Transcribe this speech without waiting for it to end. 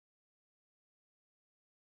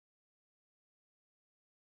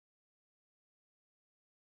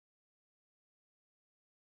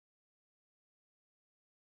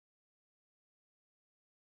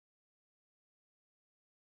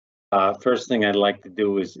First thing I'd like to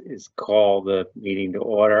do is call the meeting to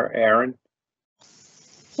order. Aaron?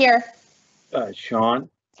 Here. Sean?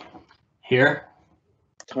 Here.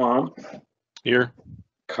 Tom? Here.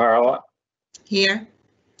 Carla? Here.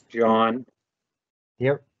 John?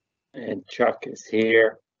 Here. And Chuck is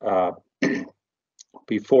here.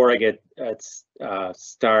 Before I get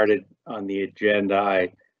started on the agenda,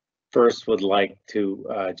 I first would like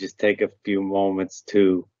to just take a few moments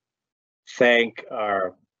to thank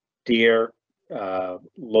our dear,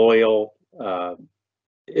 loyal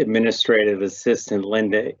administrative assistant,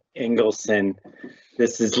 Linda Engelson.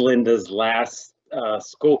 This is Linda's last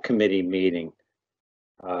school committee meeting.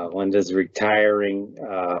 Linda's retiring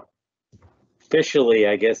officially,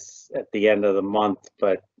 I guess, at the end of the month,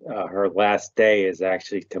 but her last day is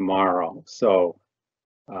actually tomorrow. So,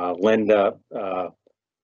 Linda,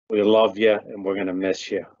 we love you and we're going to miss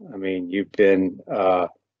you. I mean, you've been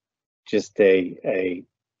just a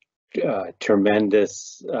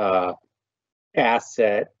tremendous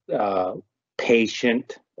asset,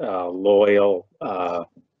 patient, loyal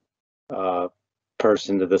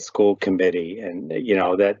person to the school committee, and you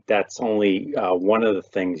know that's only one of the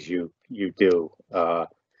things you do. But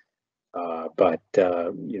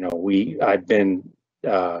you know, I've been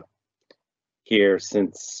here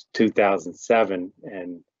since 2007,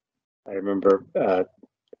 and I remember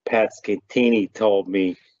Pat Scatini told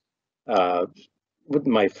me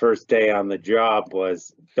my first day on the job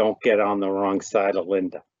was, don't get on the wrong side of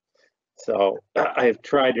Linda. So I've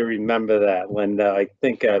tried to remember that, Linda. I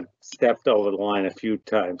think I've stepped over the line a few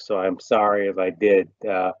times, so I'm sorry if I did.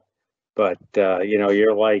 But you know,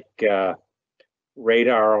 you're like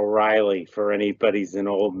Radar O'Reilly for anybody's an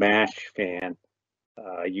old MASH fan.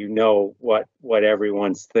 You know what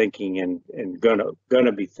everyone's thinking and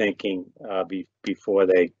gonna be thinking before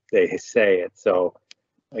they say it. So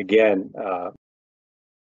again,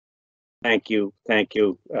 thank you.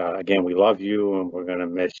 Again, we love you and we're gonna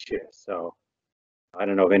miss you. So I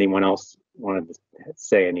don't know if anyone else wanted to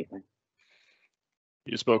say anything.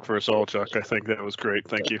 You spoke for us all, Chuck. I think that was great.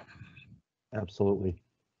 Thank you. Absolutely.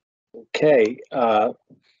 Okay,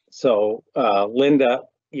 so Linda,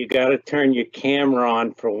 you got to turn your camera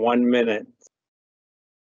on for 1 minute.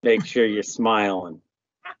 Make sure you're smiling.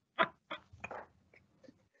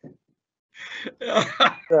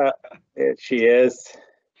 There she is.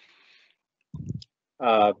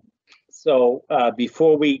 So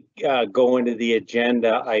before we go into the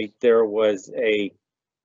agenda, there was a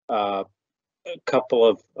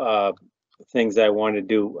couple of things I want to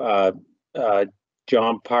do.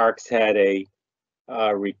 John Parks had a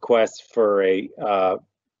request for a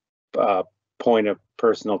point of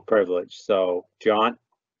personal privilege. So, John.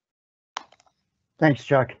 Thanks,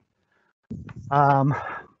 Chuck.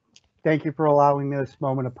 Thank you for allowing this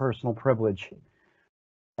moment of personal privilege.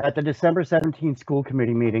 At the December 17th school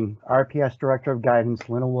committee meeting, RPS Director of Guidance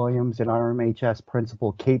Lynna Williams and RMHS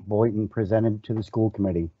Principal Kate Boynton presented to the school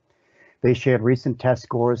committee. They shared recent test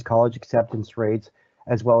scores, college acceptance rates,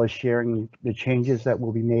 as well as sharing the changes that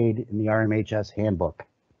will be made in the RMHS handbook.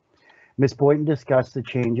 Ms. Boynton discussed the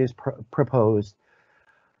changes proposed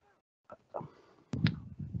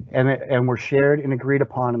and were shared and agreed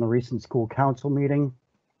upon in the recent school council meeting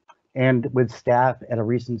and with staff at a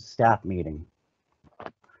recent staff meeting.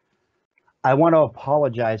 I want to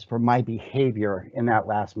apologize for my behavior in that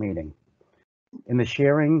last meeting. In the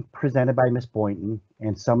sharing presented by Ms. Boynton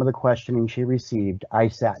and some of the questioning she received, I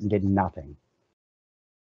sat and did nothing.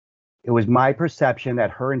 It was my perception that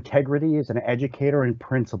her integrity as an educator and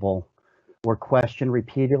principal were questioned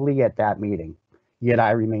repeatedly at that meeting, yet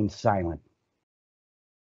I remained silent.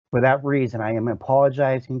 For that reason, I am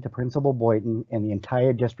apologizing to Principal Boynton and the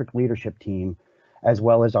entire district leadership team, as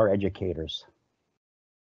well as our educators.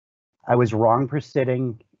 I was wrong for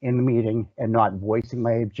sitting in the meeting and not voicing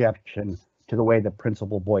my objection to the way that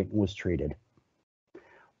Principal Boynton was treated.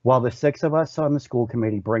 While the 6 of us on the school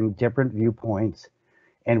committee bring different viewpoints,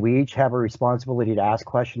 and we each have a responsibility to ask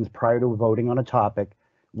questions prior to voting on a topic,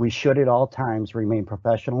 we should at all times remain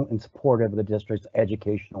professional and supportive of the district's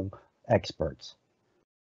educational experts.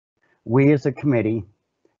 We as a committee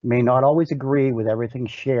may not always agree with everything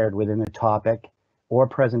shared within the topic or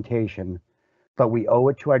presentation, but we owe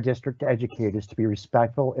it to our district educators to be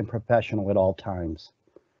respectful and professional at all times.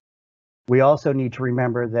 We also need to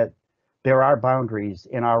remember that there are boundaries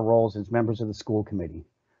in our roles as members of the school committee.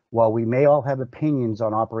 While we may all have opinions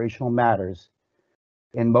on operational matters,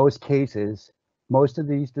 in most cases, most of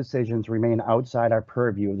these decisions remain outside our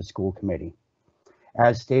purview of the school committee.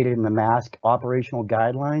 As stated in the MASC operational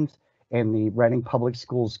guidelines and the Reading Public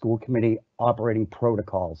Schools School Committee operating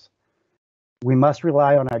protocols, we must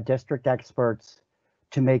rely on our district experts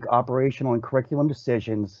to make operational and curriculum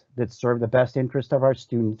decisions that serve the best interest of our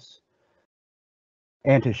students,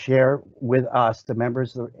 and to share with us the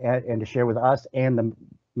members and the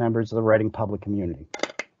members of the Reading public community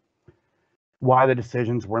why the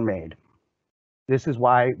decisions were made. This is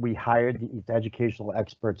why we hired these educational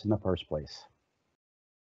experts in the first place.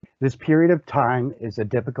 This period of time is as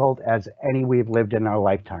difficult as any we've lived in our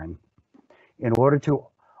lifetime. In order to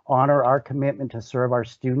honor our commitment to serve our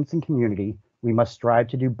students and community, we must strive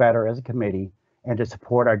to do better as a committee and to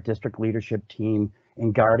support our district leadership team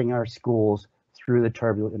in guarding our schools through the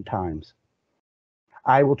turbulent times.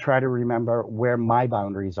 I will try to remember where my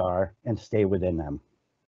boundaries are and stay within them.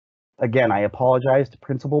 Again, I apologize to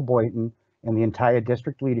Principal Boynton and the entire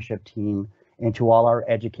district leadership team and to all our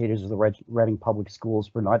educators of the Reading Public Schools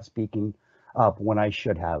for not speaking up when I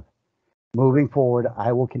should have. Moving forward,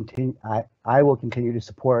 I will continue to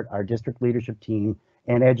support our district leadership team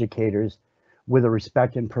and educators with the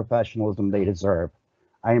respect and professionalism they deserve.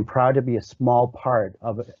 I am proud to be a small part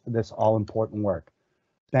of this all-important work.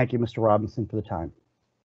 Thank you, Mr. Robinson, for the time.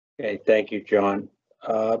 Okay, thank you, John.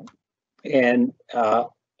 Ms.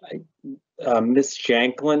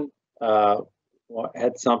 Shanklin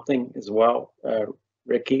had something as well.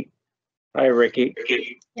 Ricky. Hi, Ricky.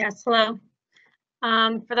 Yes, hello.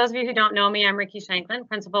 For those of you who don't know me, I'm Ricky Shanklin,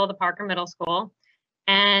 principal of the Parker Middle School,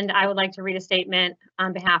 and I would like to read a statement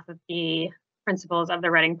on behalf of the principals of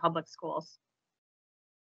the Reading Public Schools.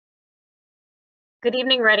 Good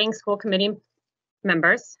evening, Reading School Committee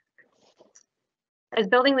members. As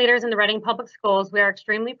building leaders in the Reading Public Schools, we are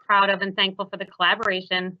extremely proud of and thankful for the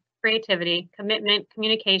collaboration, creativity, commitment,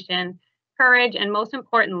 communication, courage, and most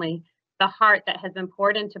importantly, the heart that has been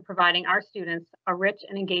poured into providing our students a rich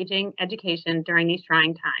and engaging education during these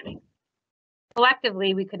trying times.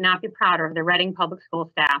 Collectively, we could not be prouder of the Reading Public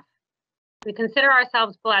School staff. We consider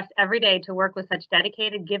ourselves blessed every day to work with such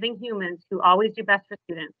dedicated, giving humans who always do best for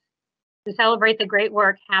students. We celebrate the great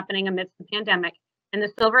work happening amidst the pandemic and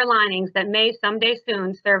the silver linings that may someday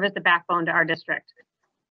soon serve as the backbone to our district.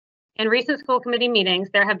 In recent school committee meetings,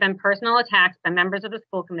 there have been personal attacks by members of the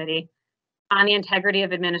school committee on the integrity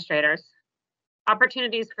of administrators.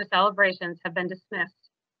 Opportunities for celebrations have been dismissed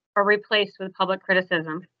or replaced with public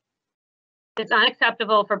criticism. It's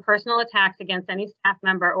unacceptable for personal attacks against any staff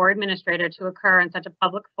member or administrator to occur in such a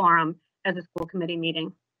public forum as a school committee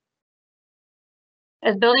meeting.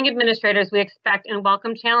 As building administrators, we expect and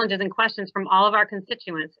welcome challenges and questions from all of our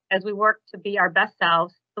constituents as we work to be our best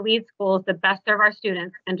selves, to lead schools that best serve our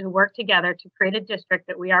students, and to work together to create a district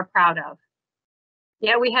that we are proud of.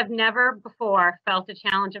 Yet we have never before felt a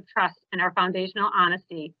challenge of trust in our foundational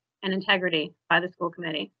honesty and integrity by the school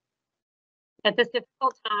committee. At this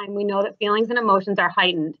difficult time, we know that feelings and emotions are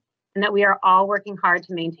heightened and that we are all working hard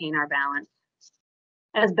to maintain our balance.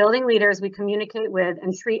 As building leaders, we communicate with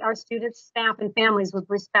and treat our students, staff, and families with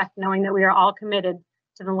respect, knowing that we are all committed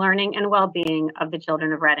to the learning and well-being of the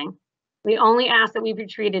children of Reading. We only ask that we be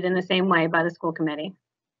treated in the same way by the school committee.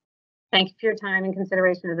 Thank you for your time and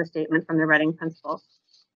consideration of the statement from the Reading principals.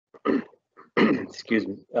 Excuse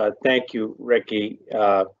me. Thank you, Ricky.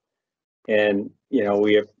 And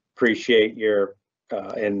we appreciate your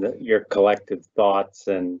your collective thoughts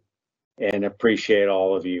and appreciate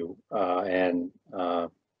all of you.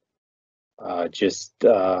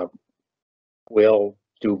 We'll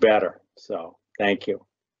do better. So thank you.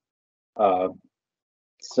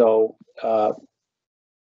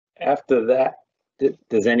 After that,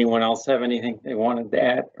 does anyone else have anything they wanted to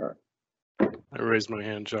add? Or I raised my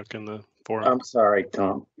hand, Chuck, in the forum. I'm sorry,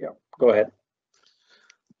 Tom. Yeah, go ahead.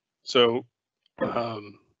 So I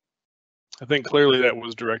think clearly that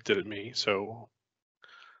was directed at me, so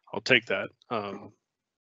I'll take that.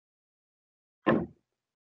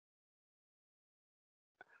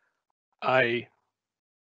 I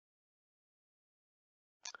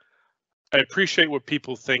appreciate what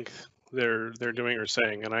people think they're doing or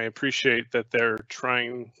saying, and I appreciate that they're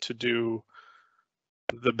trying to do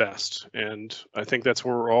the best, and I think that's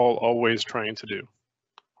what we're all always trying to do.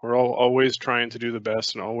 We're all always trying to do the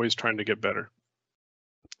best and always trying to get better.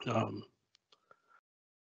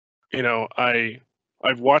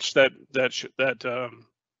 I've watched that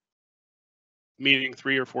meeting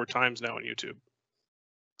 3 or 4 times now on YouTube.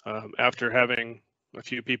 After having a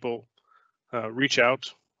few people reach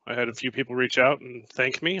out, I had a few people reach out and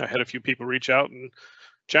thank me. I had a few people reach out and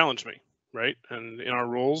challenge me, right? And in our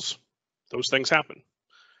roles, those things happen.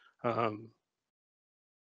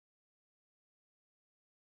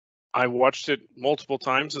 I watched it multiple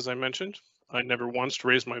times, as I mentioned. I never once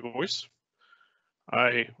raised my voice.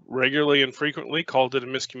 I regularly and frequently called it a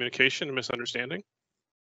miscommunication, a misunderstanding.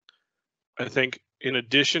 I think in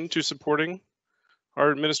addition to supporting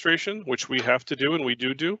our administration, which we have to do and we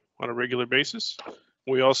do on a regular basis.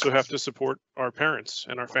 We also have to support our parents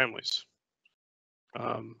and our families.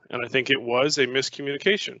 And I think it was a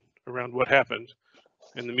miscommunication around what happened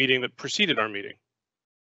in the meeting that preceded our meeting.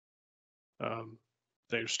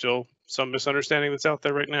 There's still some misunderstanding that's out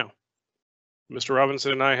there right now. Mr.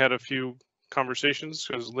 Robinson and I had a few conversations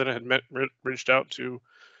because Lynna had reached out to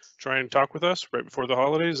try and talk with us right before the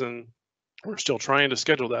holidays, and we're still trying to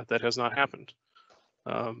schedule that. That has not happened.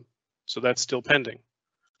 So that's still pending.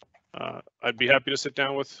 I'd be happy to sit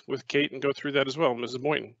down with Kate and go through that as well, Mrs.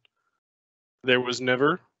 Boynton. There was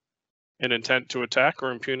never an intent to attack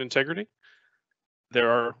or impugn integrity.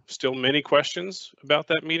 There are still many questions about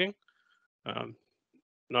that meeting,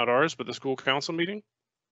 not ours, but the school council meeting,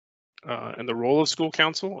 and the role of school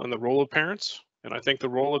council and the role of parents. And I think the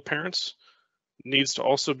role of parents needs to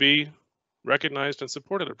also be recognized and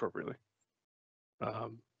supported appropriately.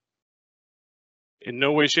 In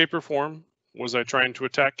no way, shape, or form was I trying to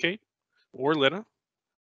attack Kate or Lynna.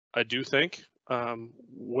 I do think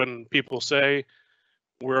when people say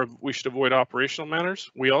we should avoid operational matters,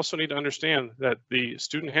 we also need to understand that the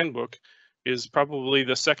student handbook is probably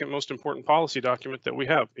the second most important policy document that we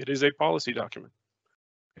have. It is a policy document.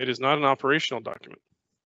 It is not an operational document.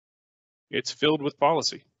 It's filled with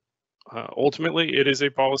policy. Ultimately, it is a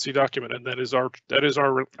policy document, and that is our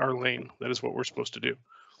lane. That is what we're supposed to do.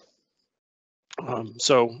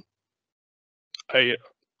 So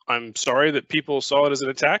I'm sorry that people saw it as an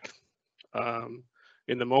attack.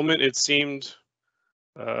 In the moment, it seemed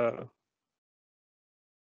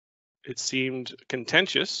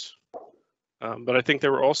contentious, but I think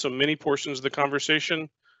there were also many portions of the conversation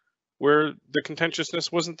where the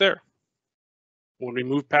contentiousness wasn't there when we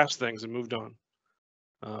moved past things and moved on.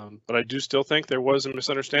 But I do still think there was a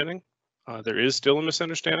misunderstanding. There is still a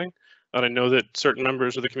misunderstanding, and I know that certain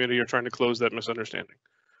members of the community are trying to close that misunderstanding.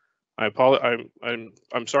 I apologize.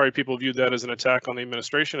 I'm sorry people viewed that as an attack on the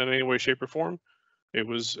administration in any way, shape, or form. It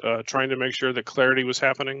was trying to make sure that clarity was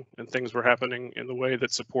happening and things were happening in the way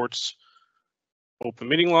that supports open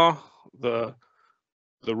meeting law, the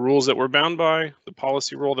rules that we're bound by, the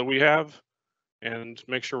policy role that we have, and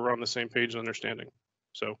make sure we're on the same page and understanding.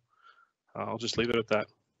 So I'll just leave it at that.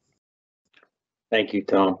 Thank you,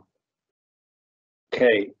 Tom.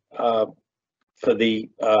 Okay, for the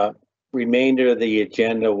remainder of the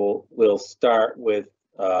agenda, we'll start with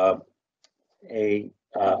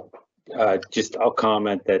just I'll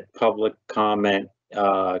comment that public comment,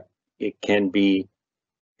 it can be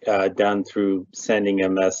done through sending a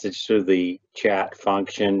message through the chat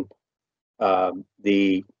function.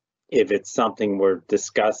 If it's something we're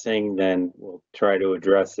discussing, then we'll try to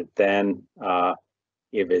address it then.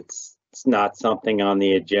 If it's not something on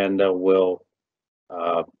the agenda, we'll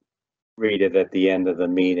read it at the end of the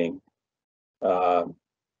meeting. So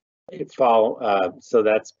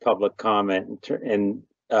that's public comment, and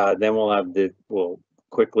then we'll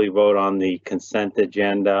quickly vote on the consent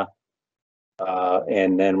agenda,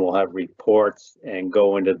 and then we'll have reports and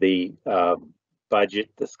go into the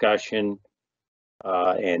budget discussion,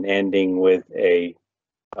 and ending with a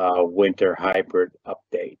winter hybrid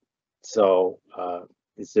update. So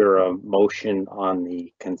is there a motion on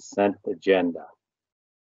the consent agenda?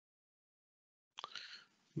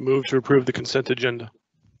 Move to approve the consent agenda.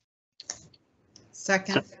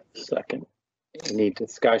 Second. Second. Any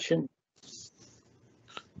discussion?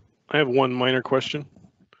 I have one minor question.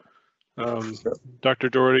 Dr.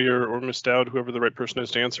 Doherty or Ms. Dowd, whoever the right person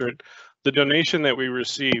is to answer it. The donation that we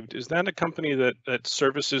received, is that a company that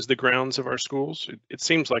services the grounds of our schools? It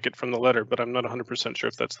seems like it from the letter, but I'm not 100% sure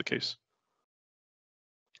if that's the case.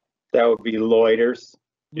 That would be Loiters.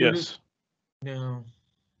 Yes. No.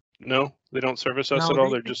 No, they don't service us No, at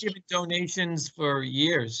all. they've They're just given donations for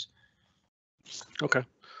years. okay.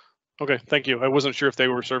 Okay, thank you. I wasn't sure if they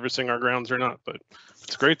were servicing our grounds or not, but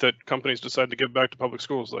it's great that companies decide to give back to public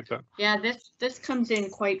schools like that. Yeah, this comes in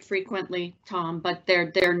quite frequently, Tom, but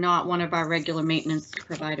they're not one of our regular maintenance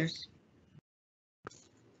providers.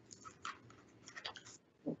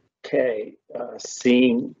 Okay,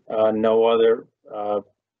 seeing no other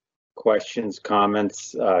questions,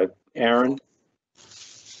 comments, Aaron?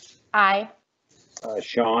 Aye.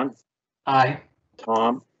 Sean? Aye.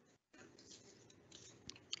 Tom?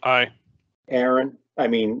 Aye. Aaron?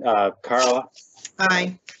 Carla?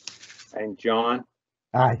 Aye. And John?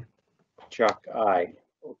 Aye. Chuck, aye.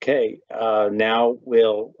 Okay, now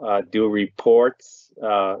we'll do reports.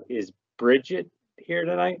 Is Bridget here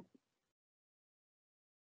tonight?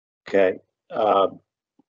 Okay, so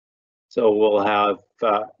we'll have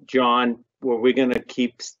John. Were we going to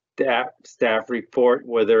keep staff report?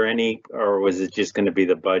 Were there any, or was it just going to be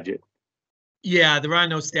the budget? Yeah, there are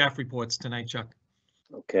no staff reports tonight, Chuck.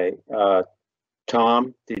 Okay,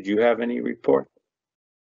 Tom, did you have any report?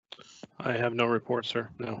 I have no report, sir.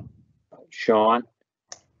 No. Sean,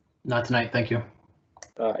 Not tonight, thank you.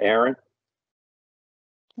 Aaron,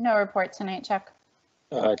 No report tonight, Chuck.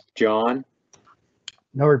 John,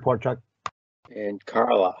 No report, Chuck. and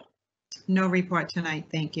Carla. No report tonight,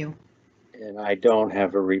 thank you. And I don't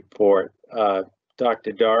have a report.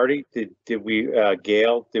 Dr. Doherty, did we,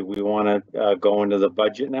 Gail, did we want to go into the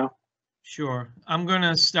budget now? Sure. I'm going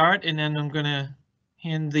to start and then I'm going to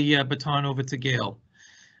hand the baton over to Gail.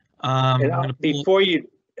 And before you,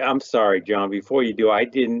 I'm sorry, John, before you do, I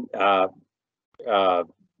didn't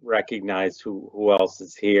recognize who else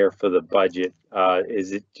is here for the budget.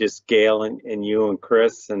 Is it just Gail and you and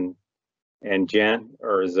Chris and Jen,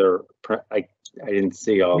 or is there, I didn't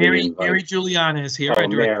see all the invites. Mary Juliana is here. Oh, our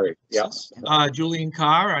director Mary, of services. Julian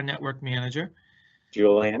Carr, our network manager.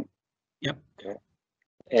 Julian? Yep. Okay.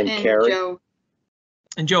 And Carrie?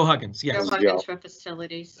 And Joe Huggins, yes. Joe Huggins for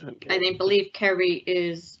facilities. Okay. And I believe Kerry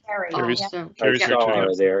is Carrie's- also. I Carrie's here saw too, her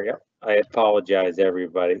yeah. there, yep. I apologize,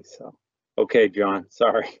 everybody, so. Okay, John,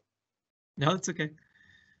 sorry. No, it's okay.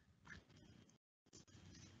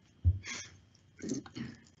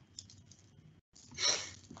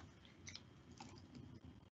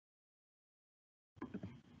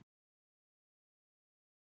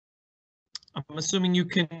 I'm assuming you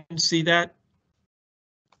can see that.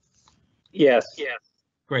 Yes.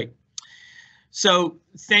 Great. So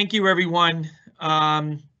thank you, everyone.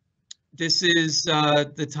 This is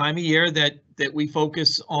the time of year that we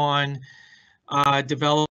focus on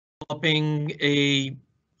developing a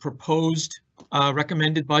proposed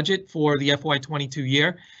recommended budget for the FY22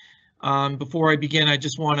 year. Before I begin, I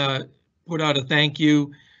just want to put out a thank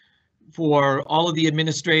you for all of the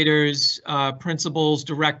administrators, principals,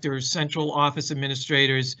 directors, central office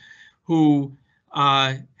administrators who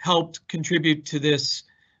helped contribute to this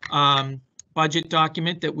budget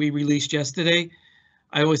document that we released yesterday.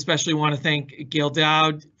 I especially want to thank Gail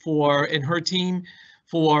Dowd and her team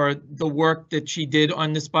for the work that she did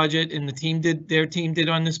on this budget and their team did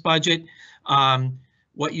on this budget.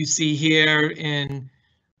 What you see here in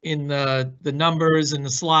the numbers and the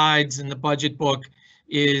slides and the budget book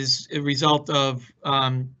is a result of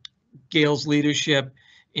Gail's leadership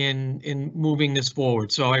in moving this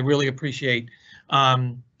forward. So I really appreciate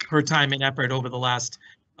her time and effort over the last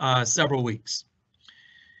several weeks.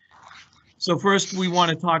 So first, we want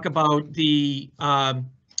to talk about the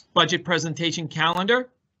budget presentation calendar.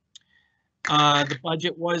 The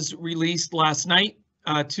budget was released last night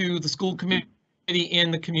to the school committee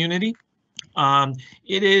and the community.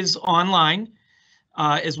 It is online,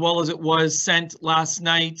 as well as it was sent last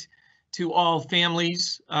night to all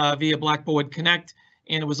families via Blackboard Connect,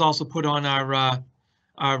 and it was also put on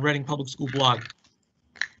our Reading Public School blog.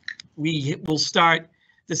 We will start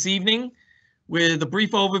this evening with a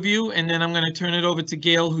brief overview, and then I'm going to turn it over to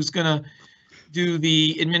Gail, who's going to do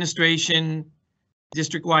the administration,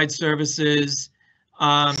 district-wide services,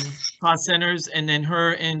 cost centers, and then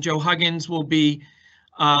her and Joe Huggins will be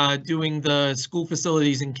doing the school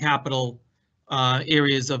facilities and capital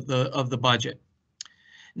areas of the budget.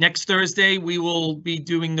 Next Thursday, we will be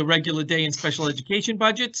doing the regular day and special education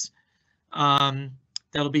budgets.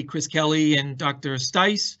 That'll be Chris Kelly and Dr.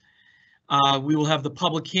 Stice. We will have the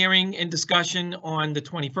public hearing and discussion on the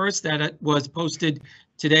 21st that was posted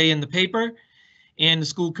today in the paper, and the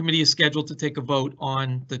school committee is scheduled to take a vote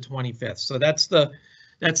on the 25th. So that's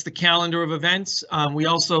the calendar of events. We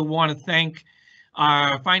also want to thank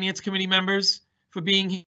our finance committee members for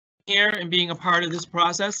being here and being a part of this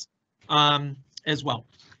process as well.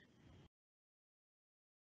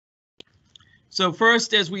 So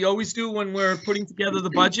first, as we always do when we're putting together the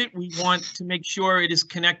budget, we want to make sure it is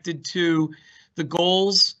connected to the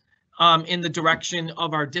goals in the direction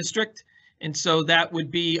of our district. And so that would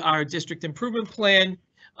be our district improvement plan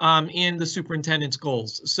and the superintendent's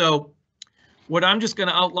goals. So what I'm just going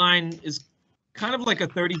to outline is kind of like a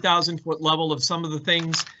 30,000-foot level of some of the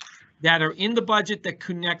things that are in the budget that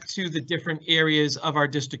connect to the different areas of our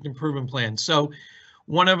district improvement plan. So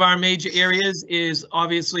one of our major areas is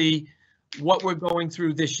obviously what we're going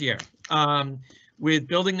through this year with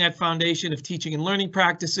building that foundation of teaching and learning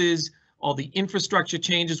practices, all the infrastructure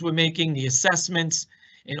changes we're making, the assessments,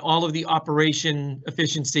 and all of the operation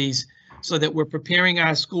efficiencies so that we're preparing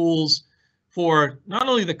our schools for not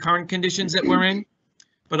only the current conditions that we're in,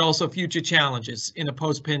 but also future challenges in a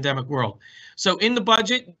post-pandemic world. So in the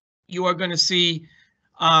budget, you are going to see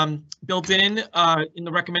built in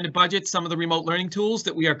the recommended budget some of the remote learning tools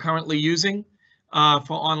that we are currently using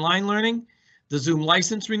for online learning, the Zoom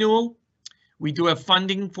license renewal. We do have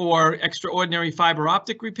funding for extraordinary fiber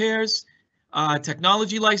optic repairs,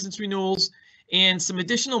 technology license renewals, and some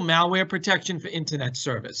additional malware protection for internet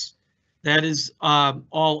service. That is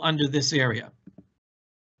all under this area.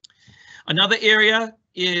 Another area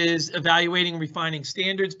is evaluating and refining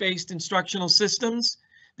standards-based instructional systems.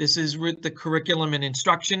 This is with the curriculum and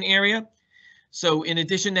instruction area. So in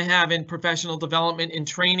addition to having professional development and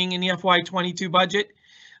training in the FY22 budget,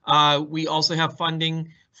 we also have funding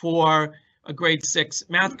for a grade 6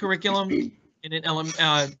 math curriculum in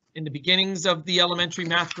the beginnings of the elementary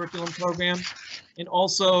math curriculum program, and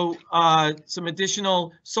also some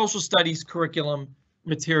additional social studies curriculum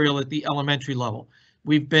material at the elementary level.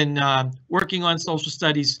 We've been working on social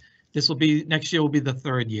studies. Next year will be the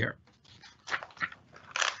 3rd year.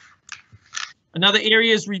 Another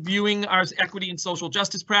area is reviewing our equity and social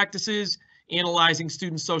justice practices, analyzing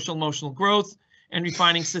student social emotional growth, and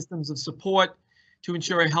refining systems of support to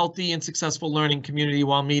ensure a healthy and successful learning community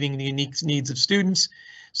while meeting the unique needs of students.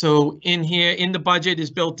 So in here, in the budget is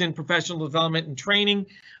built in professional development and training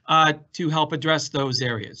to help address those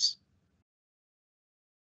areas.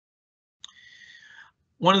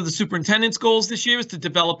 One of the superintendent's goals this year is to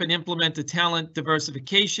develop and implement a talent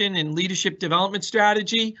diversification and leadership development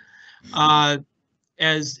strategy.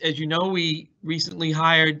 As you know, we recently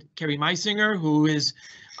hired Kerry Meisinger, who is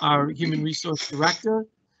our human resource director.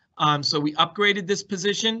 So we upgraded this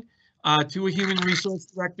position to a human resource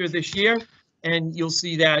director this year, and you'll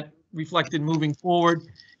see that reflected moving forward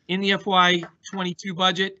in the FY22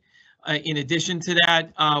 budget. In addition to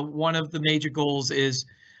that, one of the major goals is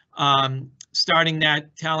starting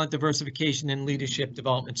that talent diversification and leadership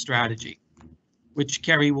development strategy, which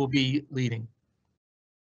Kerry will be leading.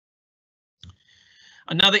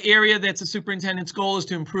 Another area that's a superintendent's goal is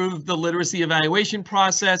to improve the literacy evaluation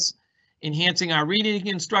process, enhancing our reading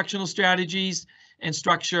instructional strategies, and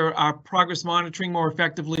structure our progress monitoring more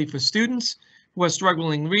effectively for students who are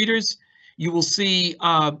struggling readers. You will see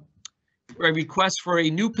a request for a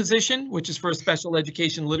new position, which is for a special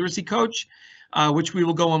education literacy coach, which we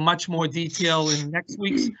will go in much more detail in next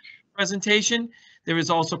week's presentation. There is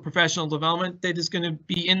also professional development that is going to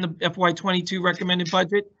be in the FY22 recommended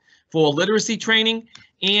budget for literacy training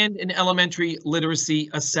and an elementary literacy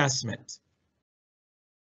assessment.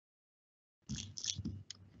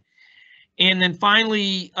 And then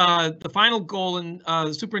finally, the final goal and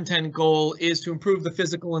the superintendent goal is to improve the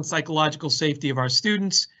physical and psychological safety of our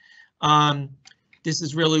students. This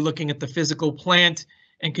is really looking at the physical plant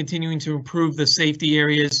and continuing to improve the safety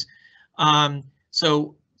areas.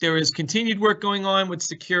 So there is continued work going on with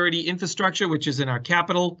security infrastructure, which is in our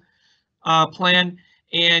capital plan,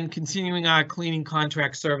 and continuing our cleaning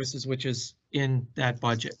contract services, which is in that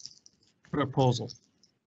budget proposal.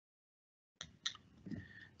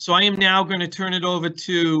 So I am now going to turn it over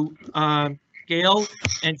to Gail,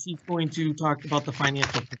 and she's going to talk about the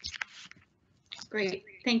financial picture. Great,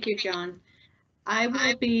 thank you, John. I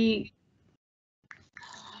will be,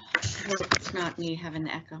 I hope it's not me having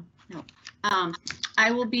the echo, no. I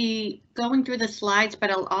will be going through the slides, but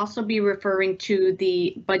I'll also be referring to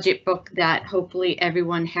the budget book that hopefully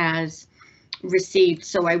everyone has received.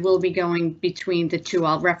 So I will be going between the two.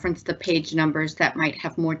 I'll reference the page numbers that might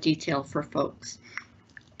have more detail for folks.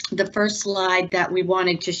 The first slide that we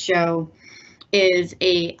wanted to show is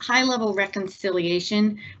a high-level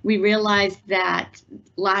reconciliation. We realized that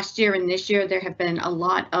last year and this year there have been a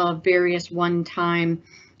lot of various one-time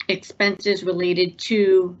expenses related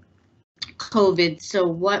to COVID. So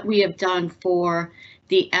what we have done for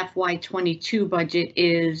the FY22 budget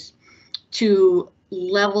is to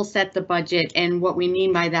level set the budget, and what we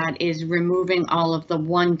mean by that is removing all of the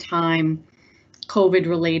one-time COVID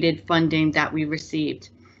related funding that we received.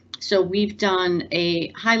 So we've done a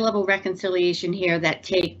high-level reconciliation here that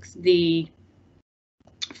takes the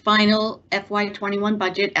final FY21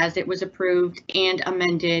 budget as it was approved and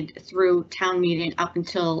amended through town meeting up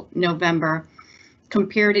until November,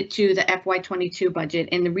 compared it to the FY22 budget.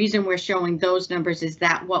 And the reason we're showing those numbers is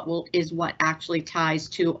that what actually ties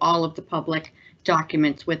to all of the public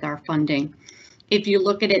documents with our funding. If you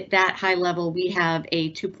look at it that high level, we have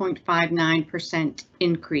a 2.59%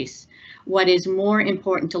 increase. What is more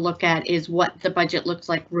important to look at is what the budget looks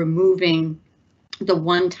like removing the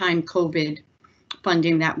one-time COVID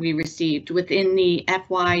funding that we received. Within the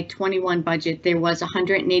FY21 budget, there was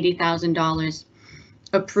 $180,000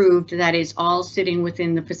 approved that is all sitting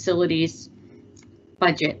within the facilities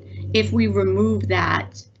budget. If we remove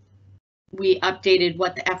that, we updated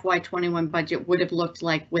what the FY21 budget would have looked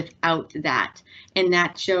like without that. And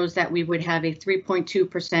that shows that we would have a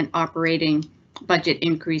 3.2% operating budget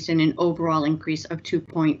increase and an overall increase of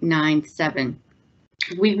 2.97.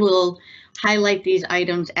 We will highlight these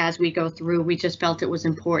items as we go through. We just felt it was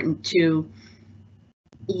important to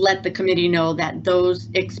let the committee know that those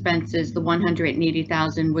expenses, the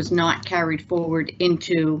 180,000, was not carried forward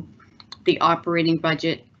into the operating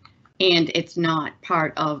budget, and it's not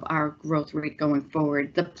part of our growth rate going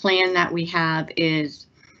forward. The plan that we have is,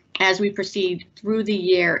 as we proceed through the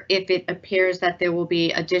year, if it appears that there will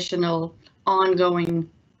be additional ongoing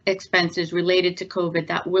expenses related to COVID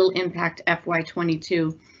that will impact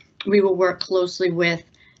FY22, we will work closely with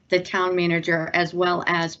the town manager as well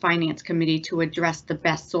as finance committee to address the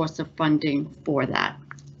best source of funding for that.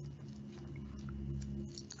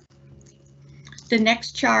 The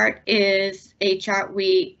next chart is a chart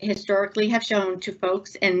we historically have shown to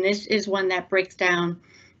folks, and this is one that breaks down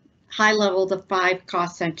high level the 5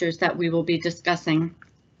 cost centers that we will be discussing.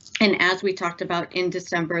 And as we talked about in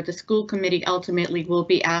December, the school committee ultimately will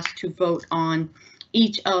be asked to vote on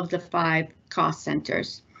each of the 5 cost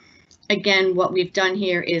centers. Again, what we've done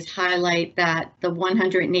here is highlight that the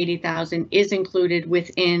 180,000 is included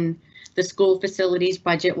within the school facilities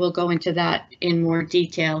budget. We'll go into that in more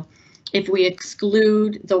detail. If we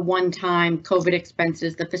exclude the one-time COVID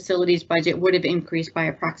expenses, the facilities budget would have increased by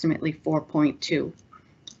approximately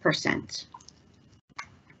 4.2%.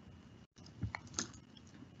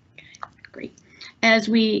 Great. As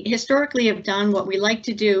we historically have done, what we like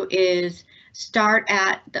to do is start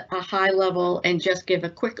at a high level and just give a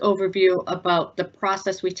quick overview about the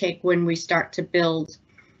process we take when we start to build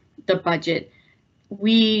the budget.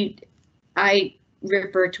 I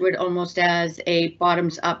refer to it almost as a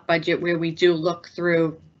bottoms up budget, where we do look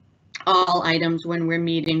through all items when we're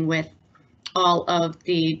meeting with all of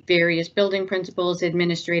the various building principals,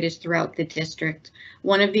 administrators throughout the district.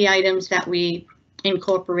 One of the items that we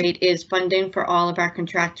incorporate is funding for all of our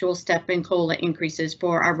contractual step and COLA increases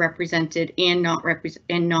for our represented and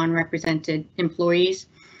non-represented employees.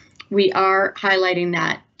 We are highlighting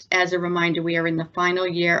that as a reminder. We are in the final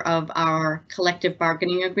year of our collective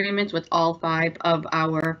bargaining agreements with all 5 of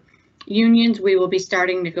our unions. We will be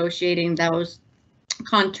starting negotiating those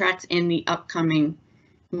contracts in the upcoming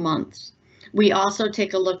months. We also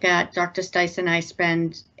take a look at, Dr. Stice and I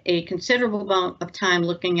spend a considerable amount of time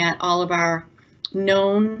looking at all of our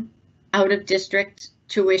known out-of-district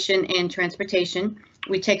tuition and transportation.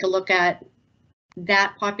 We take a look at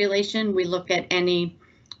that population. We look at any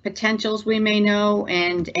potentials we may know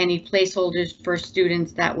and any placeholders for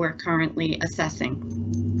students that we're currently assessing.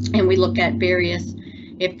 And we look at various,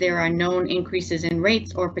 if there are known increases in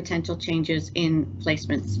rates or potential changes in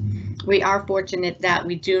placements. We are fortunate that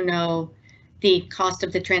we do know the cost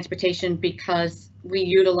of the transportation because we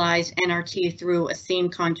utilize NRT through a SEAM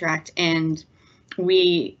contract, and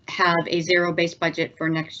we have a zero-based budget for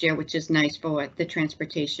next year, which is nice for the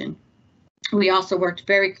transportation. We also worked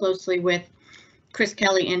very closely with Chris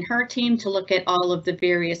Kelly and her team to look at all of the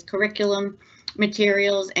various curriculum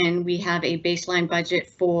materials, and we have a baseline budget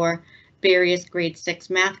for various grade 6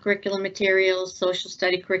 math curriculum materials, social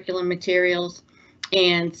study curriculum materials,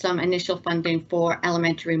 and some initial funding for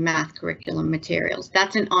elementary math curriculum materials.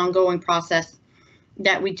 That's an ongoing process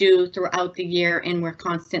that we do throughout the year, and we're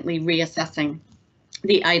constantly reassessing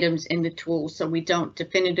the items in the tools. So we don't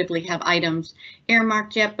definitively have items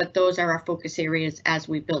earmarked yet, but those are our focus areas as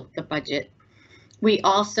we built the budget. We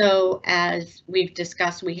also, as we've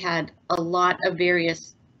discussed, we had a lot of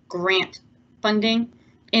various grant funding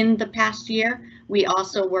in the past year. We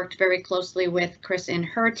also worked very closely with Chris and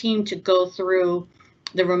her team to go through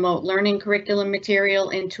the remote learning curriculum material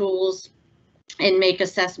and tools and make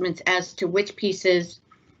assessments as to which pieces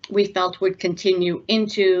we felt would continue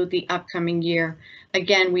into the upcoming year.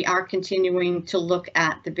 Again, we are continuing to look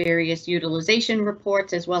at the various utilization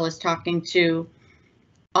reports as well as talking to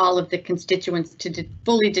all of the constituents to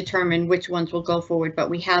fully determine which ones will go forward, but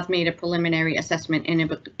we have made a preliminary assessment and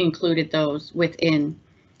have included those within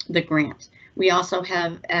the grant. We also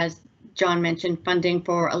have, as John mentioned, funding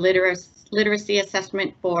for a literacy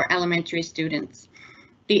assessment for elementary students.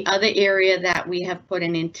 The other area that we have put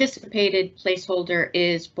an anticipated placeholder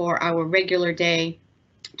is for our regular day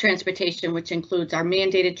transportation, which includes our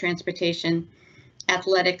mandated transportation,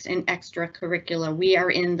 athletics, and extracurricular. We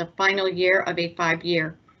are in the final year of a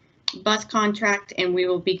 5-year bus contract, and we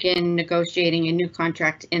will begin negotiating a new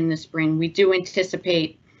contract in the spring. We do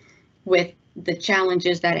anticipate, with the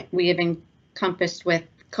challenges that we have encompassed with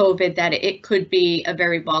COVID, that it could be a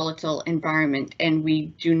very volatile environment, and we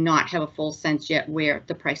do not have a full sense yet where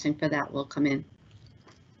the pricing for that will come in.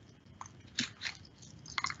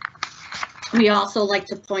 We also like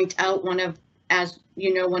to point out one of as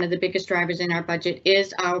you know, one of the biggest drivers in our budget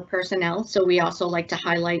is our personnel. So we also like to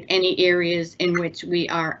highlight any areas in which we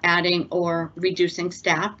are adding or reducing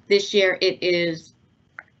staff. This year it is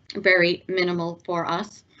very minimal for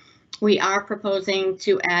us. We are proposing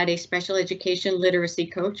to add a special education literacy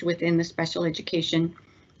coach within the special education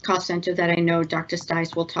cost center that I know Dr.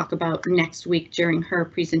 Stice will talk about next week during her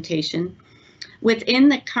presentation. Within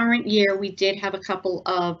the current year, we did have a couple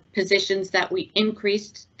of positions that we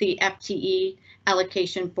increased the FTE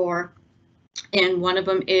allocation for, and one of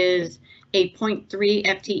them is a 0.3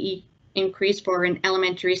 FTE increase for an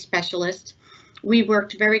elementary specialist. We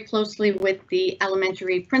worked very closely with the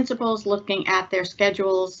elementary principals, looking at their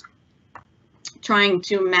schedules, trying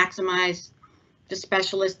to maximize the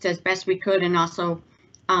specialists as best we could, and also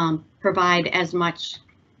provide as much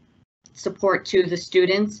support to the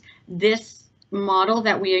students. This model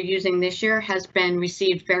that we are using this year has been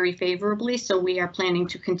received very favorably, so we are planning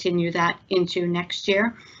to continue that into next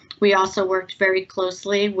year. We also worked very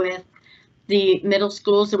closely with the middle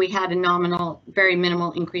schools, so we had a very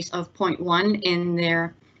minimal increase of 0.1 in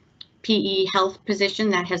their PE health position.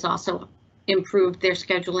 That has also improved their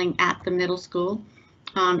scheduling at the middle school.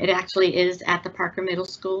 It actually is at the Parker Middle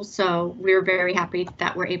School, so we're very happy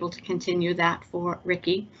that we're able to continue that for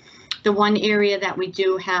Ricky. The one area that we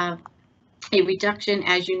do have a reduction,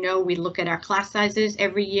 as you know, we look at our class sizes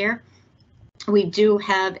every year. We do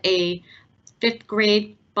have a 5th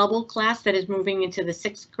grade bubble class that is moving into the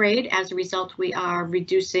 6th grade. As a result, we are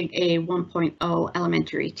reducing a 1.0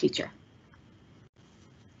 elementary teacher.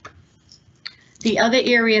 The other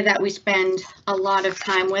area that we spend a lot of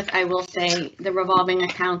time with, I will say, the revolving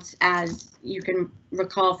accounts, as you can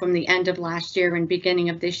recall from the end of last year and beginning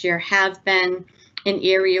of this year, have been an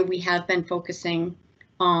area we have been focusing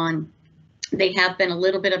on. They have been a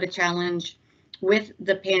little bit of a challenge with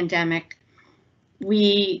the pandemic.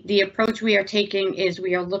 The approach we are taking is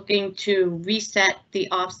we are looking to reset the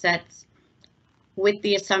offsets with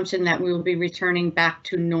the assumption that we will be returning back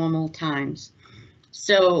to normal times.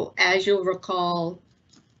 So as you'll recall,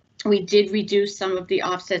 we did reduce some of the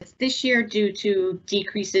offsets this year due to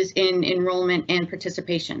decreases in enrollment and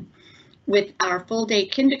participation. With our full day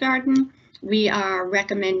kindergarten, we are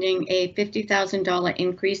recommending a $50,000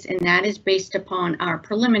 increase, and that is based upon our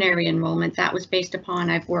preliminary enrollment. That was based upon,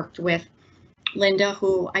 I've worked with Linda,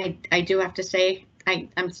 who I do have to say,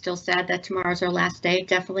 I'm still sad that tomorrow's our last day.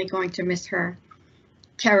 Definitely going to miss her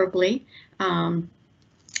terribly.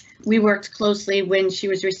 We worked closely when she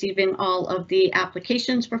was receiving all of the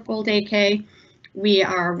applications for full day K. We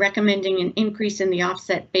are recommending an increase in the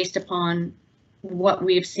offset based upon what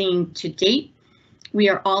we have seen to date. We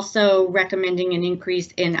are also recommending an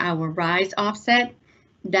increase in our RISE offset.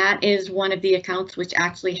 That is one of the accounts which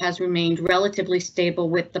actually has remained relatively stable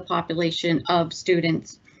with the population of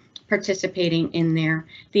students participating in there.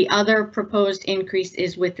 The other proposed increase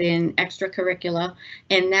is within extracurricular,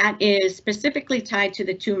 and that is specifically tied to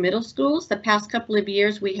the 2 middle schools. The past couple of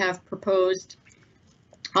years we have proposed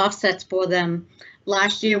offsets for them.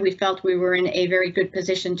 Last year we felt we were in a very good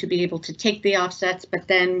position to be able to take the offsets, but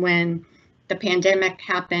then when the pandemic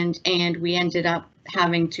happened and we ended up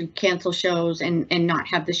having to cancel shows and not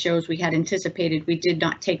have the shows we had anticipated, we did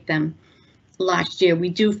not take them last year. We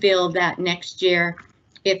do feel that next year,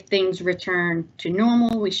 if things return to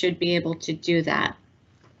normal, we should be able to do that.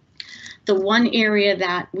 The one area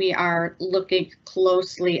that we are looking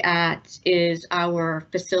closely at is our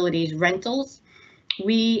facilities rentals.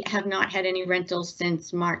 We have not had any rentals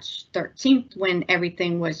since March 13th when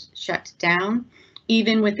everything was shut down.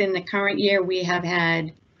 Even within the current year, we have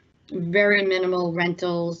had very minimal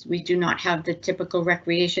rentals. We do not have the typical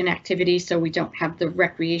recreation activities, so we don't have the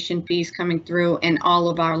recreation fees coming through, and all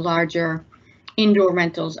of our larger indoor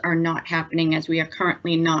rentals are not happening as we are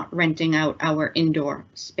currently not renting out our indoor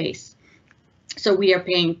space. So we are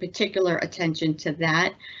paying particular attention to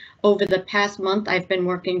that. Over the past month, I've been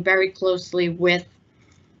working very closely with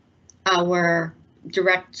our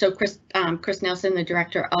Chris Nelson, the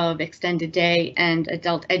director of extended day and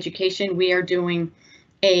adult education. We are doing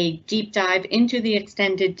a deep dive into the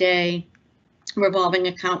extended day revolving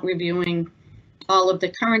account, reviewing all of the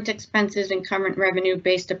current expenses and current revenue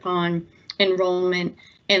based upon enrollment,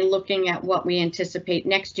 and looking at what we anticipate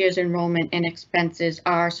next year's enrollment and expenses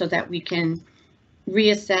are, so that we can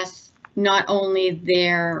reassess not only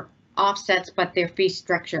their offsets but their fee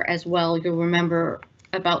structure as well. You'll remember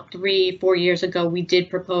about 3-4 years ago we did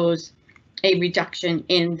propose a reduction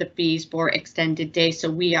in the fees for extended day, so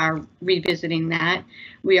we are revisiting that.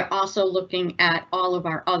 We are also looking at all of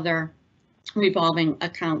our other revolving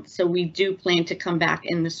accounts, so we do plan to come back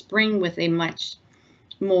in the spring with a much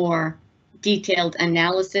more detailed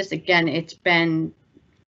analysis. Again, it's been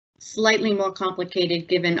slightly more complicated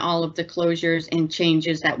given all of the closures and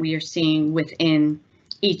changes that we are seeing within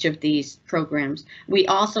each of these programs. We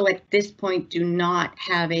also at this point do not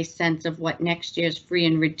have a sense of what next year's free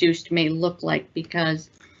and reduced may look like,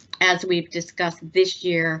 because as we've discussed this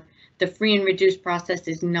year, the free and reduced process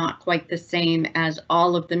is not quite the same, as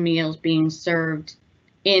all of the meals being served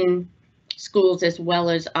in schools as well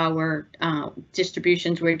as our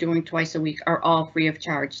distributions we're doing twice a week are all free of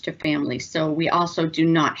charge to families. So we also do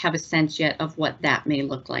not have a sense yet of what that may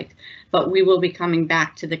look like, but we will be coming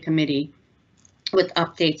back to the committee with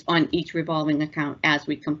updates on each revolving account as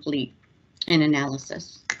we complete an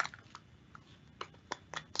analysis.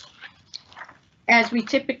 As we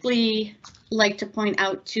typically like to point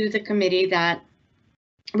out to the committee that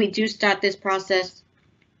we do start this process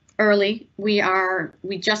early. We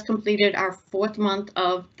just completed our 4th month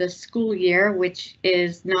of the school year, which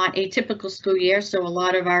is not a typical school year, so a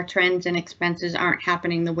lot of our trends and expenses aren't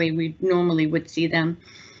happening the way we normally would see them.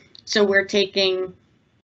 So we're taking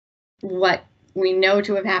what we know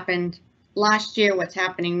to have happened last year, what's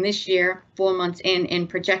happening this year, 4 months in, and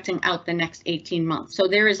projecting out the next 18 months. So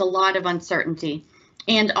there is a lot of uncertainty,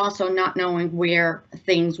 and also not knowing where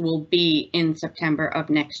things will be in September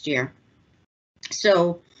of next year.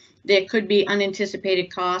 So there could be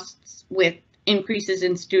unanticipated costs with increases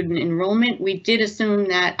in student enrollment. We did assume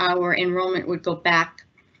that our enrollment would go back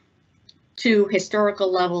to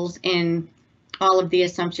historical levels in all of the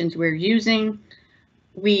assumptions we're using.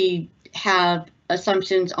 We have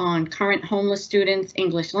assumptions on current homeless students,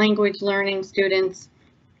 English language learning students.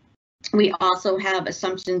 We also have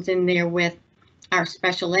assumptions in there with our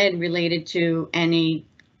special ed related to any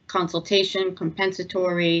consultation,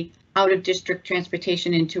 compensatory, out of district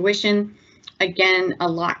transportation and tuition. Again, a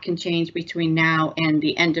lot can change between now and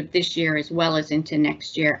the end of this year as well as into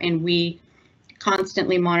next year, and we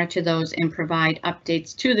constantly monitor those and provide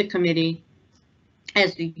updates to the committee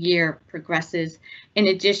as the year progresses. In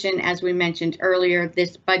addition, as we mentioned earlier,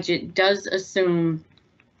 this budget does assume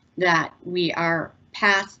that we are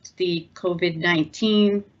past the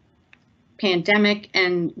COVID-19 pandemic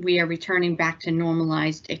and we are returning back to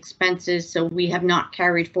normalized expenses. So we have not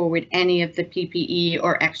carried forward any of the PPE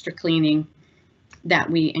or extra cleaning that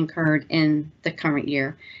we incurred in the current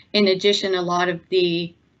year. In addition, a lot of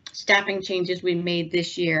the staffing changes we made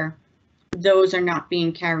this year, those are not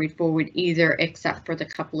being carried forward either, except for the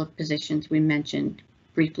couple of positions we mentioned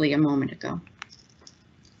briefly a moment ago.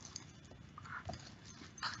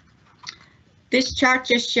 This chart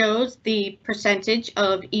just shows the percentage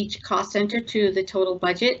of each cost center to the total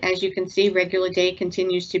budget. As you can see, regular day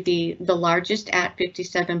continues to be the largest at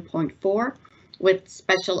 57.4, with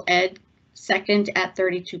special ed second at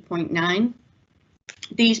 32.9.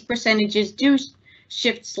 These percentages do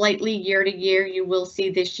shift slightly year to year. You will see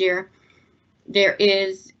this year there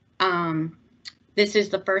is, this is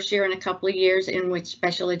the first year in a couple of years in which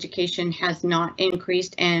special education has not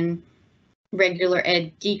increased and regular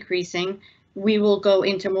ed decreasing. We will go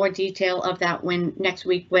into more detail of that next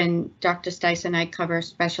week when Dr. Stice and I cover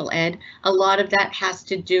special ed. A lot of that has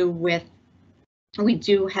to do with, we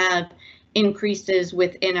do have increases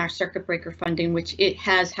within our circuit breaker funding, which it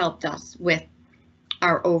has helped us with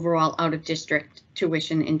our overall out of district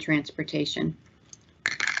tuition and transportation.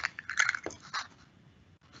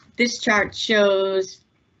 This chart shows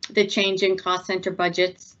the change in cost center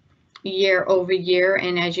budgets year over year,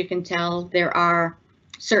 and as you can tell, there are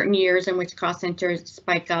certain years in which cost centers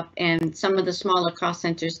spike up and some of the smaller cost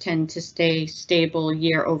centers tend to stay stable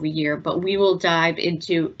year over year, but we will dive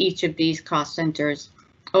into each of these cost centers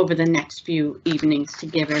over the next few evenings to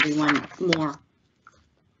give everyone more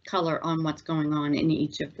color on what's going on in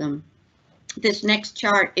each of them. This next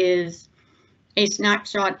chart is a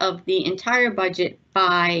snapshot of the entire budget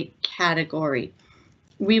by category.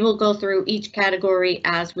 We will go through each category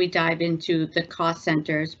as we dive into the cost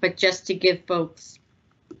centers, but just to give folks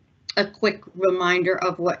a quick reminder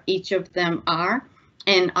of what each of them are,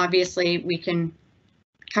 and obviously we can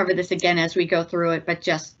cover this again as we go through it, but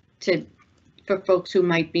just for folks who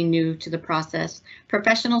might be new to the process.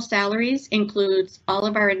 Professional salaries includes all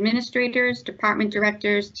of our administrators, department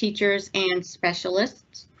directors, teachers, and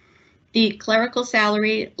specialists. The clerical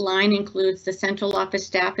salary line includes the central office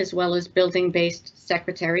staff as well as building-based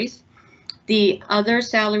secretaries. The other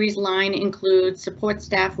salaries line includes support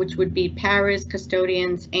staff, which would be paras,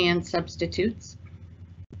 custodians, and substitutes.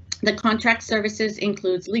 The contract services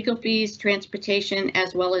includes legal fees, transportation,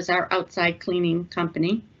 as well as our outside cleaning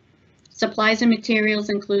company. Supplies and materials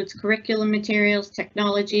includes curriculum materials,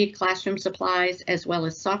 technology, classroom supplies, as well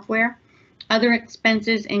as software. Other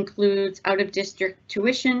expenses includes out-of-district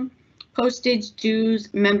tuition, postage,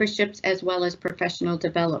 dues, memberships, as well as professional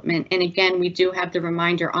development. And again, we do have the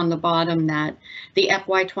reminder on the bottom that the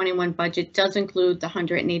FY21 budget does include the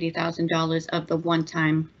 $180,000 of the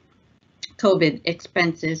one-time COVID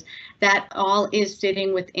expenses. That all is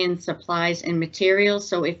sitting within supplies and materials.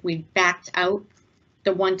 So if we backed out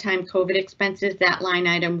the one-time COVID expenses, that line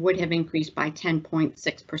item would have increased by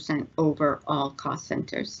 10.6% over all cost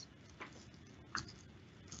centers.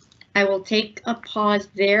 I will take a pause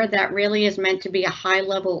there. That really is meant to be a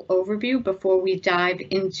high-level overview before we dive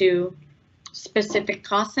into specific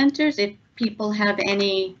cost centers. If people have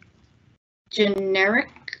any generic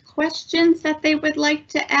questions that they would like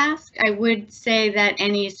to ask, I would say that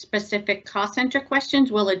any specific cost center questions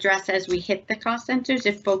we'll address as we hit the cost centers.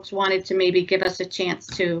 If folks wanted to maybe give us a chance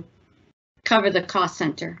to cover the cost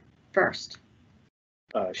center first.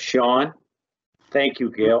 Sean, thank you,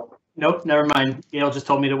 Gail. Nope, never mind. Gail just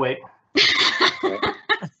told me to wait.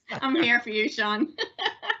 I'm here for you, Sean.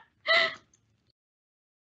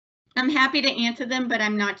 I'm happy to answer them, but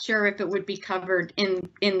I'm not sure if it would be covered in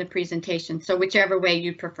the presentation. So whichever way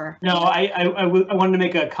you prefer. No, I wanted to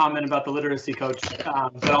make a comment about the literacy coach,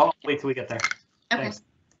 but I'll wait till we get there. Okay. Thanks.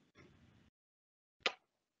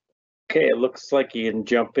 Okay, it looks like you can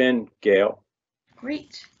jump in, Gail.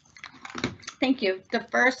 Great. Thank you.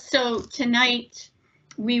 So tonight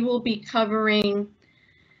we will be covering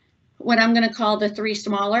what I'm going to call the three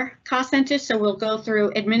smaller cost centers. So we'll go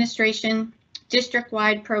through administration,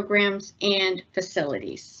 district-wide programs, and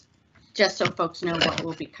facilities, just so folks know what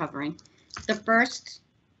we'll be covering. The first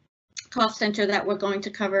cost center that we're going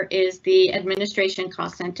to cover is the administration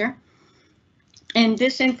cost center. And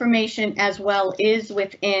this information as well is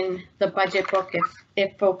within the budget book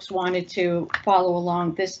if folks wanted to follow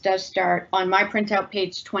along. This does start on my printout,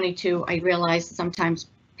 page 22. I realize sometimes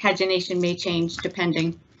pagination may change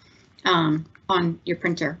depending on your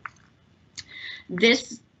printer.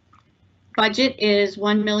 This budget is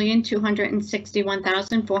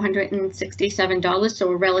 $1,261,467, so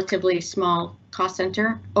a relatively small cost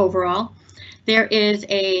center overall. There is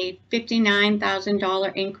a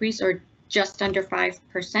 $59,000 increase, or just under 5%,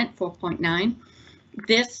 4.9.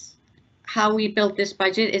 How we built this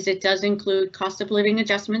budget is it does include cost of living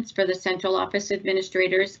adjustments for the central office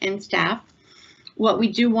administrators and staff. What we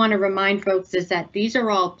do want to remind folks is that these are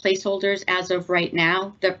all placeholders as of right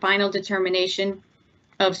now. The final determination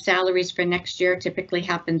of salaries for next year typically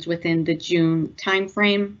happens within the June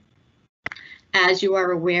timeframe. As you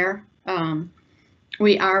are aware,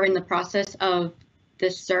 we are in the process of the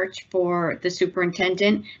search for the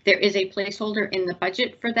superintendent. There is a placeholder in the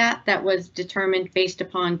budget for that was determined based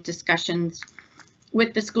upon discussions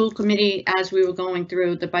with the school committee as we were going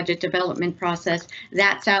through the budget development process.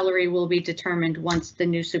 That salary will be determined once the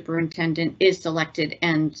new superintendent is selected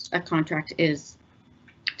and a contract is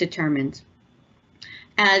determined.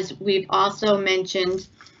 As we've also mentioned,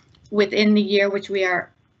 within the year, which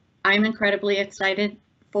I'm incredibly excited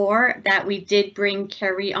for, that we did bring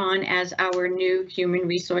Kerry on as our new Human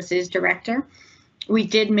Resources Director. We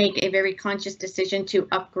did make a very conscious decision to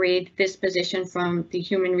upgrade this position from the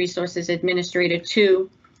Human Resources Administrator to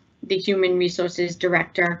the Human Resources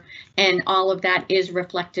Director, and all of that is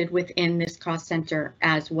reflected within this cost center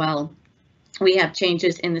as well. We have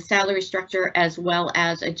changes in the salary structure as well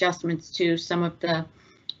as adjustments to some of the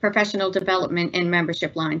professional development and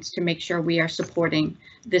membership lines to make sure we are supporting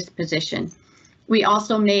this position. We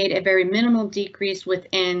also made a very minimal decrease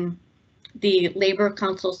within the Labor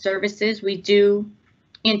Council services. We do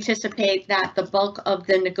anticipate that the bulk of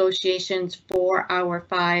the negotiations for our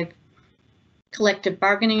 5 collective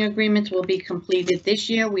bargaining agreements will be completed this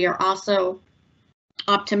year. We are also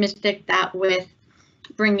optimistic that with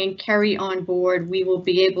bringing Kerry on board, we will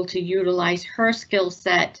be able to utilize her skill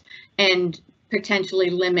set and potentially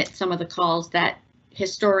limit some of the calls that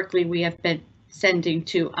historically we have been sending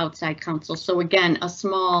to outside counsel. So again, a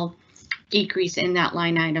small decrease in that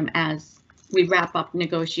line item as we wrap up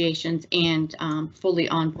negotiations and fully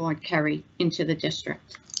onboard Kerry into the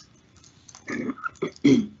district.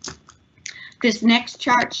 This next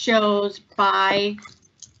chart shows by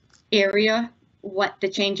area what the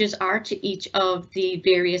changes are to each of the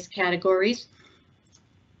various categories.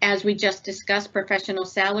 As we just discussed, professional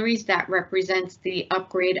salaries, that represents the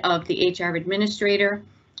upgrade of the HR administrator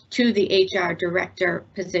to the HR director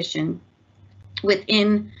position.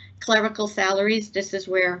 Within clerical salaries, this is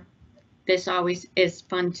where this always is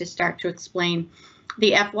fun to start to explain.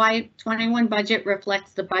 The FY21 budget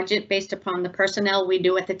reflects the budget based upon the personnel we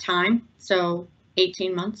knew at the time. So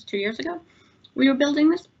 18 months, 2 years ago, we were building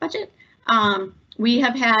this budget. We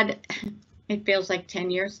have had It feels like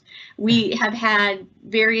 10 years. We have had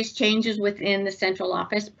various changes within the central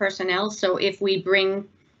office personnel. So if we bring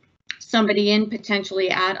somebody in potentially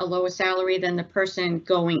at a lower salary than the person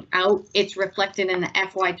going out, it's reflected in the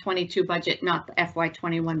FY22 budget, not the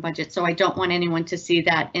FY21 budget. So I don't want anyone to see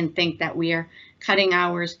that and think that we are cutting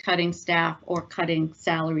hours, cutting staff, or cutting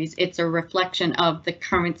salaries. It's a reflection of the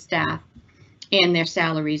current staff and their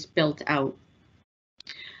salaries built out.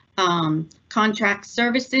 Contract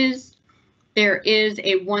services, there is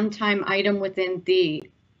a one-time item within the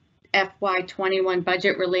FY21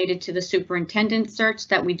 budget related to the superintendent search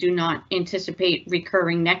that we do not anticipate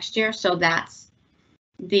recurring next year. So that's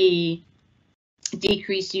the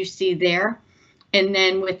decrease you see there. And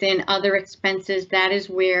then within other expenses, that is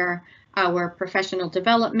where our professional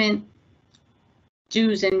development,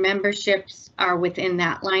 dues and memberships are within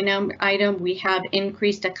that line item. We have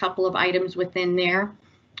increased a couple of items within there.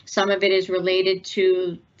 Some of it is related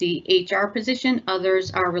to the HR position,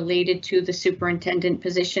 others are related to the superintendent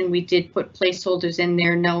position. We did put placeholders in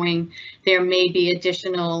there knowing there may be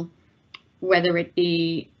additional, whether it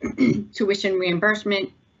be tuition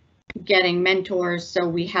reimbursement, getting mentors, so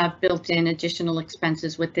we have built in additional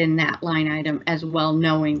expenses within that line item as well,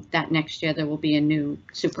 knowing that next year there will be a new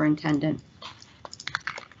superintendent.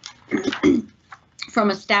 From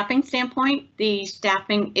a staffing standpoint, the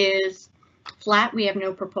staffing is flat. We have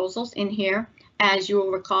no proposals in here. As you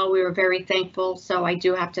will recall, we were very thankful. So I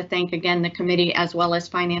do have to thank again the committee as well as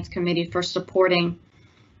finance committee for supporting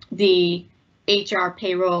the HR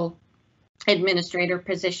payroll administrator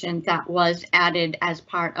position that was added as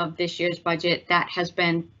part of this year's budget. That has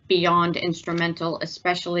been beyond instrumental,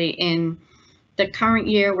 especially in the current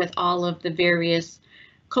year with all of the various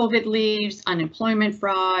COVID leaves, unemployment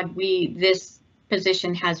fraud. This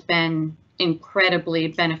position has been incredibly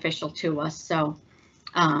beneficial to us. So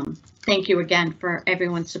thank you again for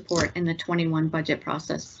everyone's support in the 21 budget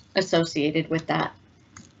process associated with that.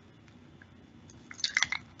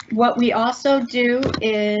 What we also do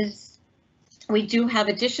is we do have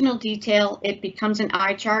additional detail. It becomes an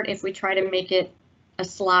eye chart if we try to make it a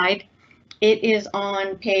slide. It is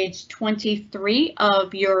on page 23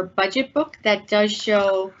 of your budget book that does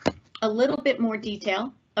show a little bit more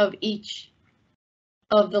detail of each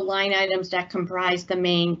of the line items that comprise the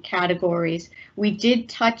main categories. We did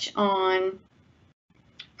touch on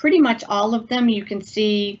pretty much all of them. You can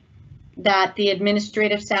see that the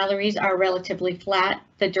administrative salaries are relatively flat.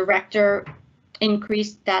 The director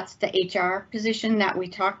increased, that's the HR position that we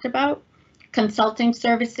talked about. Consulting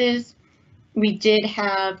services, we did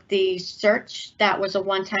have the search, that was a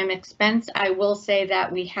one-time expense. I will say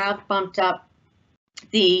that we have bumped up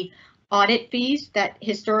the audit fees that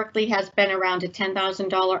historically has been around a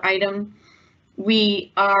 $10,000 item.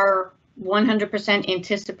 We are 100%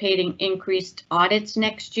 anticipating increased audits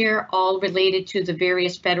next year, all related to the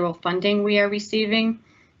various federal funding we are receiving.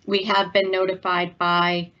 We have been notified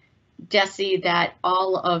by DESE that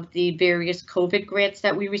all of the various COVID grants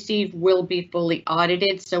that we receive will be fully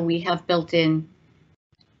audited, so we have built in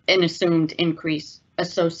an assumed increase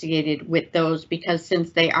associated with those, because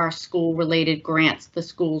since they are school related grants, the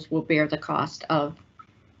schools will bear the cost of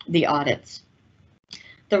the audits.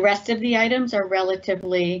 The rest of the items are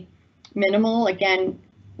relatively minimal. Again,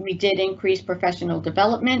 we did increase professional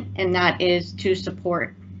development, and that is to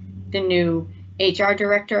support the new HR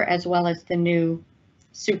director as well as the new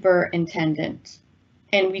superintendent.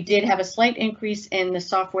 And we did have a slight increase in the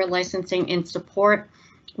software licensing and support.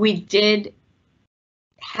 We did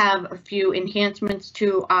have a few enhancements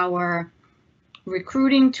to our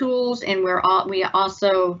recruiting tools, and we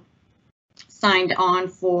also signed on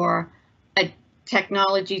for a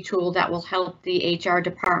technology tool that will help the HR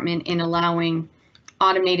department in allowing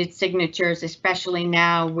automated signatures, especially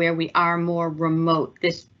now where we are more remote.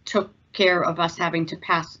 This took care of us having to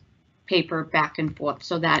pass paper back and forth.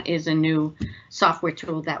 So that is a new software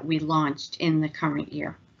tool that we launched in the current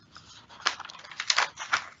year.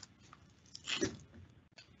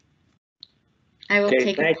 I will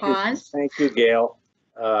take a pause. Thank you, Gail.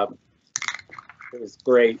 It was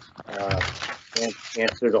great.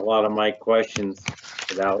 Answered a lot of my questions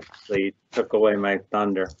without, so you took away my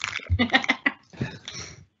thunder.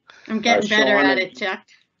 I'm getting better at it, Chuck.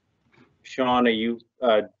 Sean, are you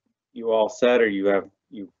all set, or you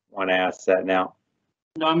want to ask that now?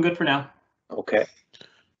 No, I'm good for now. Okay.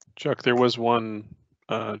 Chuck, there was one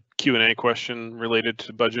Q&A question related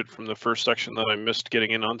to budget from the first section that I missed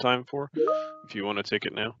getting in on time for, if you want to take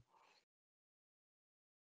it now.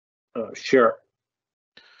 Sure.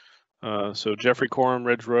 So Jeffrey Corum,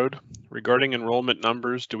 Ridge Road. Regarding enrollment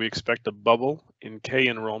numbers, do we expect a bubble in K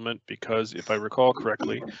enrollment? Because if I recall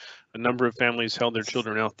correctly, a number of families held their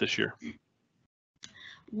children out this year.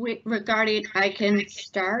 Regarding, I can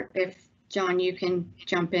start if, John, you can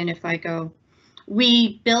jump in if I go.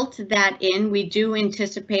 We built that in. We do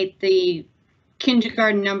anticipate the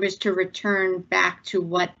kindergarten numbers to return back to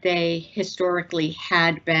what they historically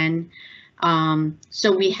had been.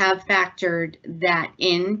 So we have factored that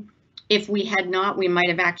in. If we had not, we might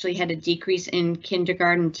have actually had a decrease in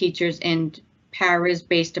kindergarten teachers and paras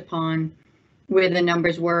based upon where the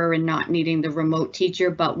numbers were and not needing the remote teacher,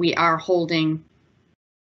 but we are holding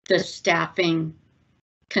the staffing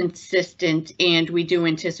consistent, and we do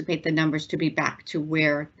anticipate the numbers to be back to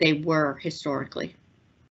where they were historically.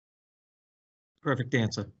 Perfect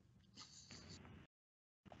answer.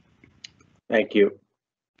 Thank you.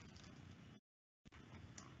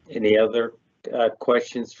 Any other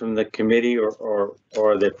questions from the committee or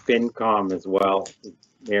the FinCom as well?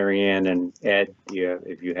 Mary Ann and Ed,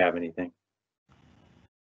 if you have anything.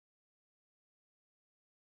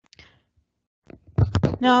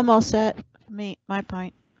 No, I'm all set. My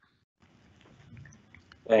point.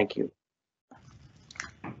 Thank you.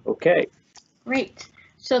 Okay. Great.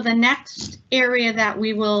 So the next area that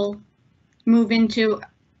we will move into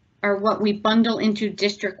are what we bundle into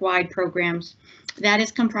district-wide programs. That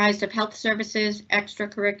is comprised of health services,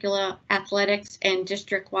 extracurricular, athletics, and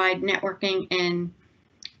district-wide networking and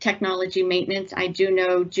technology maintenance. I do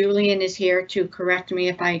know Julian is here to correct me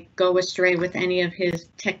if I go astray with any of his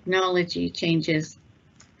technology changes.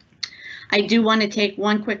 I do want to take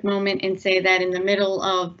one quick moment and say that in the middle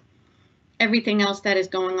of everything else that is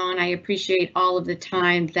going on, I appreciate all of the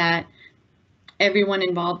time that everyone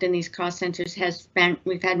involved in these cost centers has spent.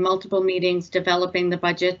 We've had multiple meetings developing the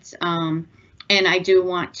budgets, and I do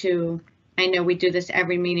want to, I know we do this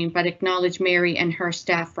every meeting, but acknowledge Mary and her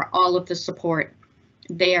staff for all of the support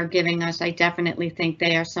they are giving us. I definitely think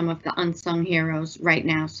they are some of the unsung heroes right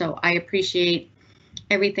now. So I appreciate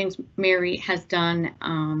everything Mary has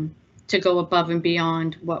done to go above and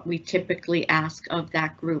beyond what we typically ask of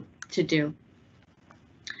that group to do.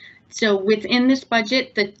 So within this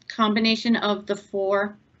budget, the combination of the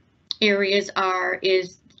four areas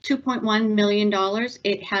is $2.1 million.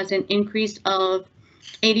 It has an increase of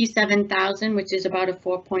 $87,000, which is about a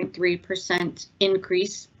 4.3%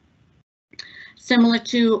 increase. Similar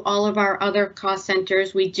to all of our other cost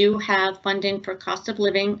centers, we do have funding for cost of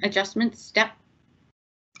living adjustments,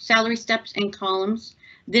 salary steps and columns.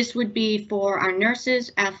 This would be for our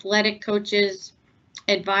nurses, athletic coaches,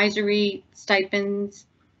 advisory stipends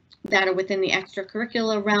that are within the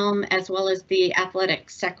extracurricular realm, as well as the athletic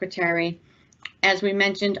secretary. As we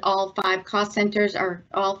mentioned, all five cost centers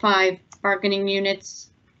all five bargaining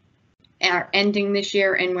units are ending this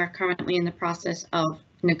year, and we're currently in the process of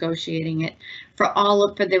negotiating it. For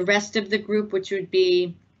the rest of the group, which would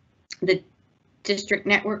be the district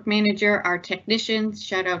network manager, our technicians,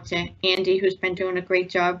 shout out to Andy, who's been doing a great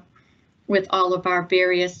job with all of our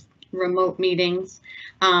various remote meetings.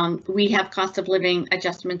 We have cost of living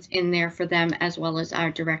adjustments in there for them, as well as our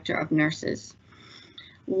director of nurses.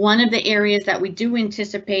 One of the areas that we do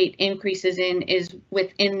anticipate increases in is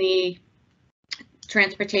within the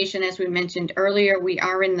transportation. As we mentioned earlier, we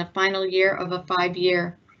are in the final year of a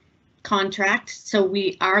 5-year contract, so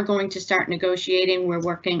we are going to start negotiating. We're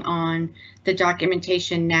working on the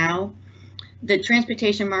documentation now. The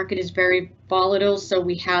transportation market is very volatile, so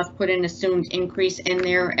we have put an assumed increase in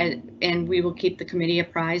there, and we will keep the committee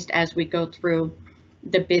apprised as we go through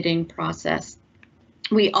the bidding process.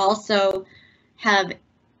 We also have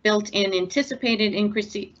built in anticipated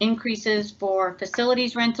increases for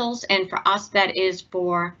facilities rentals, and for us that is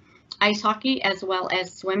for ice hockey as well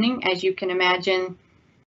as swimming. As you can imagine,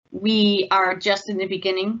 we are just in the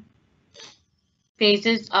beginning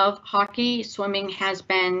phases of hockey. Swimming has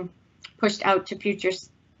been pushed out to future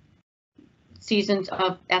seasons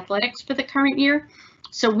of athletics for the current year.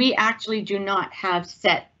 So we actually do not have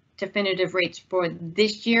set definitive rates for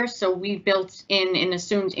this year. So we built in an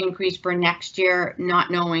assumed increase for next year,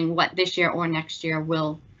 not knowing what this year or next year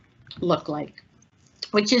will look like,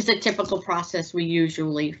 which is a typical process we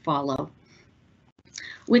usually follow.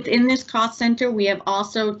 Within this cost center, we have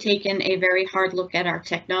also taken a very hard look at our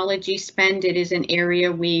technology spend. It is an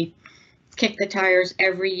area we kick the tires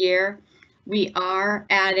every year. We are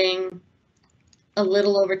adding a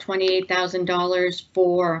little over $28,000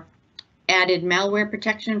 for added malware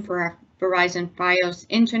protection for our Verizon Fios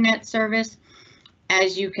internet service.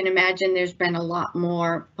 As you can imagine, there's been a lot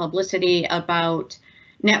more publicity about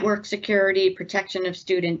network security, protection of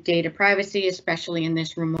student data privacy, especially in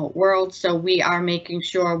this remote world. So we are making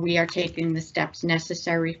sure we are taking the steps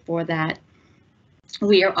necessary for that.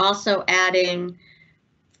 We are also adding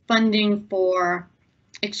funding for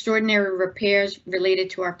extraordinary repairs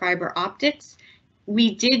related to our fiber optics.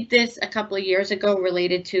 We did this a couple of years ago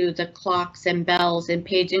related to the clocks and bells and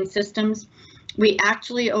paging systems. We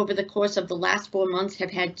actually, over the course of the last 4 months,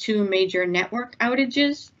 have had 2 major network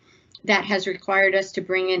outages that has required us to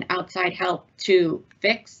bring in outside help to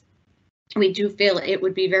fix. We do feel it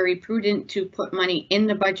would be very prudent to put money in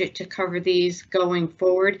the budget to cover these going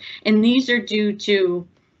forward. And these are due to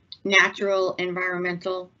natural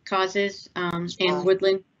environmental causes in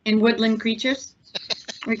woodland creatures.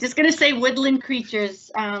 We're just going to say woodland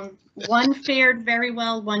creatures. One fared very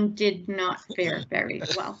well, one did not fare very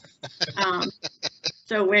well.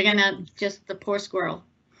 So we're gonna just the poor squirrel.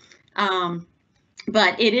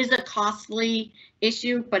 But it is a costly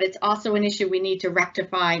issue, but it's also an issue we need to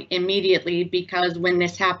rectify immediately, because when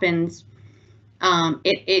this happens,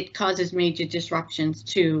 it causes major disruptions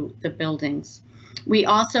to the buildings. We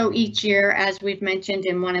also each year, as we've mentioned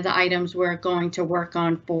in one of the items we're going to work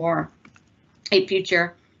on for a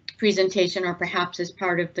future presentation, or perhaps as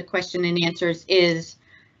part of the question and answers, is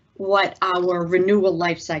what our renewal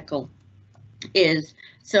life cycle is.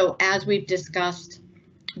 So as we've discussed,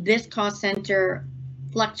 this cost center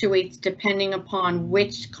fluctuates depending upon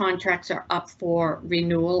which contracts are up for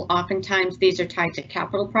renewal. Oftentimes these are tied to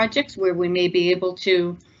capital projects where we may be able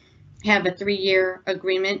to have a 3-year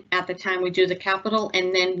agreement at the time we do the capital,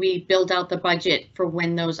 and then we build out the budget for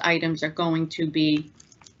when those items are going to be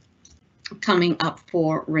coming up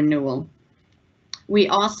for renewal. We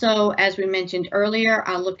also, as we mentioned earlier,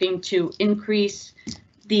 are looking to increase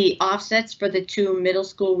the offsets for the 2 middle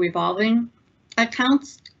school revolving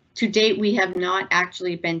accounts. To date, we have not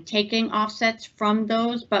actually been taking offsets from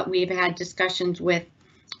those, but we've had discussions with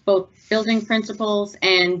both building principals,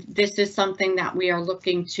 and this is something that we are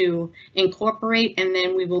looking to incorporate, and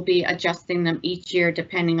then we will be adjusting them each year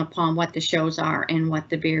depending upon what the shows are and what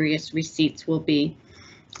the various receipts will be.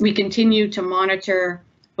 We continue to monitor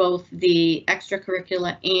both the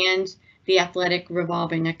extracurricular and the athletic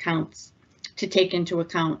revolving accounts to take into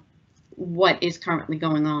account what is currently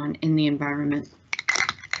going on in the environment.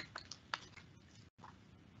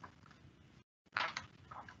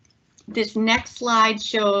 This next slide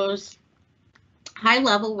shows high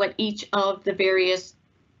level what each of the various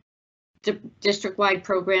district-wide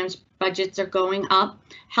programs budgets are going up.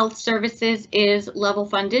 Health services is level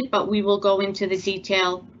funded, but we will go into the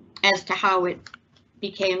detail as to how it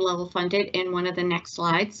became level funded in one of the next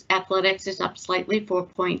slides. Athletics is up slightly,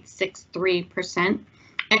 4.63%.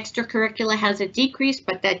 Extracurricular has a decrease,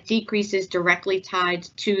 but that decrease is directly tied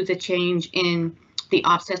to the change in the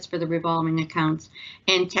offsets for the revolving accounts.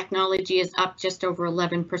 And technology is up just over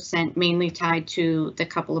 11%, mainly tied to the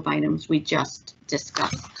couple of items we just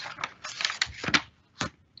discussed.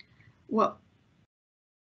 What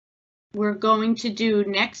we're going to do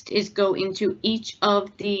next is go into each of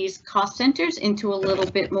these cost centers into a little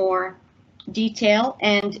bit more detail.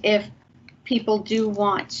 And if people do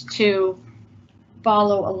want to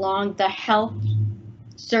follow along, the health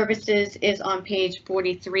services is on page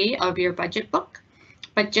 43 of your budget book.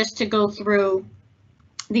 But just to go through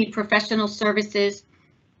the professional services,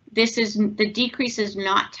 the decrease is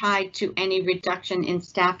not tied to any reduction in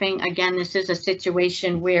staffing. Again, this is a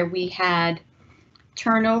situation where we had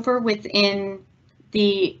turnover within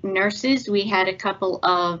the nurses. We had a couple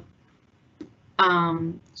of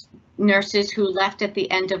nurses who left at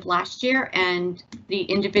the end of last year, and the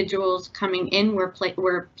individuals coming in were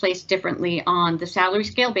placed differently on the salary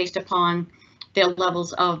scale based upon their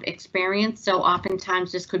levels of experience. So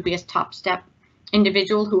oftentimes this could be a top step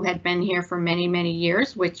individual who had been here for many, many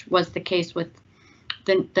years, which was the case with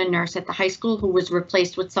the nurse at the high school, who was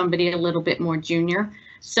replaced with somebody a little bit more junior.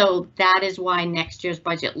 So that is why next year's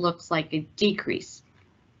budget looks like a decrease,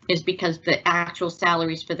 is because the actual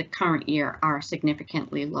salaries for the current year are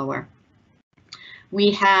significantly lower.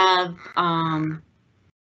 We have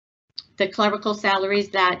the clerical salaries.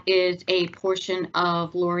 That is a portion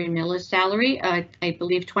of Lori Miller's salary. I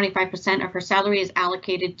believe 25% of her salary is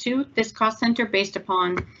allocated to this cost center based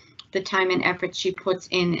upon the time and effort she puts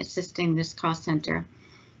in assisting this cost center.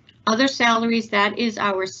 Other salaries, that is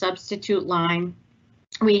our substitute line.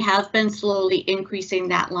 We have been slowly increasing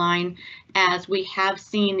that line as we have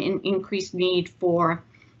seen an increased need for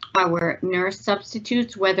our nurse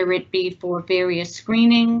substitutes, whether it be for various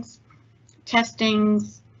screenings,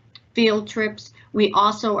 testings, field trips. We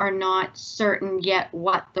also are not certain yet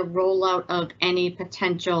what the rollout of any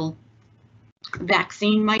potential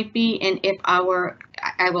vaccine might be, and if I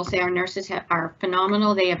will say our nurses are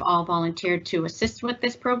phenomenal. They have all volunteered to assist with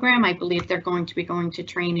this program. I believe they're going to be going to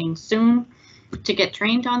training soon to get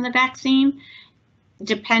trained on the vaccine.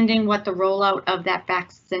 depending what the rollout of that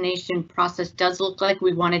vaccination process does look like,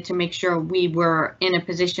 we wanted to make sure we were in a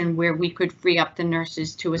position where we could free up the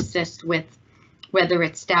nurses to assist with whether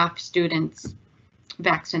it's staff, students,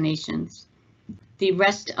 vaccinations. The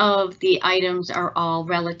rest of the items are all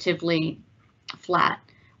relatively flat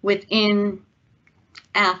within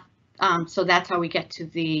so that's how we get to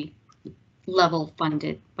the level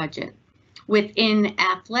funded budget. Within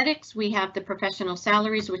athletics, we have the professional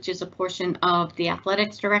salaries, which is a portion of the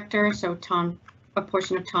athletics director. So a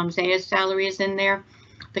portion of Tom Zaya's salary is in there.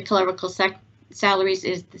 The clerical salaries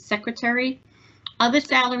is the secretary. Other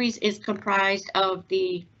salaries is comprised of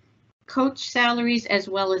the coach salaries as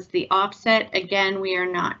well as the offset. Again, we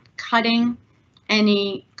are not cutting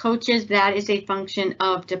any coaches. That is a function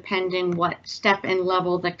of depending what step and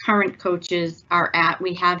level the current coaches are at.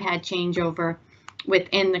 We have had changeover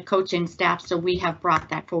within the coaching staff, so we have brought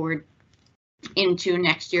that forward into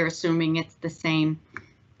next year, assuming it's the same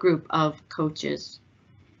group of coaches.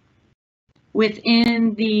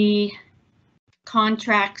 Within the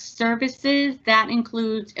contract services, that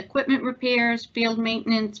includes equipment repairs, field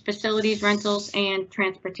maintenance, facilities rentals, and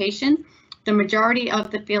transportation. The majority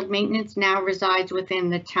of the field maintenance now resides within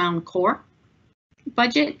the town core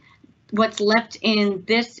budget. What's left in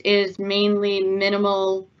this is mainly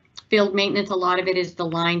minimal field maintenance. A lot of it is the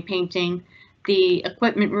line painting. The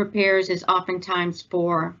equipment repairs is oftentimes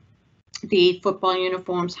for the football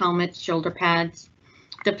uniforms, helmets, shoulder pads.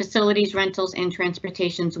 The facilities rentals and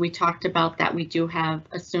transportations, we talked about that. We do have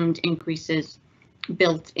assumed increases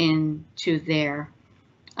built into there.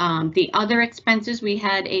 The other expenses, we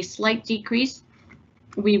had a slight decrease.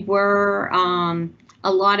 We were,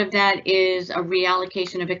 a lot of that is a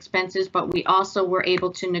reallocation of expenses, but we also were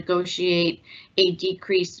able to negotiate a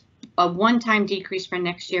decrease, a one-time decrease for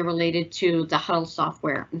next year related to the huddle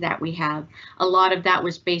software that we have. A lot of that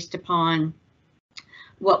was based upon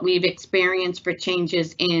what we've experienced for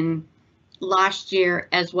changes in last year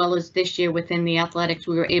as well as this year within the athletics.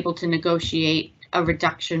 We were able to negotiate a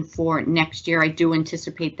reduction for next year. I do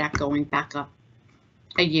anticipate that going back up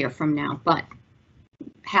a year from now, but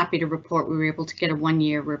happy to report we were able to get a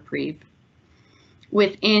 1-year reprieve.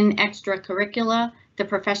 Within extracurricula, the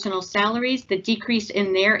professional salaries, the decrease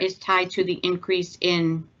in there is tied to the increase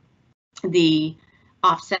in the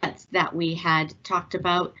offsets that we had talked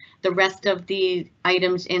about. The rest of the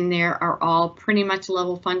items in there are all pretty much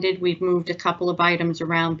level funded. We've moved a couple of items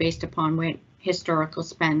around based upon what historical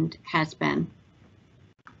spend has been.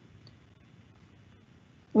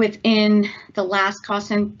 Within the last cost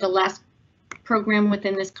and the last program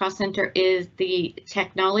within this cost center is the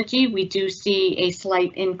technology. We do see a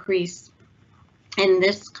slight increase in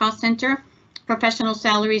this cost center. Professional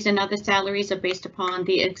salaries and other salaries are based upon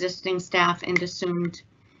the existing staff and assumed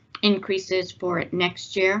increases for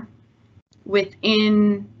next year.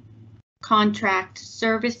 Within contract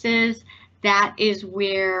services, that is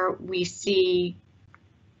where we see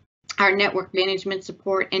our network management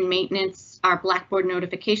support and maintenance. Our Blackboard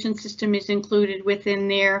notification system is included within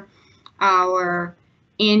there. Our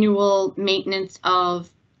annual maintenance of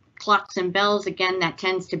clocks and bells, again, that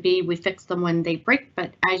tends to be, we fix them when they break,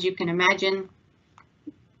 but as you can imagine,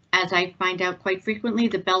 as I find out quite frequently,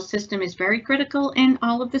 the bell system is very critical in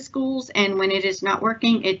all of the schools, and when it is not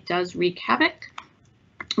working, it does wreak havoc.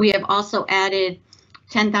 We have also added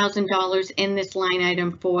 $10,000 in this line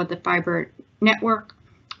item for the fiber network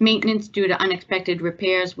maintenance due to unexpected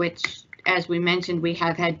repairs, which, as we mentioned, we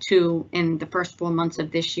have had 2 in the first 4 months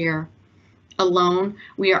of this year alone.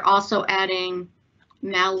 We are also adding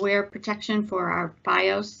malware protection for our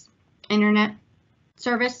BIOS internet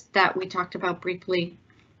service that we talked about briefly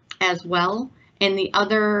as well. And the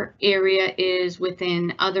other area is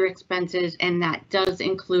within other expenses, and that does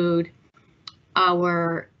include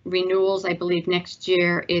our renewals. I believe next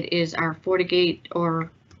year it is our FortiGate,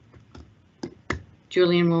 or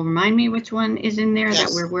Julian will remind me which one is in there. Yes,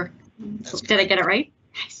 that we're working. Did I get it right?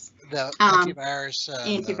 Nice. The antivirus,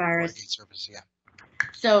 antivirus the service, yeah.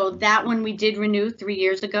 So that one we did renew 3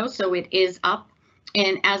 years ago, so it is up.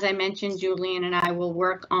 And as I mentioned, Julian and I will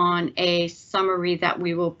work on a summary that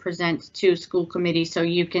we will present to school committee, so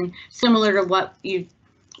you can, similar to what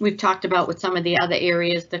we've talked about with some of the other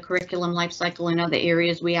areas, the curriculum life cycle and other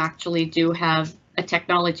areas, we actually do have a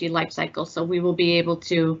technology life cycle. So we will be able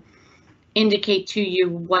to indicate to you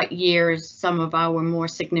what years some of our more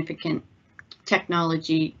significant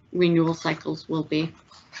technology renewal cycles will be.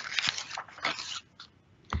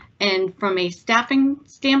 And from a staffing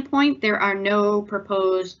standpoint, there are no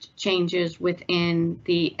proposed changes within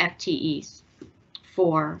the FTEs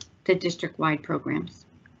for the district-wide programs.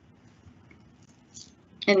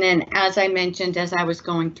 And then, as I mentioned, as I was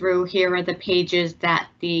going through, here are the pages that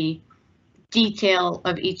the detail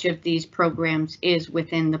of each of these programs is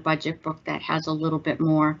within the budget book that has a little bit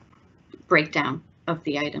more breakdown of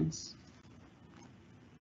the items.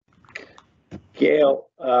 Gail,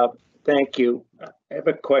 thank you. I have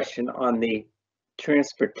a question on the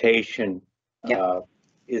transportation. Yep.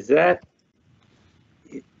 Is that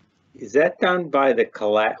done by the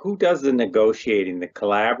who does the negotiating, the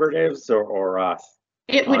collaboratives or us?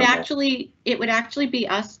 It would on that? actually be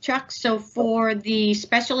us, Chuck. So for the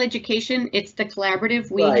special education, it's the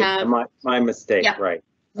collaborative. We Right, have my mistake, Yep. right.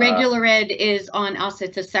 regular ed is on us.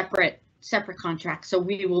 It's a separate contract. So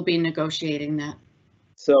we will be negotiating that.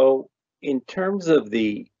 So in terms of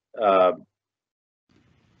the,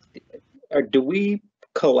 do we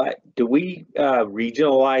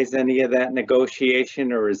regionalize any of that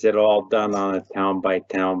negotiation, or is it all done on a town by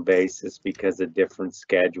town basis because of different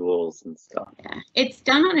schedules and stuff? Yeah, it's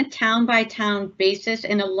done on a town by town basis,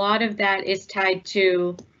 and a lot of that is tied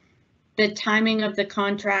to the timing of the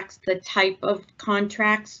contracts, the type of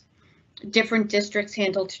contracts. Different districts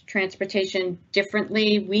handle transportation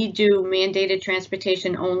differently. We do mandated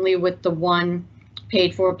transportation only with the one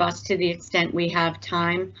paid for bus to the extent we have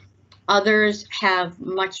time. Others have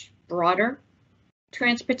much broader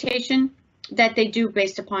transportation that they do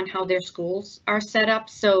based upon how their schools are set up.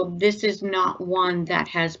 So this is not one that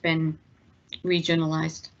has been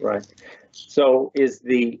regionalized. Right. So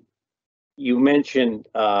you mentioned,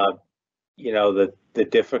 you know, the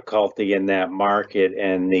difficulty in that market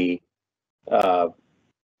and the,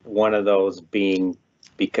 one of those being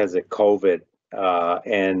because of COVID,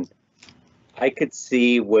 and I could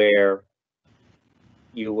see where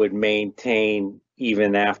you would maintain,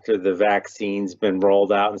 even after the vaccine's been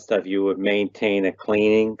rolled out and stuff, you would maintain a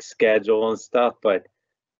cleaning schedule and stuff, but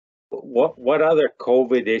what other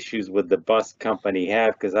COVID issues would the bus company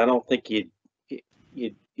have? Because I don't think a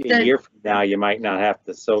year from now, you might not have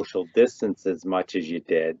to social distance as much as you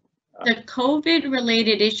did. The COVID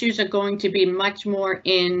related issues are going to be much more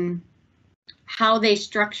in how they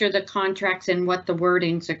structure the contracts and what the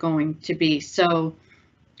wordings are going to be. So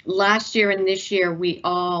last year and this year, we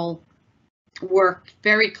all worked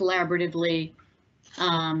very collaboratively.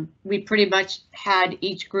 We pretty much had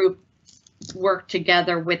each group work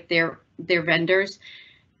together with their vendors.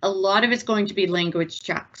 A lot of it's going to be language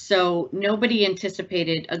check. So nobody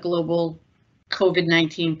anticipated a global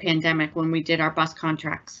COVID-19 pandemic when we did our bus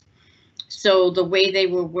contracts. So the way they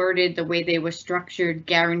were worded, the way they were structured,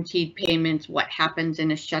 guaranteed payments, what happens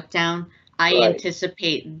in a shutdown, I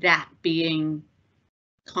anticipate that being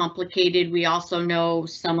complicated. We also know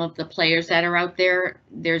some of the players that are out there.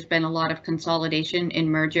 There's been a lot of consolidation and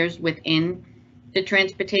mergers within the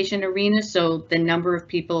transportation arena. So the number of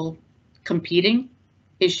people competing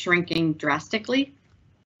is shrinking drastically.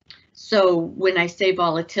 So when I say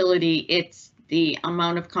volatility, it's the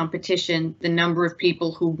amount of competition, the number of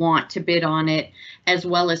people who want to bid on it, as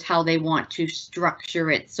well as how they want to structure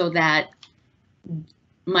it, so that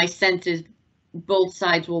my sense is both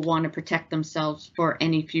sides will want to protect themselves for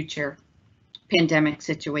any future pandemic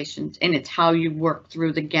situations. And it's how you work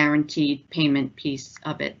through the guaranteed payment piece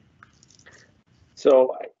of it.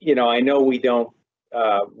 So, you know, I know we don't,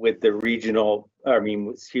 with the regional,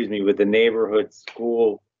 with the neighborhood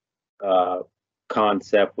school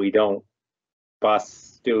concept, we don't bus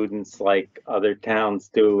students like other towns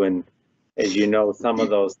do. And as you know, some of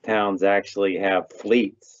those towns actually have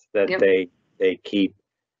fleets that they keep.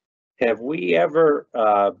 Have we ever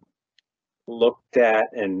looked at,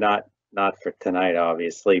 and not for tonight,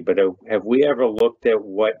 obviously, but have we ever looked at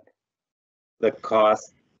what the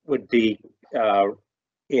cost would be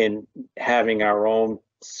in having our own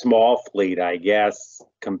small fleet, I guess,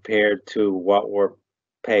 compared to what we're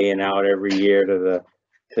paying out every year to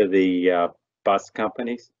the bus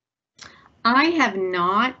companies? I have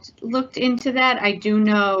not looked into that. I do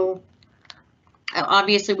know,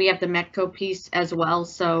 obviously we have the Metco piece as well,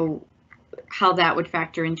 so how that would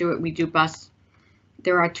factor into it. We do bus,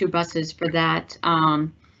 there are 2 buses for that.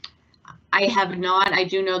 I have not, I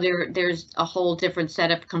do know there's a whole different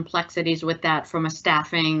set of complexities with that from a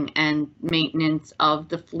staffing and maintenance of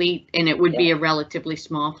the fleet, and it would be a relatively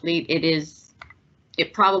small fleet.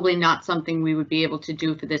 It probably not something we would be able to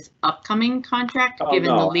do for this upcoming contract,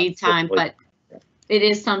 given the lead time, but it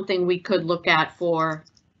is something we could look at for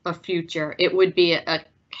a future. It would be a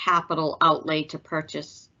capital outlay to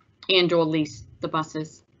purchase and or lease the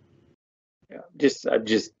buses. Yeah, I'm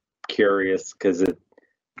just curious, because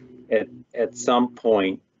at some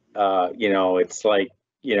point, you know, it's like,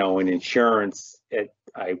 you know, in insurance,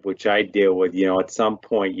 which I deal with, you know, at some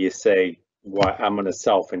point you say, why I'm going to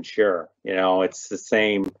self-insure. You know, it's the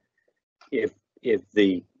same if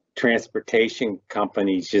the transportation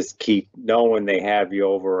companies just keep knowing they have you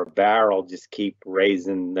over a barrel, just keep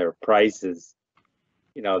raising their prices,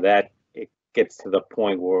 you know, that it gets to the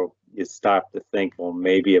point where you stop to think, well,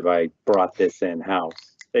 maybe if I brought this in-house.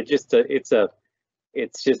 It's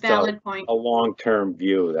just Valid point. a long-term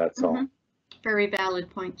view, that's all. Very valid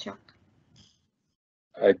point, Chuck.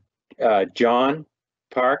 John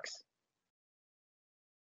Parks?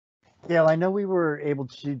 Gail, I know we were able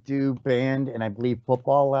to do band and I believe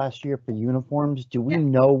football last year for uniforms. Do we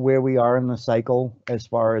know where we are in the cycle as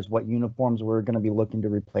far as what uniforms we're going to be looking to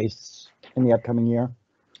replace in the upcoming year?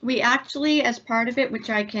 We actually, as part of it, which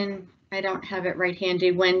I don't have it right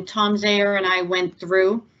handy, when Tom Zayer and I went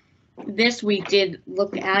through this, we did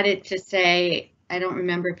look at it to say, I don't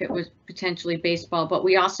remember if it was potentially baseball, but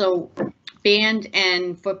we also, band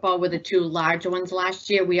and football were the two larger ones last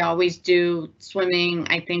year. We always do swimming.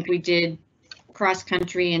 I think we did cross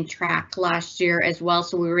country and track last year as well.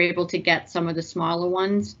 So we were able to get some of the smaller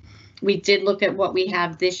ones. We did look at what we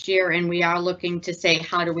have this year, and we are looking to say,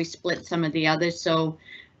 how do we split some of the others? So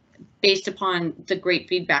based upon the great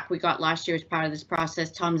feedback we got last year as part of this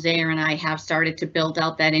process, Tom Zayer and I have started to build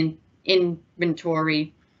out that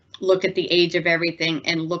inventory, look at the age of everything,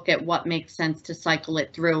 and look at what makes sense to cycle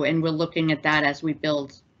it through. And we're looking at that as we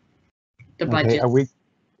build the budget.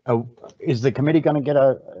 Is the committee going to get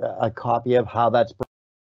a copy of how that's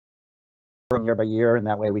broken year by year, and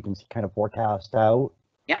that way we can kind of forecast out?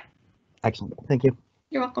 Yep. Excellent. Thank you.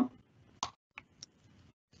 You're welcome.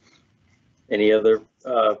 Any other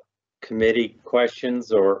committee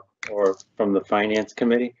questions or from the finance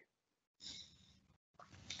committee?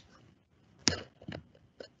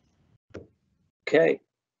 Okay.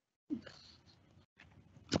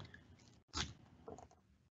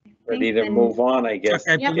 Ready to move on, I guess.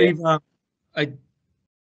 I believe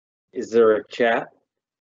Is there a chat?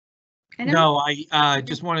 No, I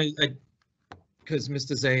just wanted, because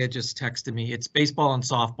Mr. Zaya just texted me. It's baseball and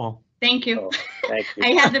softball. Thank you. Oh, thank you. I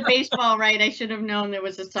had the baseball right. I should have known there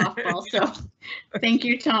was a softball. So thank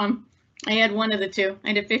you, Tom. I had one of the two. I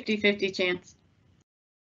had a 50-50 chance.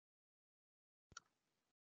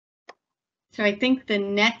 So I think the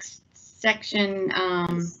next section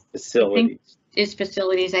Facilities. is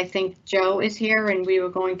facilities. I think Joe is here, and we were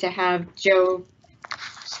going to have Joe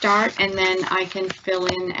start, and then I can fill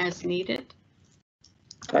in as needed.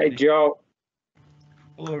 Hi, Joe.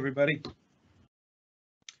 Hello, everybody.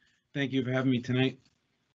 Thank you for having me tonight.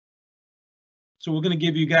 So we're going to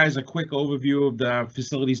give you guys a quick overview of the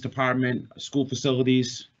facilities department, school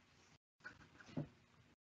facilities.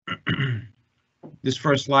 This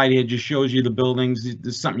first slide here just shows you the buildings.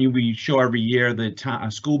 This is something we show every year, the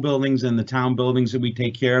school buildings and the town buildings that we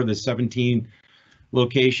take care of, the 17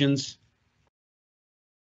 locations.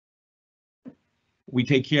 We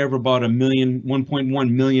take care of about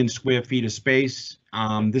 1.1 million square feet of space.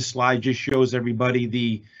 This slide just shows everybody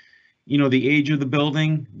the age of the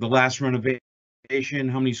building, the last renovation,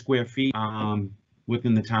 how many square feet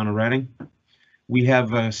within the town of Reading. We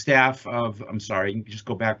have a staff of, I'm sorry, you can just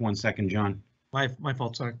go back 1 second, John. My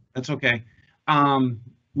fault, sorry. That's okay.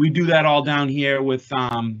 We do that all down here with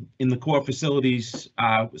in the core facilities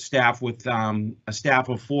staff with a staff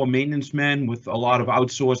of 4 maintenance men with a lot of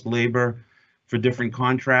outsourced labor for different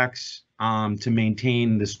contracts to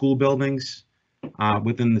maintain the school buildings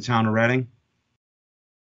within the town of Reading.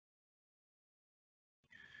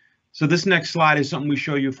 So this next slide is something we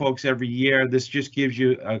show you folks every year. This just gives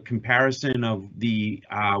you a comparison of the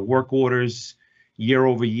work orders year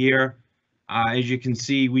over year. As you can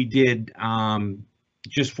see, we did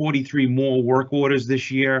just 43 more work orders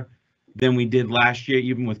this year than we did last year,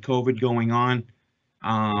 even with COVID going on.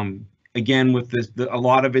 Again, with this, a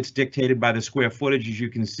lot of it's dictated by the square footage. As you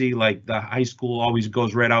can see, like the high school always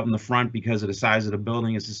goes right out in the front because of the size of the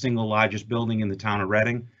building. It's the single largest building in the town of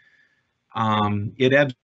Reading. It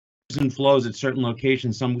ebbs and flows at certain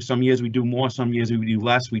locations. Some years we do more, some years we do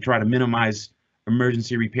less. We try to minimize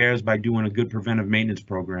emergency repairs by doing a good preventive maintenance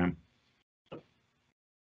program.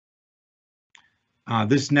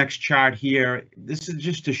 This next chart here, this is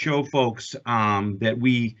just to show folks that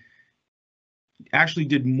we actually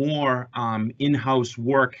did more in-house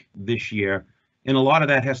work this year. And a lot of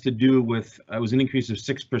that has to do with, it was an increase of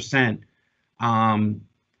 6%.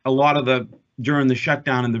 A lot of during the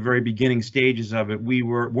shutdown in the very beginning stages of it, we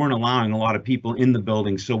weren't allowing a lot of people in the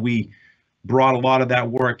building. So we brought a lot of that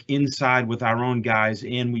work inside with our own guys.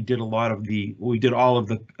 And we did all of the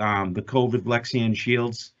COVID Lexian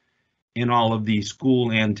shields in all of the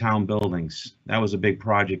school and town buildings. That was a big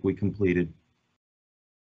project we completed.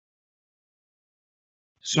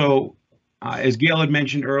 So As Gail had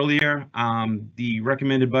mentioned earlier, the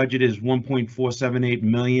recommended budget is 1.478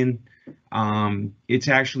 million. It's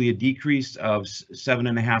actually a decrease of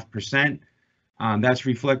 7.5%. That's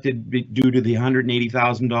reflected due to the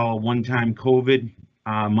 $180,000 one-time COVID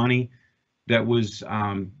money that was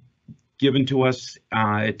given to us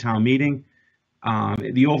at town meeting.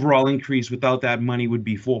 The overall increase without that money would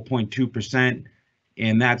be 4.2%.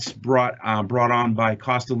 And that's brought on by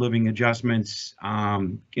cost of living adjustments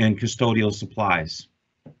and custodial supplies.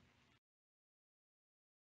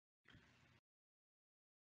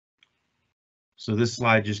 So this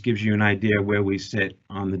slide just gives you an idea where we sit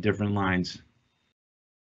on the different lines.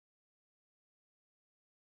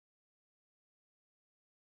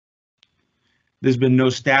 There's been no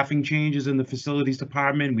staffing changes in the facilities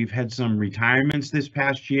department. We've had some retirements this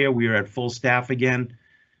past year. We are at full staff again.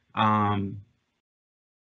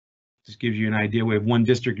 Just gives you an idea. We have one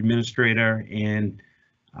district administrator and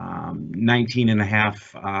 19 and a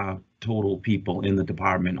half total people in the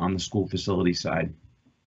department on the school facility side.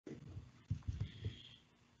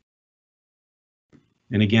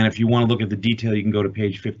 And again, if you want to look at the detail, you can go to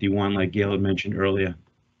page 51, like Gail had mentioned earlier.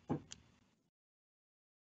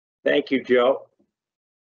 Thank you, Joe.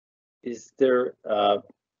 Is there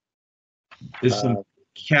There's some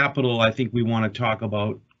capital I think we want to talk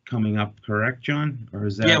about coming up, correct, John? Or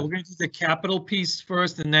is that? Yeah, we're going to do the capital piece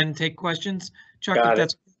first and then take questions. Chuck, if got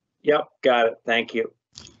that's. it? Yep, got it. Thank you.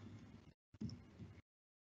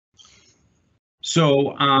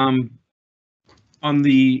 So on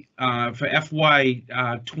the for FY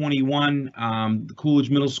 21, the Coolidge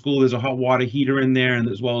Middle School, there's a hot water heater in there, and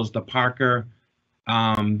as well as the Parker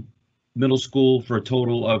Middle School for a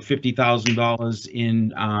total of $50,000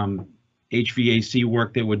 in HVAC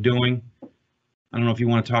work that we're doing. I don't know if you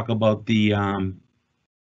want to talk about the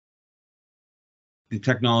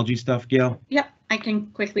technology stuff, Gail. Yep, I can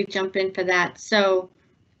quickly jump in for that. So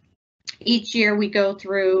each year we go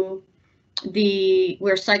through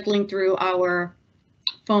we're cycling through our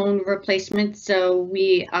phone replacement. So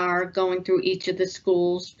we are going through each of the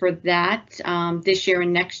schools for that. This year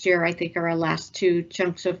and next year, I think, are our last two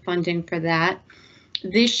chunks of funding for that.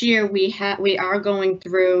 This year we are going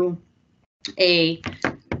through a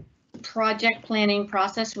project planning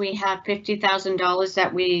process. We have $50,000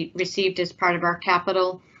 that we received as part of our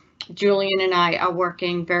capital. Julian and I are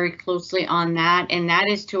working very closely on that, and that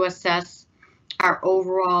is to assess our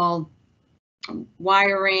overall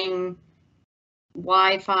wiring,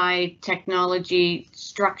 Wi-Fi technology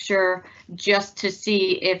structure, just to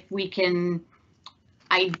see if we can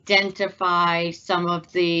identify some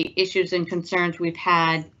of the issues and concerns we've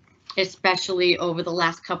had, especially over the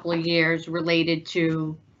last couple of years related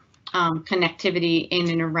to connectivity in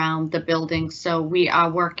and around the building. So we are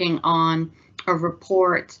working on a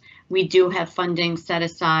report. We do have funding set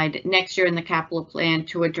aside next year in the capital plan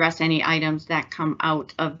to address any items that come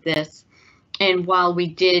out of this. And while we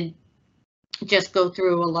did just go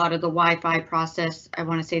through a lot of the Wi-Fi process, I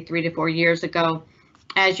want to say 3 to 4 years ago,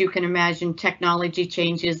 as you can imagine, technology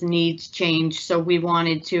changes, needs change. So we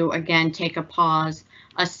wanted to, again, take a pause,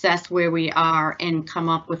 assess where we are, and come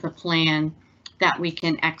up with a plan that we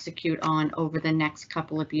can execute on over the next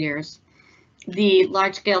couple of years. The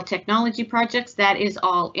large scale technology projects, that is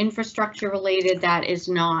all infrastructure related. That is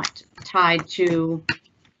not tied to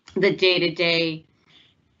the day-to-day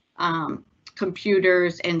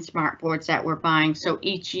computers and smart boards that we're buying. So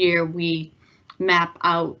each year we map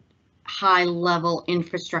out high level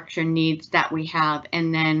infrastructure needs that we have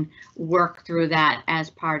and then work through that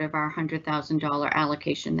as part of our $100,000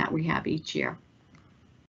 allocation that we have each year.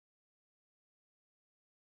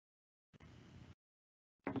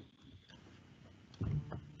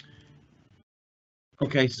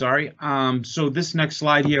 Okay, sorry. So this next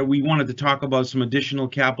slide here, we wanted to talk about some additional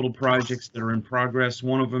capital projects that are in progress.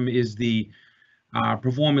 One of them is the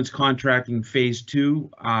performance contracting phase 2.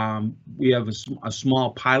 We have a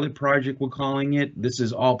small pilot project, we're calling it. This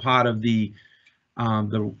is all part of the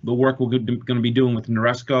work we're going to be doing with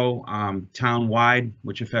Noresco town-wide,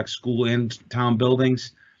 which affects school and town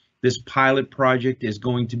buildings. This pilot project is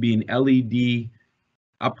going to be an LED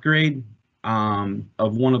upgrade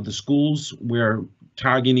of one of the schools. We're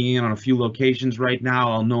targeting in on a few locations right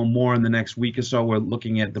now. I'll know more in the next week or so. We're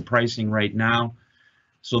looking at the pricing right now.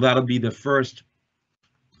 So that'll be the first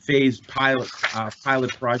phase pilot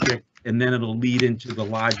project, and then it'll lead into the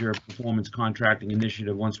larger performance contracting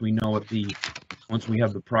initiative once we know what once we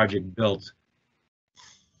have the project built.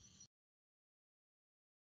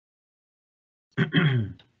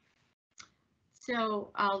 So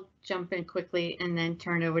I'll jump in quickly and then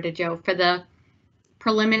turn over to Joe for the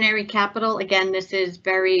preliminary capital. Again, this is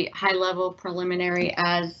very high level preliminary,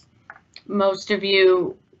 as most of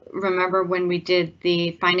you remember when we did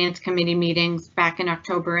the finance committee meetings back in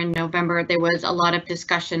October and November, there was a lot of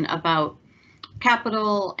discussion about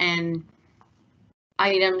capital and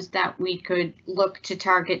items that we could look to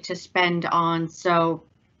target to spend on. So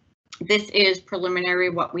this is preliminary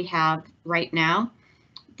what we have right now.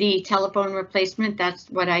 The telephone replacement, that's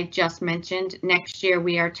what I just mentioned. Next year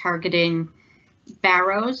we are targeting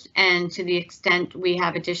Barrows, and to the extent we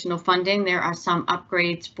have additional funding, there are some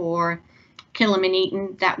upgrades for Killam and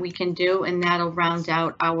Eaton that we can do, and that'll round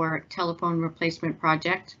out our telephone replacement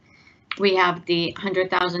project. We have the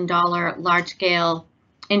 $100,000 large scale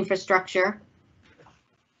infrastructure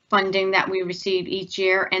funding that we receive each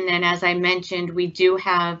year. And then, as I mentioned, we do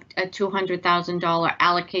have a $200,000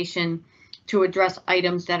 allocation to address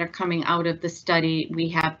items that are coming out of the study we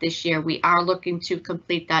have this year. We are looking to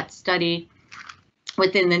complete that study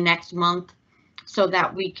within the next month so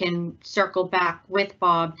that we can circle back with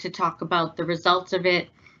Bob to talk about the results of it,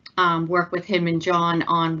 work with him and John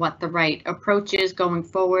on what the right approach is going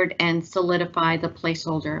forward, and solidify the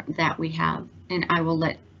placeholder that we have. And I will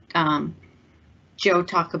let Joe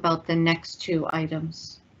talk about the next two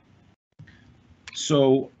items.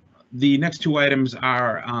 So the next two items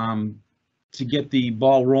are to get the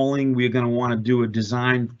ball rolling. We're going to want to do a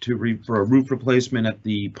design for a roof replacement at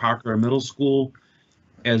the Parker Middle School,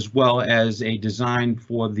 as well as a design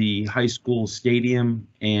for the high school stadium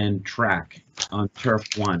and track on Turf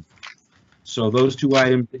 1. So those two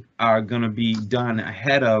items are going to be done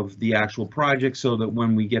ahead of the actual project, so that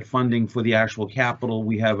when we get funding for the actual capital,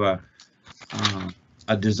 we have a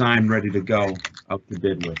design ready to go up to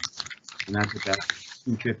bid with. And that's what that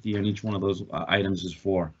 $250 on each one of those items is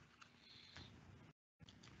for.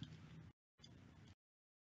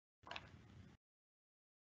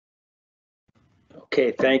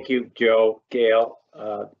 Okay, thank you, Joe. Gail,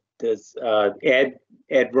 does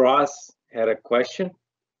Ed Ross had a question?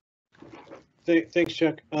 Thanks,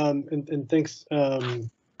 Chuck, and thanks,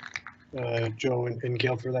 Joe and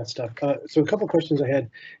Gail, for that stuff. So a couple questions I had.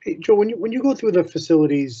 Hey, Joe, when you go through the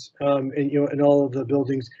facilities and and all of the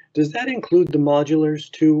buildings, does that include the modulars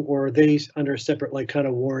too, or are they under a separate kind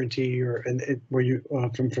of warranty, or where you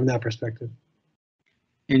from that perspective?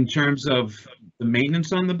 In terms of the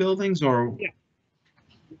maintenance on the buildings, or yeah.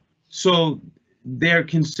 So they're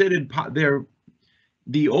considered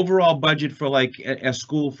the overall budget for like a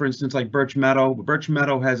school, for instance, like Birch Meadow. Birch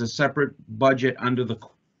Meadow has a separate budget under the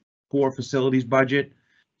core facilities budget,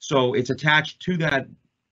 so it's attached to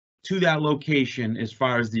that location as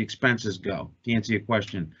far as the expenses go. To answer your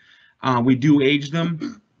question, we do age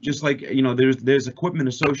them, just like there's equipment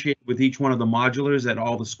associated with each one of the modulars at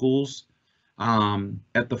all the schools,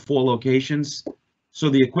 at the 4 locations. So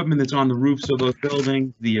the equipment that's on the roofs of those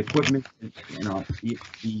buildings, the equipment,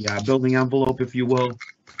 the building envelope, if you will,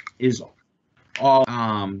 is all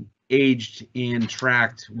aged and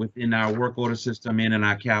tracked within our work order system and in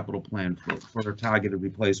our capital plan for targeted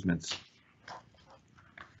replacements.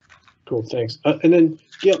 Cool, thanks. And then,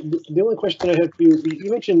 yeah, the only question I have for you, you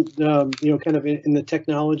mentioned, kind of in the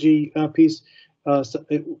technology piece,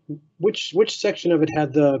 which section of it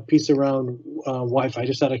had the piece around Wi-Fi?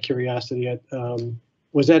 Just out of curiosity,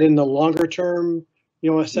 was that in the longer term,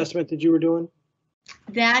 assessment that you were doing?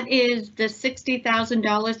 That is the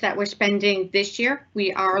 $60,000 that we're spending this year.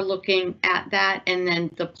 We are looking at that, and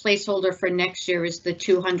then the placeholder for next year is the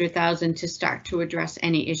 $200,000 to start to address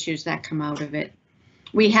any issues that come out of it.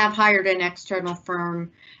 We have hired an external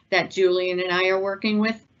firm that Julian and I are working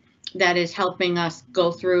with that is helping us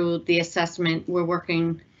go through the assessment. We're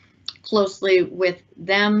working closely with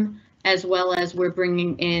them, as well as we're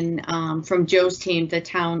bringing in from Joe's team, the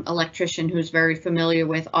town electrician, who's very familiar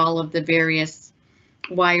with all of the various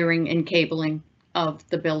wiring and cabling of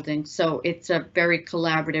the building. So it's a very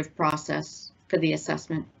collaborative process for the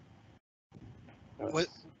assessment. What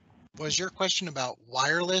was your question about,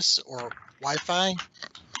 wireless or Wi-Fi?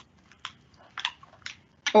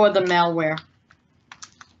 Or the malware.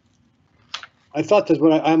 I thought that's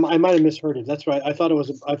what I might have misheard it. That's right. I thought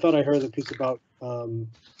I heard the piece about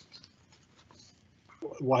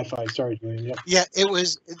Wi-Fi. Sorry, Julian. Yep. Yeah, it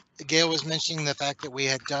was. Gail was mentioning the fact that we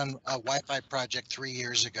had done a Wi-Fi project 3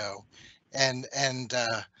 years ago, and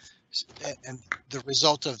the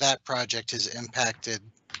result of that project has impacted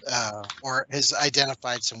or has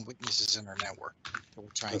identified some weaknesses in our network that we're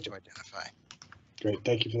trying to identify. Great,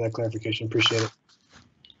 thank you for that clarification. Appreciate it.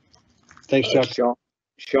 Thanks, Chuck.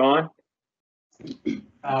 Sean?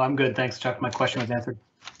 I'm good, thanks, Chuck. My question was answered.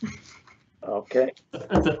 Okay.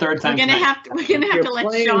 That's the third time. We're gonna have to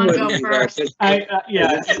let Sean go first. Yeah,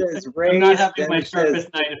 It says I'm raise, not having then my it sharpest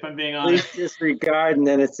says night, if I'm being honest. please disregard, and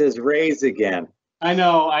then it says raise again. I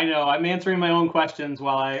know. I'm answering my own questions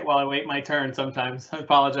while I wait my turn sometimes. I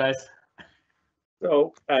apologize.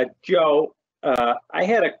 So, Joe, I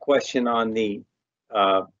had a question on the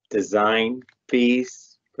design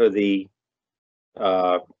fees for the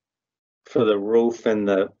roof and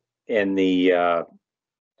the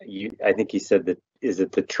I think you said that, is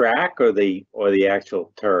it the track or the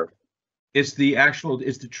actual turf? It's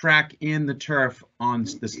the track and the turf on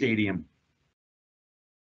the stadium.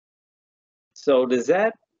 So does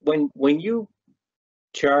that, when you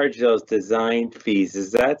charge those design fees,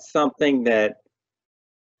 is that something that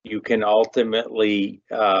you can ultimately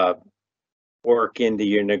work into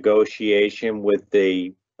your negotiation with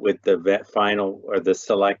the final or the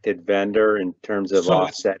selected vendor in terms of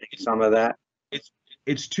offsetting some of that?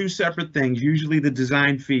 It's two separate things. Usually the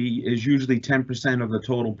design fee is usually 10% of the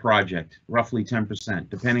total project, roughly 10%,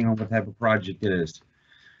 depending on what type of project it is.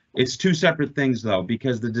 It's two separate things though,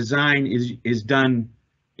 because the design is done,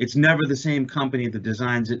 it's never the same company that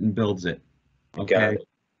designs it and builds it. Okay.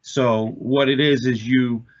 So what it is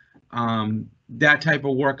you, that type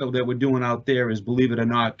of work that we're doing out there is, believe it or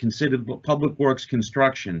not, considered public works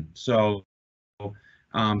construction. So,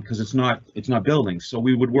 because it's not buildings. So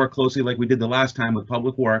we would work closely like we did the last time with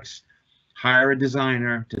Public Works, hire a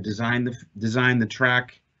designer to design the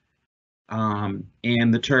track and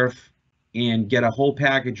the turf, and get a whole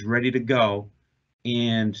package ready to go,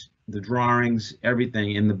 and the drawings,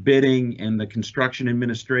 everything, and the bidding and the construction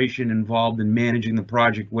administration involved in managing the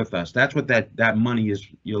project with us. That's what that money is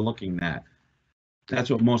you're looking at. That's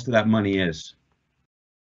what most of that money is.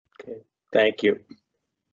 Okay, thank you.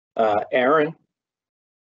 Aaron?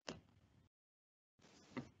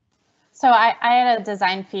 So I had a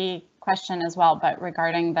design fee question as well, but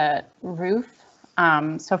regarding the roof.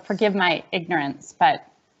 So forgive my ignorance, but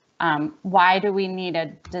why do we need a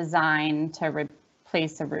design to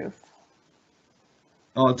replace a roof?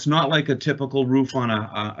 Oh, it's not like a typical roof on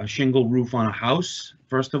a shingle roof on a house.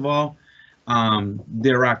 First of all,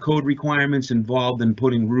 there are code requirements involved in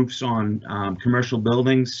putting roofs on commercial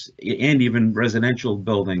buildings and even residential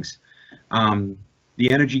buildings. The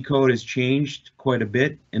energy code has changed quite a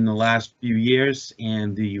bit in the last few years,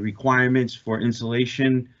 and the requirements for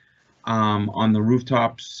insulation on the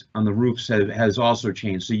rooftops, on the roofs has also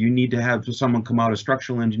changed. So you need to have someone come out, a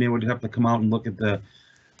structural engineer would have to come out and look at the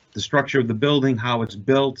structure of the building, how it's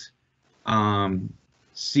built,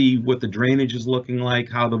 see what the drainage is looking like,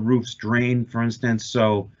 how the roofs drain, for instance.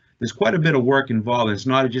 So there's quite a bit of work involved. It's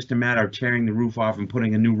not just a matter of tearing the roof off and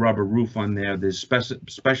putting a new rubber roof on there. There's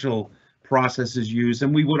special processes used,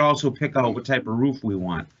 and we would also pick out what type of roof we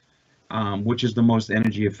want, which is the most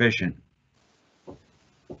energy efficient.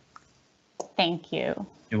 Thank you.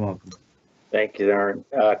 You're welcome. Thank you, Aaron.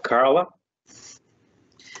 Carla?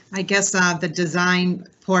 I guess the design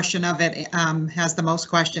portion of it has the most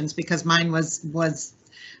questions, because mine was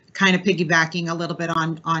kind of piggybacking a little bit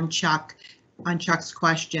on Chuck's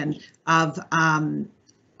question of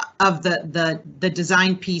the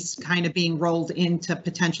design piece kind of being rolled into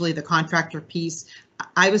potentially the contractor piece.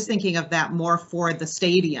 I was thinking of that more for the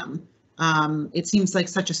stadium. It seems like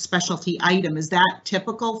such a specialty item. Is that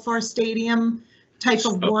typical for a stadium type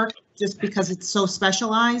of work, just because it's so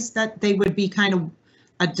specialized that they would be kind of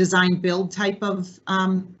a design build type of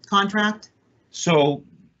contract? So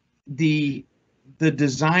the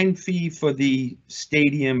design fee for the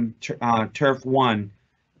stadium Turf 1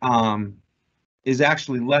 is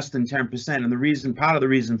actually less than 10%. And part of the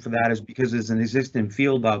reason for that is because there's an existing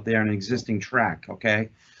field out there and an existing track, okay?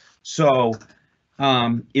 So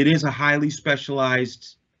it is a highly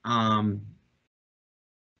specialized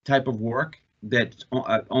type of work that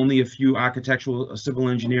only a few civil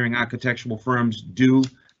engineering architectural firms do.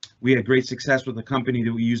 We had great success with the company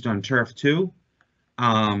that we used on Turf 2.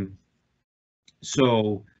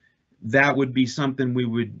 So that would be something we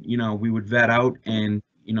would vet out and,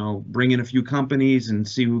 bring in a few companies and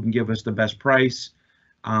see who can give us the best price,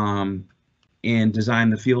 and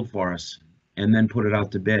design the field for us, and then put it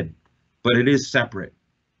out to bid. But it is separate.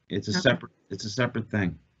 It's a separate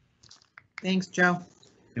thing. Thanks, Joe.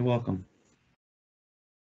 You're welcome.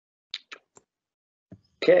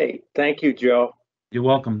 Okay, thank you, Joe. You're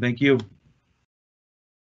welcome. Thank you.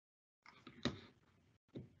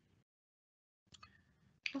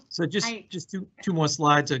 So just two more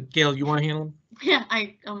slides. Gail, you want to handle them? Yeah,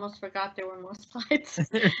 I almost forgot there were more slides.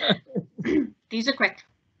 These are quick.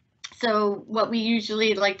 So what we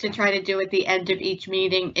usually like to try to do at the end of each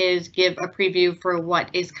meeting is give a preview for what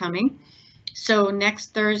is coming. So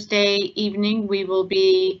next Thursday evening, we will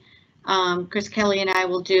be, Chris Kelly and I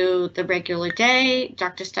will do the regular day.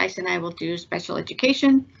 Dr. Stice and I will do special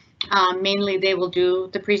education. Mainly they will do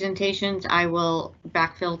the presentations. I will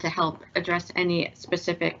backfill to help address any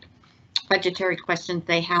specific budgetary questions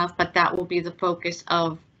they have, but that will be the focus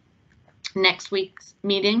of next week's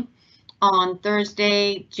meeting. On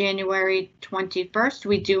Thursday, January 21st,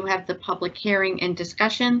 we do have the public hearing and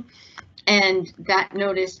discussion, and that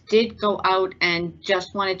notice did go out, and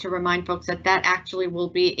just wanted to remind folks that that actually will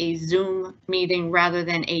be a Zoom meeting rather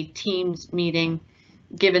than a Teams meeting,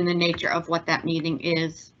 given the nature of what that meeting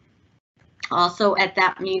is. Also at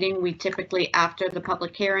that meeting, we typically, after the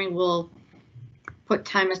public hearing, will put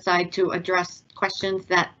time aside to address questions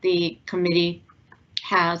that the committee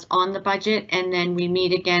has on the budget, and then we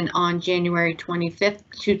meet again on January 25th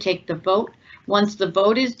to take the vote. Once the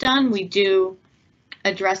vote is done, we do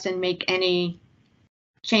address and make any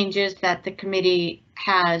changes that the committee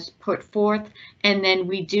has put forth, and then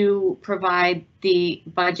we do provide the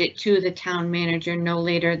budget to the town manager no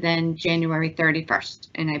later than January 31st,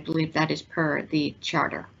 and I believe that is per the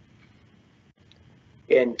charter.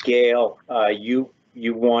 And Gail, you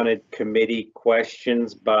wanted committee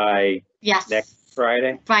questions by Yes. next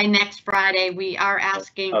Friday? By next Friday, we are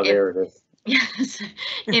asking. Oh, there it is. Yes,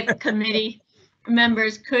 if committee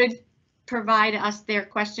members could provide us their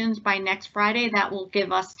questions by next Friday, that will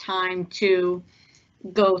give us time to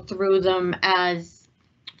go through them. As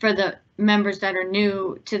for the members that are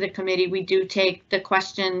new to the committee, we do take the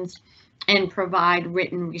questions and provide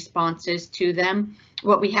written responses to them.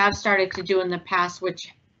 What we have started to do in the past,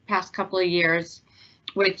 past couple of years,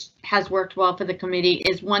 which has worked well for the committee,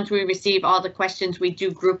 is once we receive all the questions, we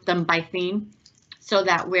do group them by theme so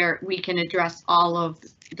that we can address all of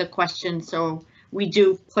the questions. So we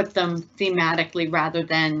do put them thematically rather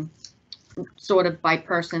than sort of by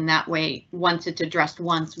person. That way, once it's addressed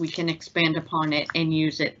once, we can expand upon it and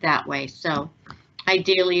use it that way. So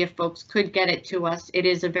ideally, if folks could get it to us, it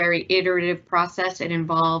is a very iterative process. It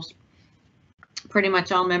involves pretty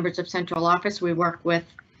much all members of central office. We work with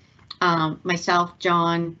myself,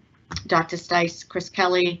 John, Dr. Stice, Chris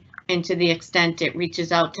Kelly, and to the extent it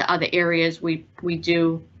reaches out to other areas, we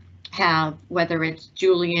do have, whether it's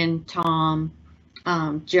Julian, Tom,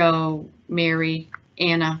 Joe, Mary,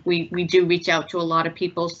 Anna, we do reach out to a lot of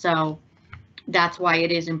people. So that's why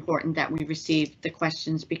it is important that we receive the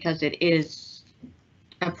questions, because it is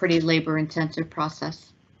a pretty labor intensive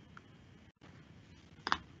process.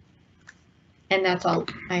 And that's all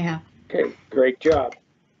I have. Okay, great job.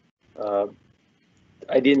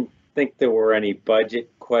 I didn't think there were any budget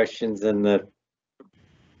questions in the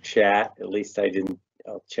chat. At least I didn't.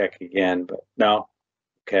 I'll check again, but no.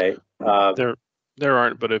 Okay. There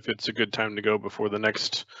aren't, but if it's a good time to go before the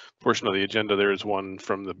next portion of the agenda, there is one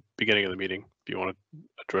from the beginning of the meeting. If you want to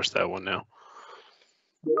address that one now.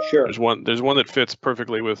 Sure. There's one that fits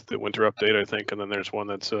perfectly with the winter update, I think, and then there's one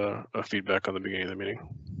that's a feedback on the beginning of the meeting.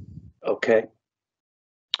 Okay.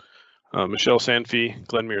 Michelle Sanfie,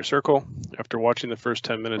 Glenmere Circle. After watching the first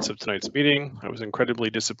 10 minutes of tonight's meeting, I was incredibly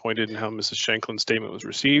disappointed in how Mrs. Shanklin's statement was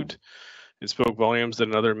received. It spoke volumes that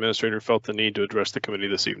another administrator felt the need to address the committee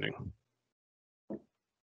this evening.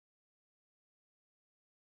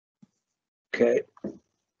 Okay,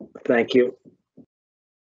 thank you.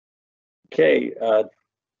 Okay,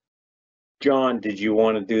 John, did you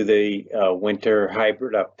want to do the winter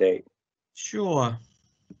hybrid update? Sure.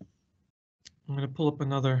 I'm going to pull up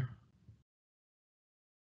another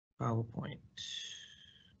PowerPoint.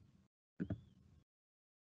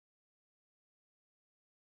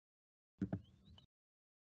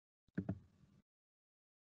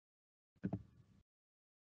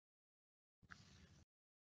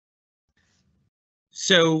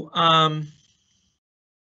 So I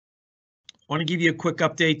want to give you a quick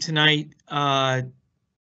update tonight. A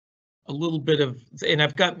little bit of, and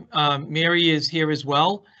I've got Mary is here as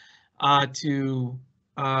well to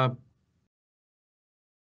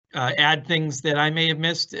add things that I may have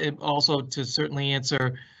missed, and also to certainly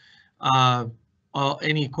answer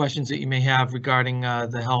any questions that you may have regarding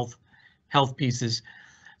the health pieces.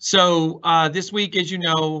 So this week, as you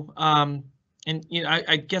know, and you know,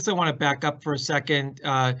 I guess I want to back up for a second.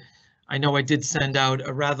 I know I did send out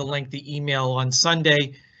a rather lengthy email on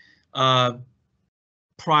Sunday. And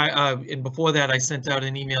before that, I sent out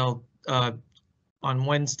an email on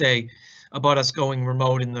Wednesday about us going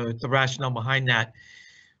remote and the rationale behind that.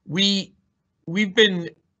 We've been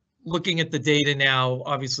looking at the data now,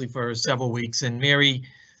 obviously, for several weeks, and Mary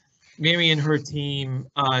and her team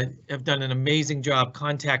have done an amazing job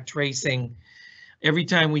contact tracing every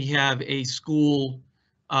time we have a school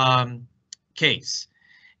case,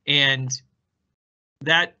 and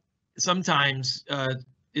that sometimes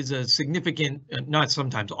is a significant, not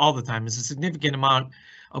sometimes, all the time, is a significant amount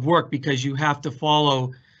of work, because you have to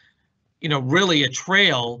follow really a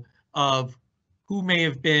trail of who may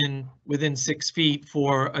have been within 6 feet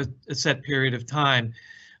for a set period of time,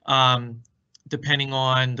 depending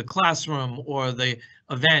on the classroom or the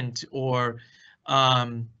event or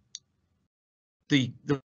the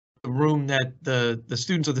room that the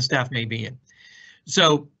students or the staff may be in.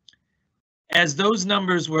 So as those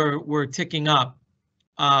numbers were ticking up,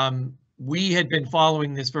 we had been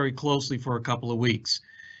following this very closely for a couple of weeks,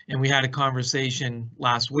 and we had a conversation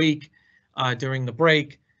last week during the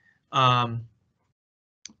break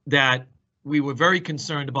that we were very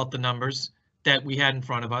concerned about the numbers that we had in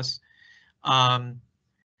front of us,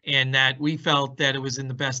 and that we felt that it was in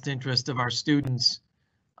the best interest of our students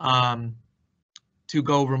to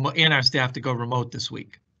go remote and our staff to go remote this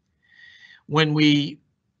week. When we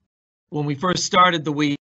first started the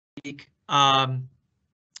week,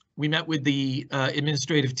 we met with the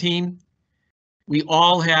administrative team. We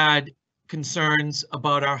all had concerns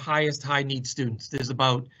about our highest high need students. There's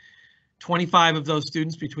about 25 of those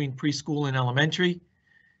students between preschool and elementary.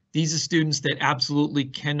 These are students that absolutely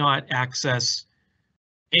cannot access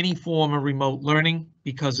any form of remote learning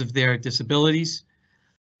because of their disabilities.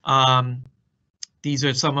 These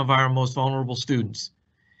are some of our most vulnerable students.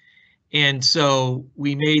 And so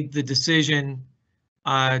we made the decision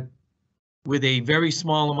with a very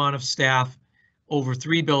small amount of staff over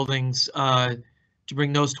 3 buildings to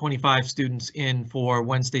bring those 25 students in for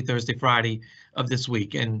Wednesday, Thursday, Friday of this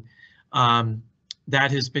week. And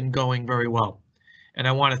that has been going very well. And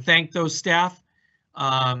I want to thank those staff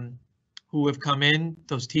who have come in,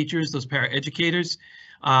 those teachers, those paraeducators,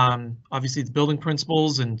 obviously the building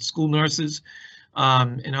principals and school nurses,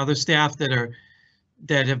 and other staff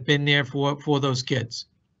that have been there for those kids.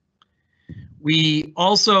 We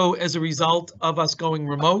also, as a result of us going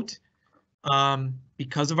remote,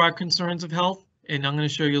 because of our concerns of health, and I'm going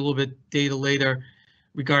to show you a little bit data later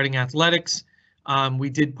regarding athletics, we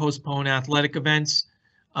did postpone athletic events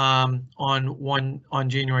on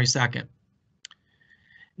January 2nd.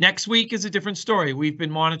 Next week is a different story. We've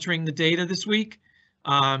been monitoring the data this week.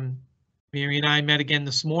 Mary and I met again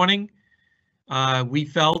this morning. We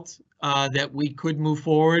felt that we could move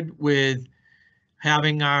forward with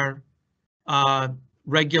having our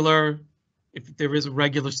regular, if there is a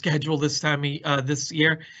regular schedule this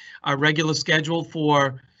year, our regular schedule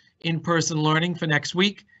for in-person learning for next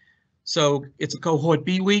week. So it's a cohort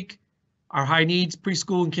B week. Our high needs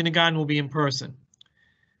preschool and kindergarten will be in person.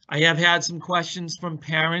 I have had some questions from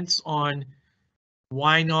parents on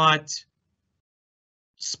why not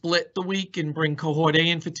split the week and bring cohort A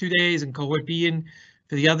in for 2 days and cohort B in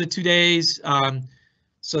for the other 2 days,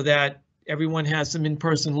 so that everyone has some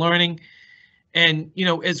in-person learning. And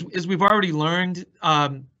as we've already learned,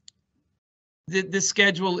 this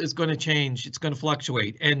schedule is going to change. It's going to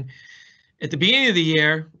fluctuate. And at the beginning of the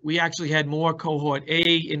year, we actually had more cohort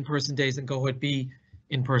A in-person days than cohort B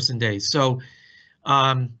in-person days. So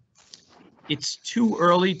it's too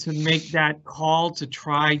early to make that call to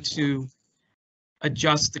try to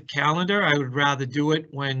adjust the calendar. I would rather do it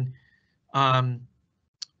when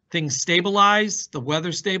things stabilize, the weather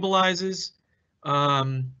stabilizes,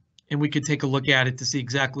 and we could take a look at it to see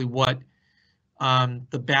exactly what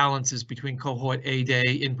the balance is between cohort A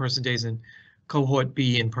day in-person days and cohort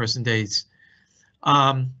B in-person days.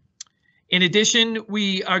 In addition,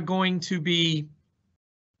 we are going to be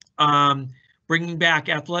bringing back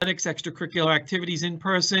athletics, extracurricular activities in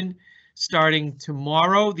person starting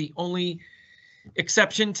tomorrow. The only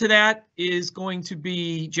exception to that is going to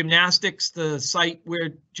be gymnastics. The site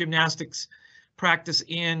where gymnastics practice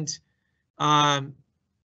and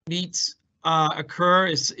meets occur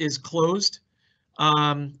is closed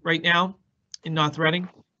right now in North Reading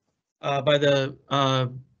by the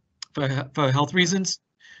for health reasons.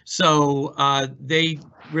 So they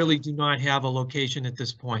really do not have a location at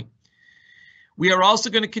this point. We are also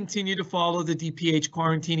going to continue to follow the DPH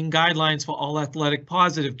quarantining guidelines for all athletic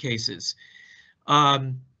positive cases.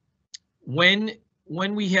 When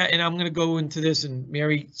we have, and I'm going to go into this, and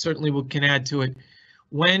Mary certainly can add to it,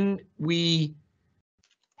 when we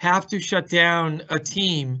have to shut down a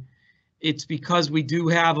team, it's because we do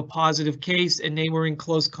have a positive case and they were in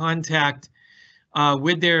close contact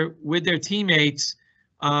with their teammates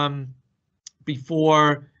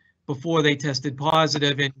before they tested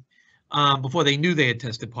positive and before they knew they had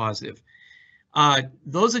tested positive.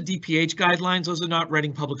 Those are DPH guidelines. Those are not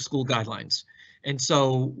Reading Public School guidelines. And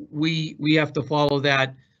so we have to follow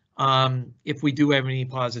that if we do have any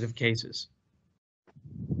positive cases.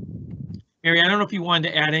 Mary, I don't know if you wanted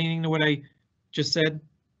to add anything to what I just said.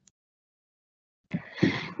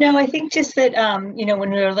 No, I think just that, when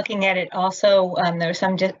we were looking at it also, there are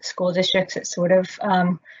some school districts that sort of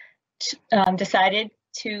decided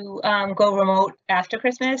to go remote after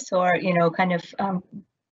Christmas, or, you know, kind of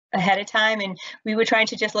ahead of time. And we were trying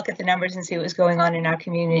to just look at the numbers and see what was going on in our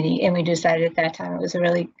community. And we decided at that time it was a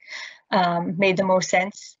really made the most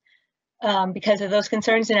sense because of those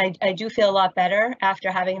concerns. And I do feel a lot better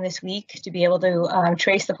after having this week to be able to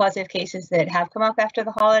trace the positive cases that have come up after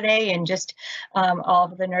the holiday, and just all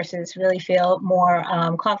of the nurses really feel more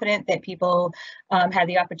confident that people had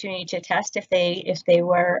the opportunity to test if they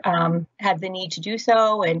were had the need to do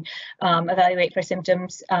so, and evaluate for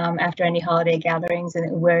symptoms after any holiday gatherings,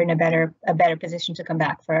 and we're in a better position to come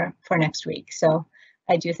back for next week. So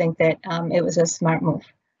I do think that it was a smart move.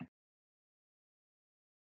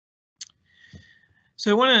 So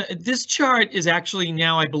I want to, this chart is actually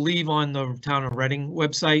now, I believe, on the Town of Reading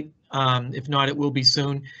website. If not, it will be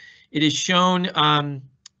soon. It is shown, and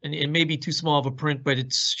it may be too small of a print, but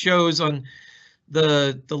it shows on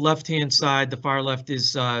the left-hand side, the far left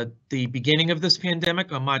is the beginning of this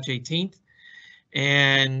pandemic on March 18th,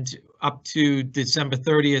 and up to December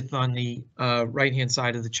 30th on the right-hand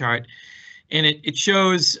side of the chart. And it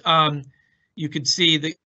shows, you could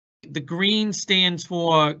see the green stands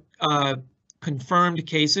for confirmed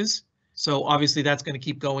cases. So obviously that's going to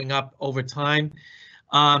keep going up over time.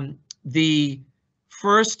 The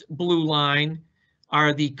first blue line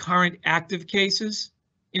are the current active cases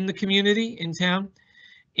in the community, in town.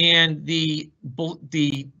 And the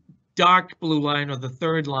dark blue line, or the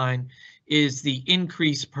third line, is the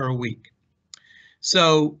increase per week.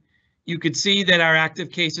 So you could see that our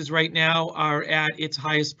active cases right now are at its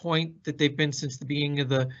highest point that they've been since the beginning of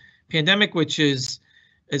the pandemic, which is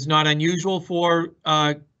not unusual for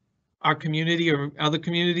our community or other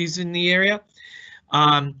communities in the area.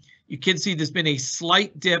 You can see there's been a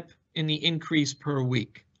slight dip in the increase per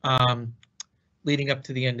week leading up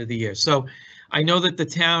to the end of the year. So I know that the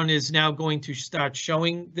town is now going to start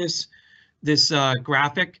showing this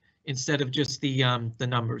graphic instead of just the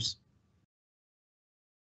numbers.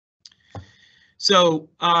 So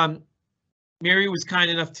Mary was kind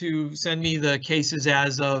enough to send me the cases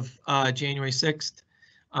as of January 6th.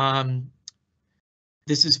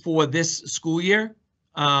 This is for this school year.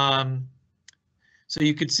 So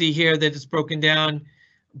you could see here that it's broken down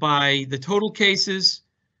by the total cases,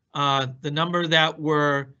 the number that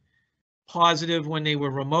were positive when they were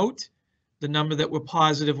remote, the number that were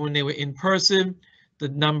positive when they were in person, the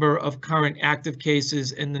number of current active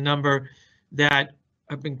cases, and the number that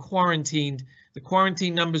have been quarantined. The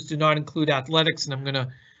quarantine numbers do not include athletics, and I'm going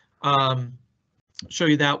to show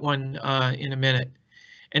you that one in a minute.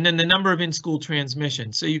 And then the number of in-school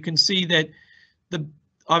transmissions. So you can see that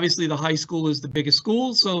obviously the high school is the biggest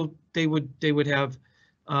school, so they would have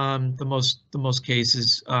the most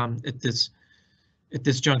cases at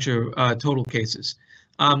this juncture, total cases.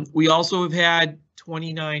 We also have had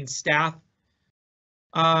 29 staff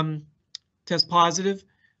test positive.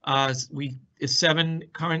 7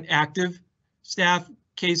 current active staff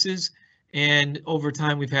cases, and over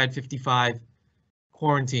time we've had 55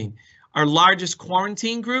 quarantine. Our largest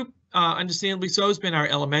quarantine group, understandably so, has been our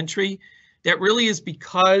elementary. That really is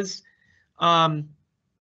because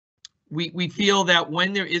we feel that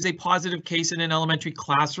when there is a positive case in an elementary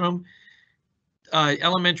classroom,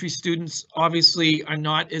 elementary students obviously are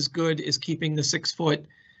not as good as keeping the 6-foot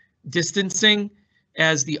distancing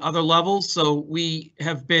as the other levels. So we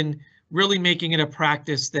have been really making it a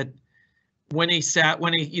practice that when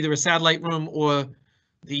either a satellite room or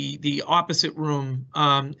the opposite room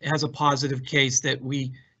has a positive case, that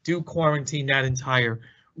we do quarantine that entire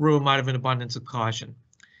room out of an abundance of caution.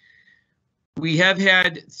 We have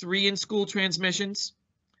had 3 in-school transmissions,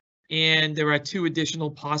 and there are 2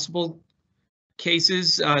 additional possible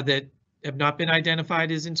cases that have not been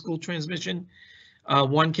identified as in-school transmission.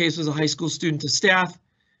 One case was a high school student to staff,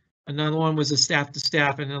 another one was a staff to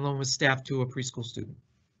staff, and another one was staff to a preschool student.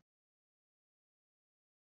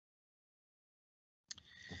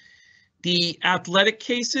 The athletic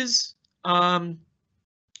cases,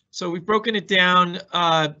 so we've broken it down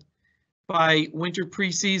by winter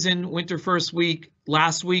preseason, winter first week,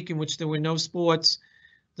 last week in which there were no sports,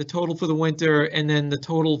 the total for the winter, and then the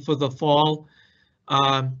total for the fall.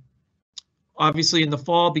 Obviously in the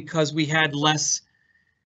fall, because we had less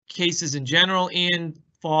cases in general, and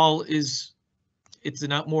fall it's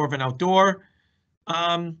more of an outdoor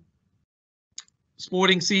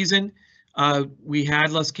sporting season. We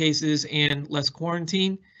had less cases and less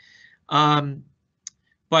quarantine,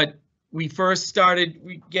 but we first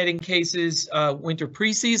started getting cases winter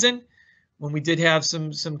preseason, when we did have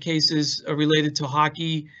some cases related to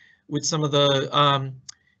hockey with some of the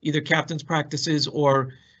either captain's practices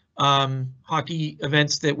or hockey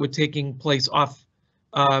events that were taking place off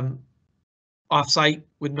offsite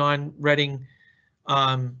with non-Reading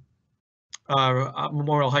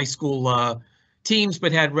Memorial High School teams,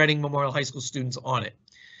 but had Reading Memorial High School students on it.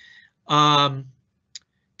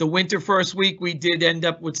 The winter first week, we did end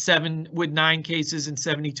up with 9 cases and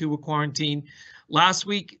 72 were quarantined. Last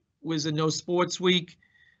week was a no sports week.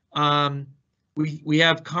 We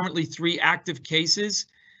have currently 3 active cases.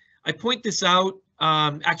 I point this out.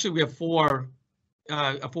 Actually, we have 4.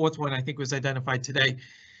 A 4th one I think was identified today.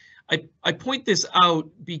 I point this out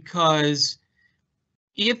because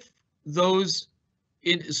if those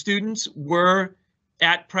students were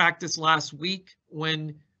at practice last week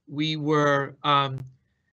when we were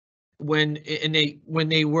when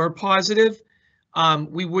they were positive,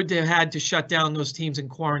 we would have had to shut down those teams and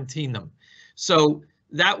quarantine them. So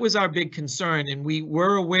that was our big concern, and we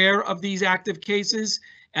were aware of these active cases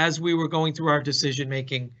as we were going through our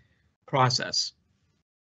decision-making process.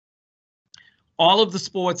 All of the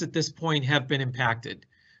sports at this point have been impacted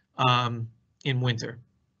in winter.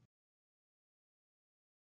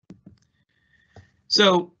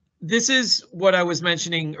 So this is what I was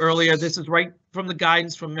mentioning earlier. This is right from the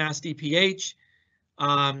guidance from Mass DPH.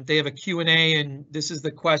 They have a Q&A, and this is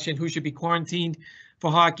the question: who should be quarantined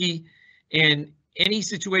for hockey? And any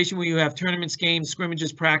situation where you have tournaments, games,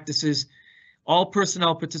 scrimmages, practices, all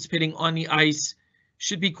personnel participating on the ice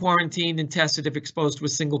should be quarantined and tested if exposed to a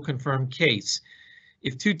single confirmed case.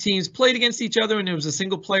 If 2 teams played against each other and there was a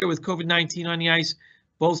single player with COVID-19 on the ice,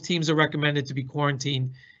 both teams are recommended to be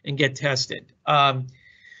quarantined and get tested.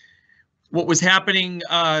 What was happening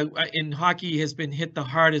in hockey has been hit the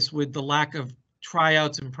hardest with the lack of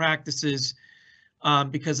tryouts and practices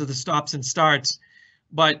because of the stops and starts.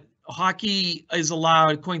 But hockey is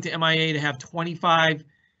allowed, according to MIA, to have 25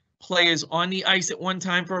 players on the ice at one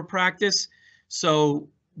time for a practice. So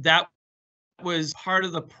that was part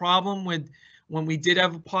of the problem with when we did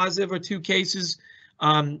have a positive or 2 cases.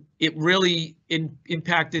 It really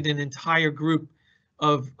impacted an entire group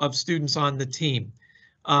of students on the team.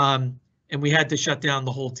 And we had to shut down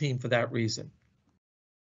the whole team for that reason.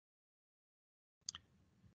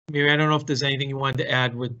 Mary, I don't know if there's anything you wanted to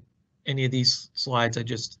add with any of these slides I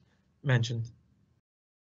just mentioned.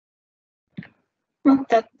 Well,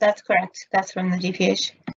 that's correct. That's from the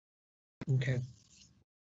DPH. Okay.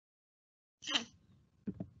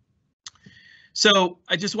 So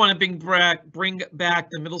I just want to bring back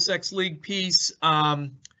the Middlesex League piece.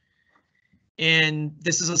 And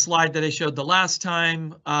this is a slide that I showed the last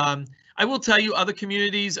time. I will tell you other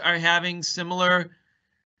communities are having similar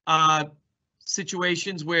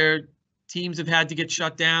situations where teams have had to get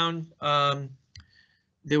shut down.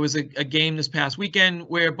 There was a game this past weekend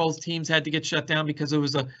where both teams had to get shut down because there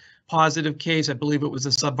was a positive case. I believe it was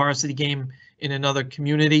a sub-varsity game in another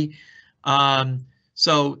community.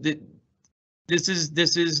 So this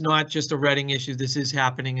is not just a Reading issue. This is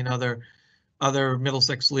happening in other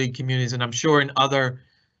Middlesex League communities, and I'm sure in other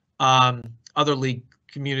league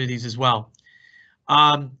communities as well.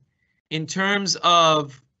 In terms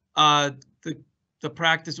of the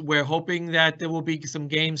practice, we're hoping that there will be some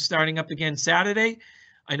games starting up again Saturday.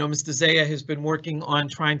 I know Mr. Zaya has been working on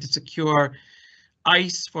trying to secure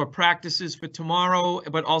ice for practices for tomorrow,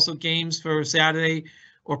 but also games for Saturday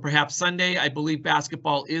or perhaps Sunday. I believe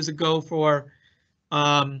basketball is a go for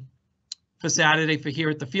Saturday for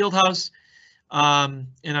here at the Fieldhouse. And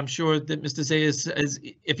I'm sure that Mr. Zaya,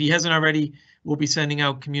 if he hasn't already, will be sending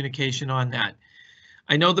out communication on that.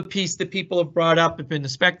 I know the piece that people have brought up have been the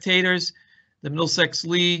spectators. The Middlesex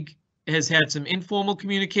League has had some informal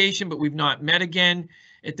communication, but we've not met again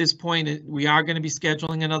at this point. We are going to be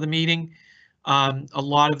scheduling another meeting. A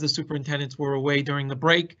lot of the superintendents were away during the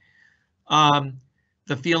break.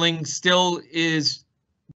 The feeling still is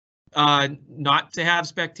not to have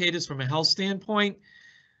spectators from a health standpoint.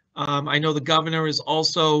 I know the governor has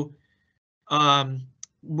also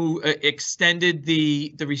extended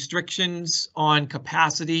the restrictions on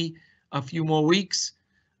capacity a few more weeks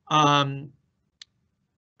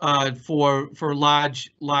for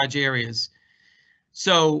large areas.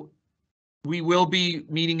 So we will be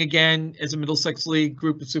meeting again as a Middlesex League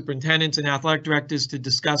group of superintendents and athletic directors to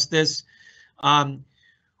discuss this.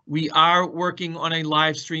 We are working on a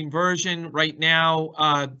live stream version right now.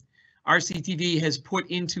 RCTV has put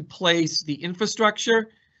into place the infrastructure,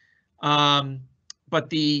 but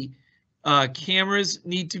the cameras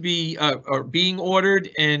need to be are being ordered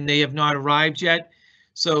and they have not arrived yet.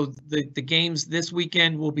 So the games this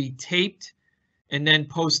weekend will be taped and then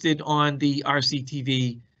posted on the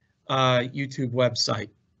RCTV YouTube website,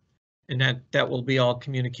 and that will be all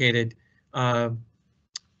communicated by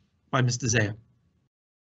Mr. Zaya.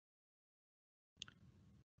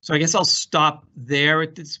 So I guess I'll stop there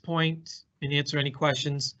at this point. and answer any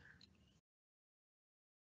questions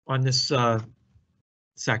on this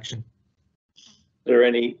section. Are there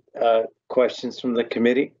any questions from the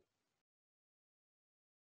committee?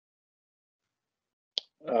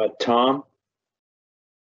 Tom?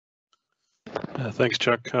 Thanks,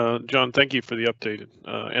 Chuck. John, thank you for the update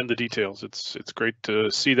and the details. It's great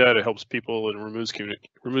to see that. It helps people and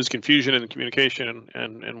removes confusion in communication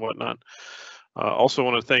and whatnot. Also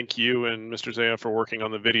want to thank you and Mr. Zaya for working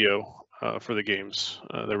on the video for the games.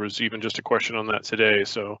 There was even just a question on that today,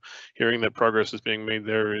 so hearing that progress is being made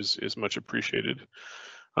there is much appreciated.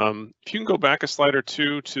 If you can go back a slide or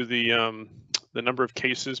two to the number of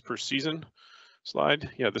cases per season slide.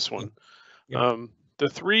 Yeah, this one. Yeah. The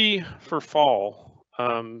 3 for fall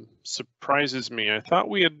surprises me. I thought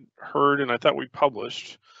we had heard and I thought we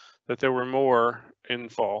published that there were more in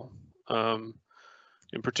fall.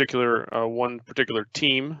 In particular, one particular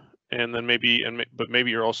team, and then but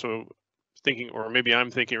maybe you're also thinking, or maybe I'm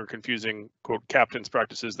thinking or confusing, quote, captain's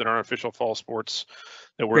practices that aren't official fall sports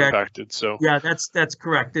that were impacted. So yeah, that's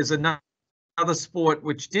correct. There's another sport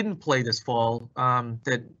which didn't play this fall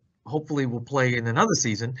that hopefully will play in another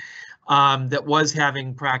season that was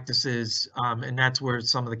having practices, and that's where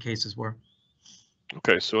some of the cases were.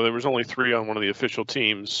 Okay, so there was only 3 on one of the official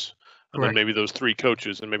teams. And then maybe those 3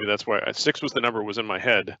 coaches, and maybe that's why 6 was the number was in my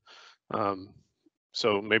head.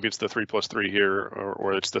 So maybe it's the 3 plus 3 here,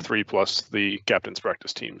 or it's the 3 plus the captain's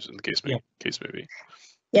practice teams in the case maybe.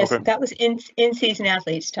 Yes, Okay. that was in-season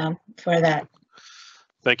athletes, Tom, for that.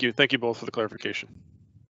 Thank you. Thank you both for the clarification.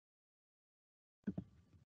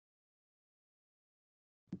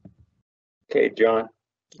 Okay, John.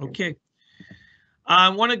 Okay. I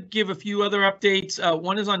want to give a few other updates.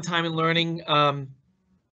 One is on time and learning.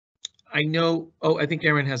 I know, I think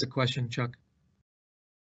Aaron has a question, Chuck.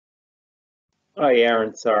 Hi,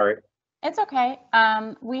 Aaron, sorry. It's okay.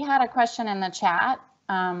 We had a question in the chat,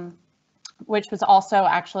 which was also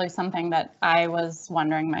actually something that I was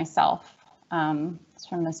wondering myself. It's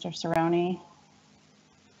from Mr. Cerrone.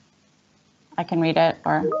 I can read it,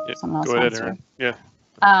 or someone else go ahead, wants Aaron. to. Yeah.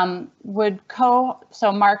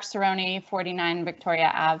 So Mark Cerrone, 49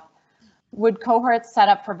 Victoria Ave. Would cohorts set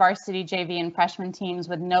up for varsity, JV, and freshman teams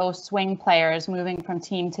with no swing players moving from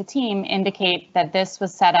team to team indicate that this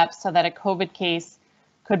was set up so that a COVID case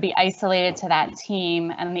could be isolated to that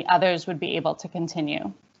team and the others would be able to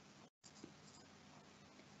continue?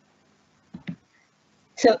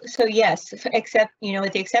 So yes, except,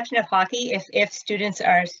 with the exception of hockey, if students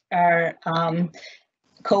are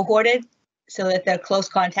cohorted so that the close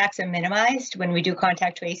contacts are minimized when we do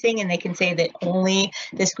contact tracing, and they can say that only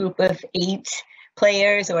this group of 8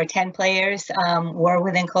 players or 10 players were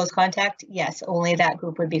within close contact, yes, only that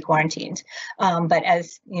group would be quarantined. But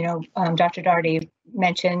as Dr. Daugherty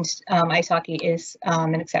mentioned, ice hockey is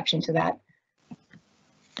an exception to that.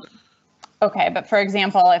 Okay, but for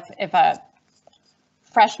example, if a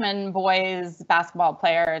freshman boys basketball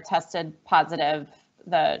player tested positive,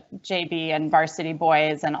 the JV and varsity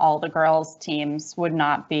boys and all the girls teams would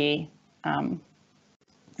not be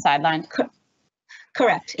sidelined.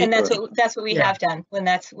 Correct, and that's what we have done when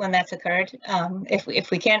that's occurred. If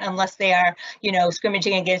we can't, unless they are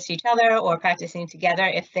scrimmaging against each other or practicing together,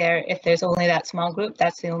 if there's only that small group,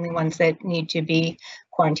 that's the only ones that need to be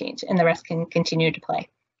quarantined, and the rest can continue to play.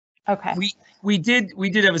 Okay. We did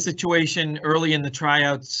have a situation early in the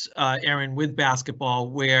tryouts, Aaron, with basketball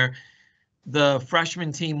where the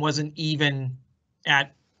freshman team wasn't even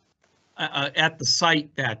at the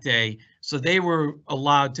site that day, so they were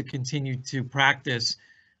allowed to continue to practice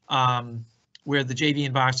where the JV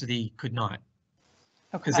and varsity could not,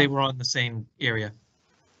 because they were on the same area.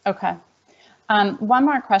 Okay. One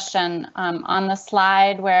more question. On the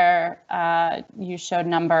slide where you showed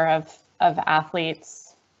number of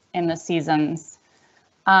athletes in the seasons,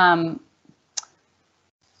 do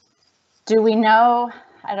we know,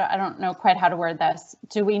 I don't know quite how to word this,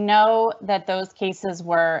 do we know that those cases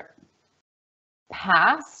were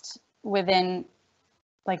passed within,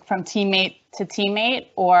 like from teammate to teammate,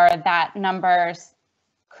 or that numbers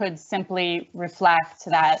could simply reflect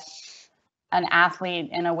that an athlete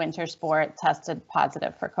in a winter sport tested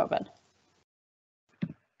positive for COVID?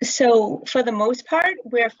 So for the most part,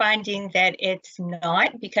 we're finding that it's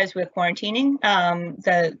not, because we're quarantining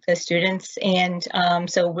the students, and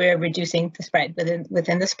so we're reducing the spread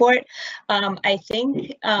within the sport. I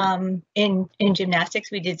think in gymnastics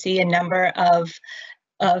we did see a number of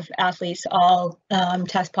athletes all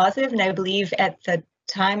test positive, and I believe at the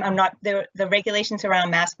time. I'm not, the regulations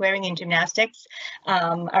around mask wearing in gymnastics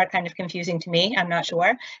are kind of confusing to me. I'm not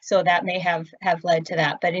sure. So that may have led to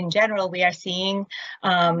that. But in general, we are seeing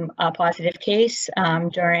a positive case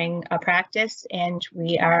during a practice, and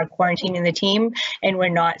we are quarantining the team, and we're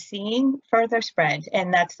not seeing further spread.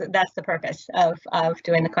 And that's the purpose of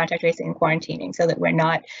doing the contact tracing and quarantining, so that we're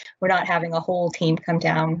not having a whole team come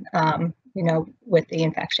down, you know, with the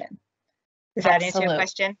infection. Does that answer your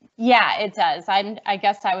question? Yeah, it does. I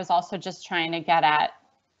guess I was also just trying to get at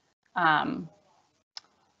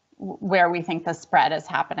where we think the spread is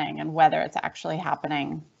happening and whether it's actually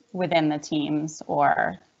happening within the teams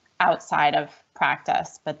or outside of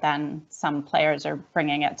practice, but then some players are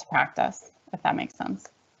bringing it to practice, if that makes sense.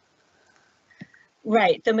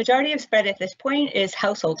 Right. The majority of spread at this point is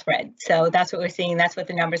household spread. So that's what we're seeing. That's what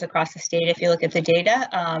the numbers across the state, if you look at the data,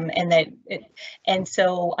 and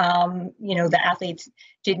so, you know, the athletes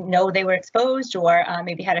didn't know they were exposed, or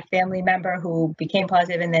maybe had a family member who became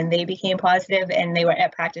positive and then they became positive, and they were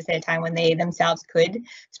at practice at a time when they themselves could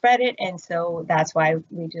spread it. And so that's why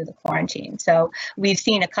we do the quarantine. So we've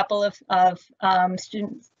seen a couple of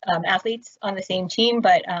students, athletes on the same team,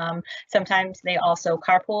 but sometimes they also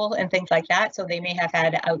carpool and things like that. So they may have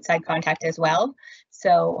had outside contact as well.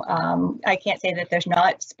 So I can't say that there's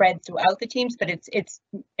not spread throughout the teams, but it's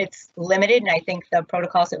limited. And I think the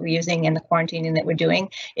protocols that we're using and the quarantining that we're doing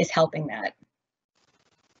is helping that.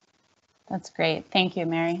 That's great. Thank you,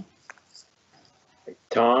 Mary.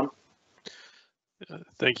 Tom?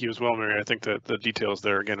 Thank you as well, Mary. I think that the details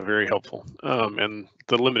there, again, are very helpful. And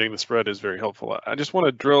the limiting the spread is very helpful. I just want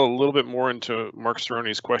to drill a little bit more into Mark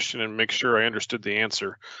Cerrone's question and make sure I understood the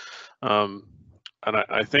answer. And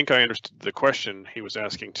I think I understood the question he was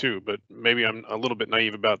asking too, but maybe I'm a little bit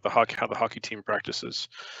naive about how the hockey team practices.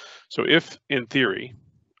 So if, in theory,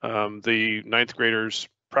 the ninth graders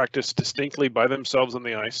practice distinctly by themselves on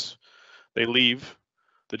the ice, they leave,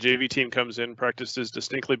 the JV team comes in, practices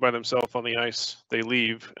distinctly by themselves on the ice, they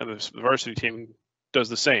leave, and the varsity team does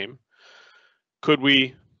the same, could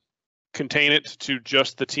we contain it to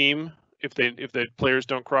just the team if the players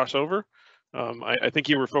don't cross over? I think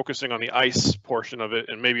you were focusing on the ice portion of it,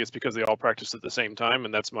 and maybe it's because they all practice at the same time,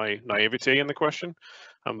 and that's my naivete in the question.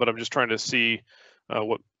 But I'm just trying to see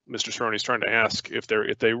what Mr. Cerrone is trying to ask. If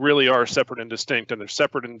they really are separate and distinct, and they're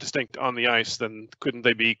separate and distinct on the ice, then couldn't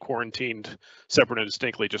they be quarantined separate and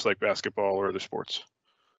distinctly, just like basketball or other sports?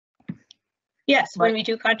 Yes, when we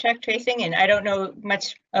do contact tracing, and I don't know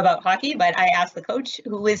much about hockey, but I asked the coach,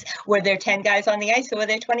 were there 10 guys on the ice or were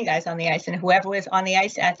there 20 guys on the ice? And whoever was on the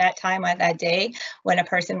ice at that time on that day when a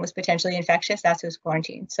person was potentially infectious, that's who's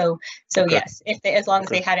quarantined. So okay. Yes, as long as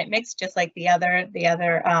they hadn't mixed, just like the other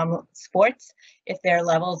sports, if they're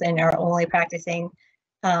levels and are only practicing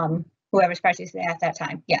whoever's practicing at that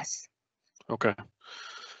time, yes. Okay.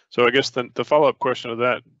 So I guess the follow-up question of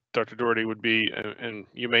that, Dr. Doherty, would be, and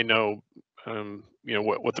you may know, you know,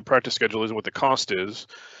 what the practice schedule is and what the cost is.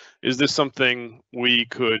 Is this something we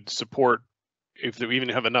could support if we even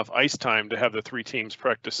have enough ice time to have the three teams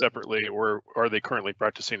practice separately, or are they currently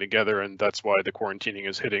practicing together and that's why the quarantining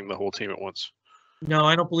is hitting the whole team at once? No,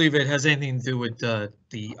 I don't believe it has anything to do with the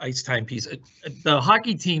ice time piece. The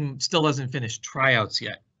hockey team still hasn't finished tryouts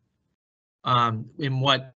yet. Okay,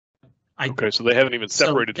 so they haven't even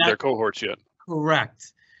separated to their cohorts yet.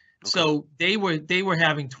 Correct. Okay. So they were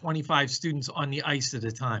having 25 students on the ice at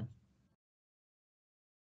a time.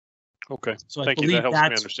 Okay. So thank you. That helps me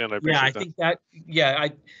understand. I appreciate that. I think that.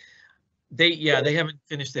 They haven't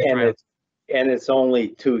finished their tryouts. And it's only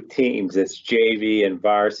two teams. It's JV and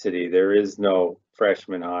varsity. There is no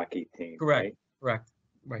freshman hockey team. Correct. Right?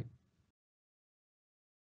 Correct. Right.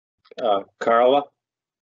 Carla.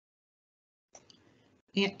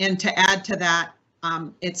 And to add to that,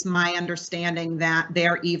 it's my understanding that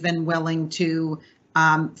they're even willing to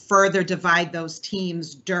further divide those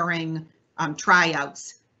teams during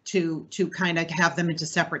tryouts to kind of have them into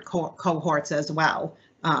separate cohorts as well,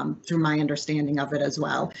 through my understanding of it as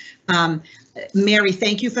well. Mary,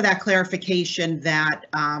 thank you for that clarification that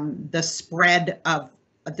the spread of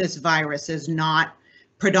this virus is not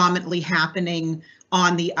predominantly happening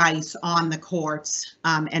on the ice, on the courts,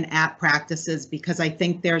 and at practices, because I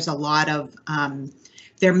think there's a lot of,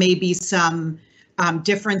 there may be some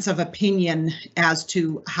difference of opinion as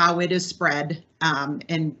to how it is spread.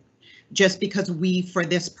 And just because we, for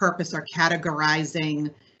this purpose, are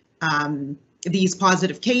categorizing these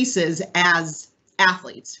positive cases as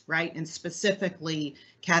athletes, right? And specifically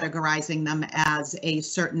categorizing them as a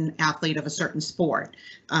certain athlete of a certain sport,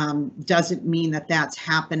 doesn't mean that that's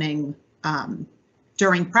happening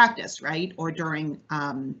during practice, right? Or during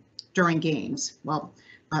games. Well,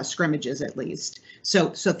 scrimmages at least.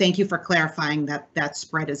 So thank you for clarifying that that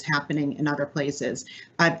spread is happening in other places.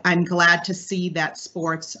 I'm glad to see that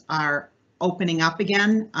sports are opening up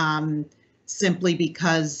again, simply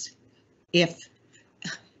because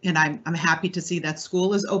and I'm happy to see that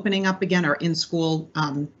school is opening up again, or in school.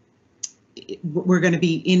 We're going to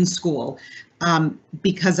be in school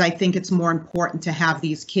because I think it's more important to have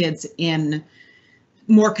these kids in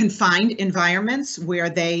more confined environments where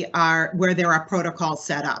there are protocols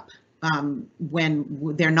set up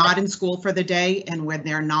when they're not in school for the day and when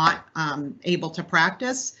they're not able to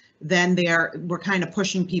practice. Then we're kind of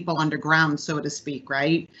pushing people underground, so to speak,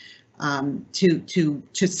 right? To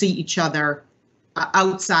see each other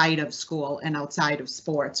outside of school and outside of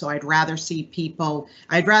sports. So I'd rather see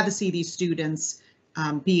these students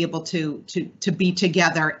be able to be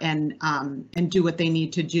together and do what they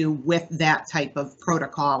need to do with that type of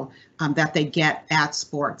protocol that they get at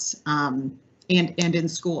sports and in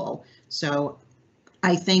school. So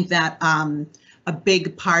I think that a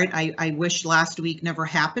big part, I wish last week never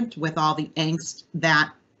happened with all the angst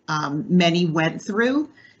that many went through.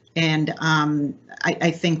 And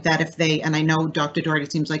I think that if they, and I know Dr. Doherty,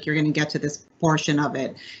 seems like you're going to get to this portion of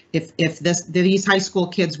it. If these high school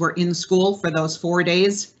kids were in school for those 4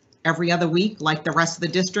 days every other week, like the rest of the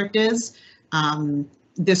district is,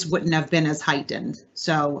 this wouldn't have been as heightened.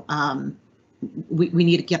 So we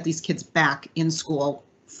need to get these kids back in school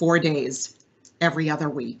 4 days every other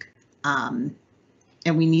week. And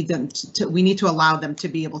we need to allow them to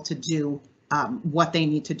be able to do what they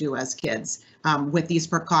need to do as kids with these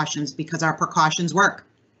precautions, because our precautions work,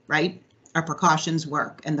 right? Our precautions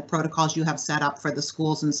work, and the protocols you have set up for the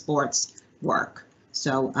schools and sports work.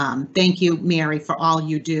 So thank you, Mary, for all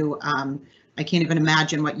you do. I can't even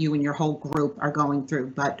imagine what you and your whole group are going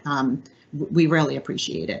through, but we really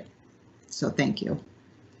appreciate it. So thank you.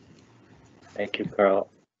 Thank you, Carl.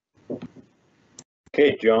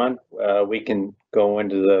 Okay, John, we can go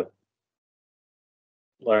into the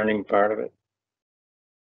learning part of it.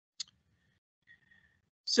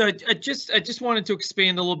 So I just wanted to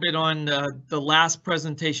expand a little bit on the last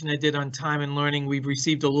presentation I did on time and learning. We've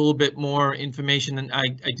received a little bit more information, and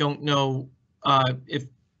I don't know if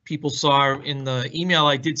people saw in the email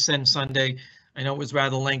I did send Sunday. I know it was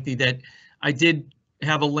rather lengthy, that I did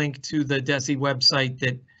have a link to the DESE website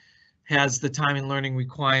that has the time and learning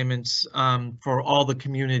requirements for all the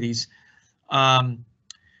communities.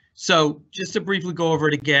 So just to briefly go over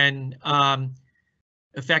it again,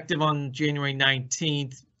 effective on January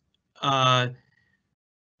 19th,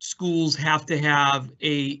 schools have to have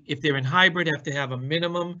if they're in hybrid, have to have a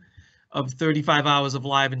minimum of 35 hours of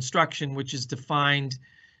live instruction, which is defined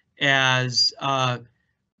as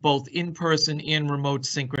both in-person and remote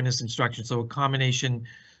synchronous instruction. So a combination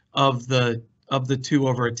of the two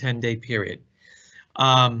over a 10-day period.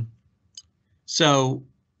 So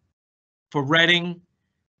for Reading,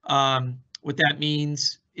 what that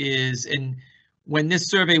means is, and when this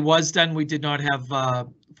survey was done, we did not have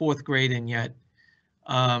fourth grade in yet.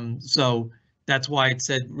 So that's why it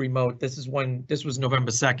said remote. This was November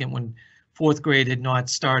 2nd when fourth grade had not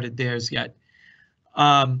started theirs yet.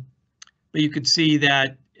 But you could see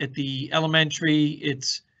that at the elementary,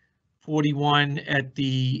 it's 41, at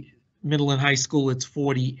the middle and high school, it's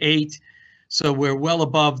 48. So we're well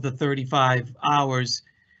above the 35 hours.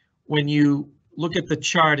 When you look at the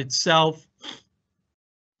chart itself,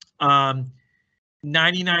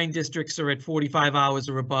 99 districts are at 45 hours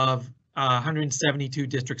or above, 172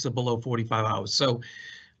 districts are below 45 hours. So,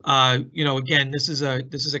 you know, again, this is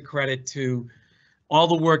a credit to all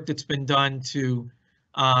the work that's been done to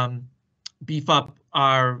beef up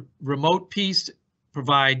our remote piece,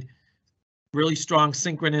 provide really strong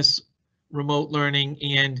synchronous remote learning,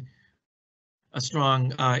 and a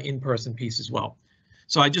strong in-person piece as well.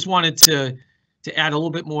 So I just wanted to add a little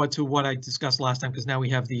bit more to what I discussed last time, because now we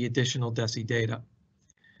have the additional DESE data.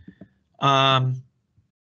 One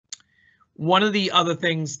of the other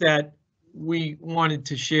things that we wanted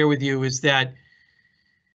to share with you is that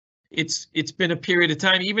it's been a period of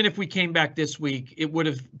time, even if we came back this week, it would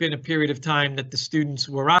have been a period of time that the students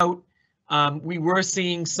were out. We were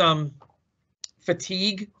seeing some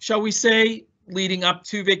fatigue, shall we say, leading up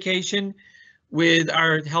to vacation with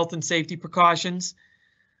our health and safety precautions.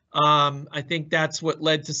 I think that's what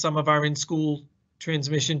led to some of our in-school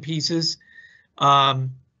transmission pieces.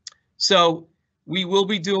 So we will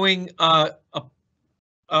be doing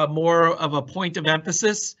more of a point of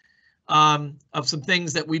emphasis of some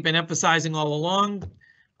things that we've been emphasizing all along,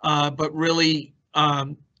 but really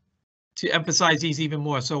to emphasize these even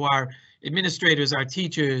more. So our administrators, our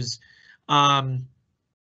teachers,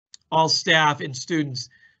 all staff and students.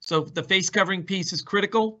 So the face covering piece is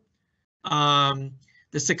critical. The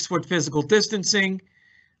 6-foot physical distancing,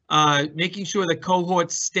 making sure that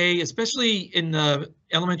cohorts stay, especially in the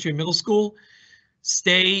elementary and middle school,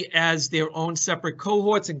 stay as their own separate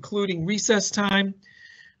cohorts, including recess time.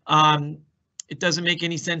 It doesn't make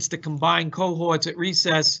any sense to combine cohorts at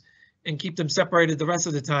recess and keep them separated the rest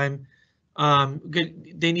of the time.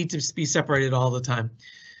 They need to be separated all the time.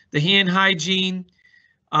 The hand hygiene,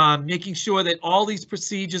 making sure that all these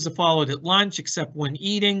procedures are followed at lunch except when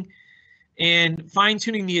eating, and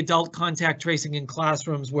fine-tuning the adult contact tracing in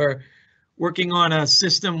classrooms. We're working on a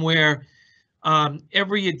system where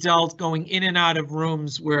every adult going in and out of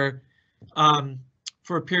rooms where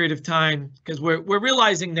for a period of time, because we're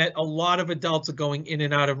realizing that a lot of adults are going in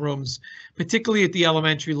and out of rooms, particularly at the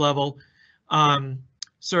elementary level,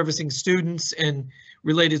 servicing students and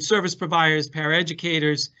related service providers,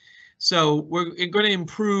 paraeducators. So we're going to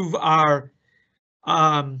improve our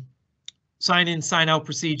sign in, sign out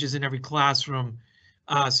procedures in every classroom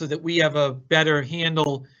so that we have a better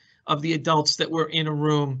handle of the adults that were in a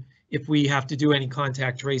room if we have to do any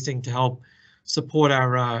contact tracing to help support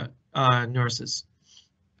our nurses.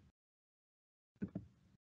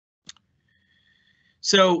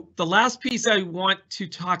 So the last piece I want to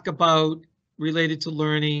talk about related to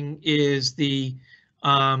learning is the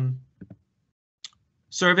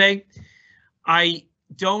survey. I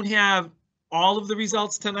don't have all of the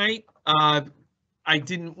results tonight. I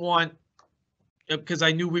didn't want, because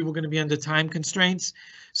I knew we were going to be under time constraints.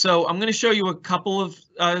 So I'm going to show you a couple of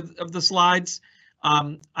the slides.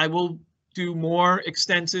 I will do more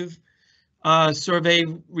extensive survey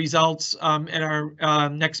results at our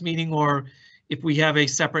next meeting, or if we have a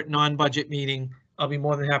separate non-budget meeting, I'll be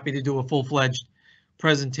more than happy to do a full-fledged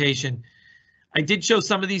presentation. I did show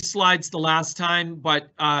some of these slides the last time,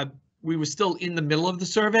 but we were still in the middle of the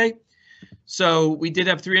survey. So we did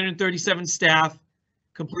have 337 staff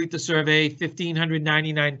complete the survey,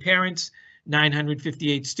 1,599 parents,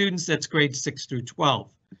 958 students. That's grades 6 through 12.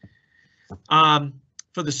 For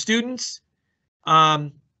the students,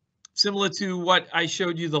 similar to what I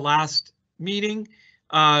showed you the last meeting,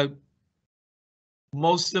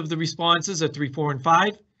 most of the responses are 3, 4, and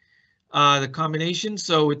 5, the combination.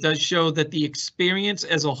 So it does show that the experience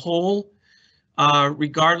as a whole,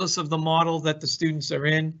 regardless of the model that the students are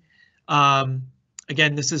in,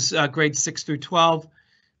 again, this is grades 6 through 12,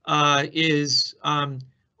 is on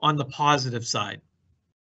the positive side.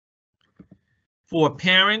 For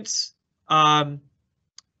parents,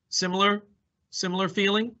 similar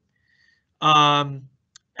feeling.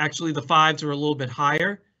 Actually, the 5s are a little bit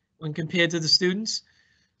higher when compared to the students.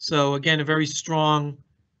 So again, a very strong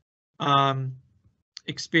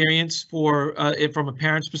experience for from a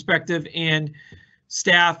parent's perspective, and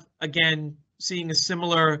staff, again, seeing a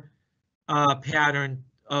similar pattern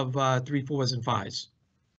of 3, 4s, and 5s.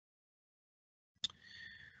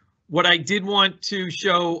 What I did want to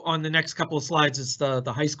show on the next couple of slides is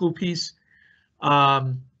the high school piece.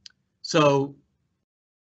 So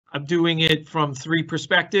I'm doing it from 3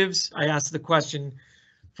 perspectives. I asked the question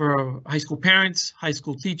for high school parents, high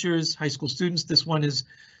school teachers, high school students. This one is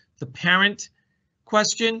the parent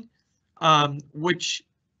question. Which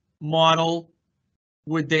model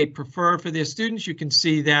would they prefer for their students? You can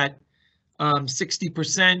see that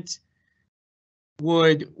 60%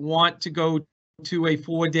 would want to go to a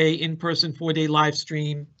 4-day in-person, 4-day live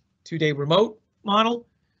stream, 2-day remote model.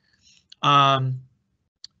 Approximately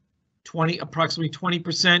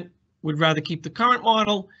 20% would rather keep the current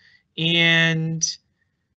model, and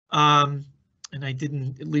I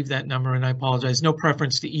didn't leave that number, and I apologize. No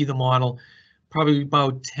preference to either model. Probably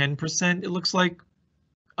about 10%, it looks like.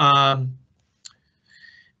 And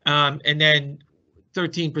then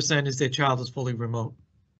 13% is their child is fully remote.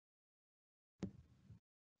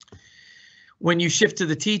 When you shift to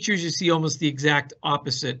the teachers, you see almost the exact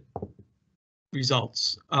opposite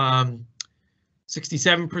results.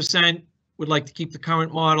 67% would like to keep the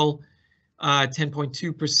current model.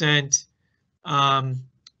 10.2%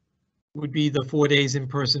 would be the 4 days in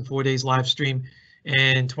person, 4 days live stream,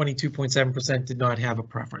 and 22.7% did not have a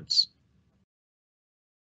preference.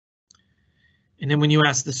 And then when you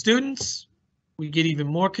ask the students, we get even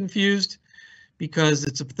more confused because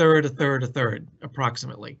it's a third,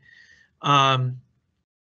 approximately.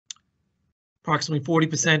 Approximately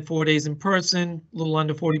 40% 4 days in person, a little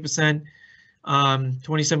under 40%,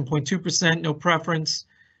 27.2% no preference,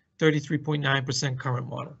 33.9% current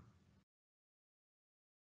model.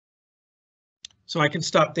 So I can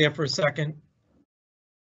stop there for a second.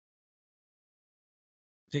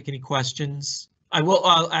 Take any questions. I will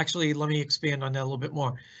actually, let me expand on that a little bit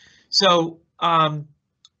more. So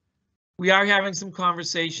We are having some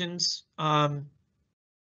conversations. I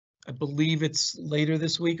believe it's later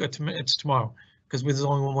this week or it's tomorrow, because there's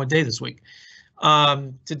only one more day this week,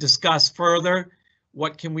 to discuss further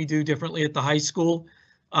what can we do differently at the high school.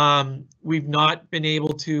 We've not been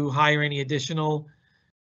able to hire any additional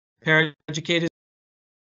paraeducators.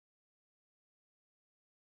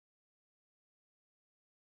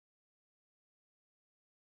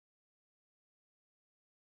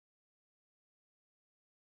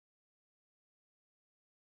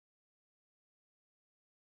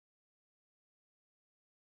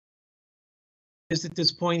 At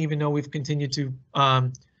this point, even though we've continued to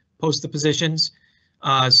post the positions,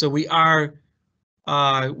 so we are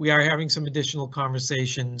having some additional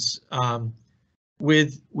conversations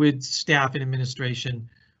with staff and administration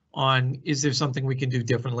on, is there something we can do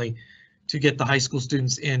differently to get the high school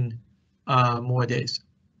students in more days.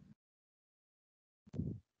 Are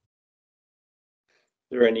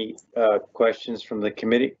there any questions from the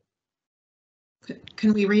committee?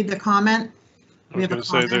 Can we read the comment? I was going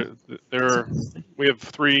to say we have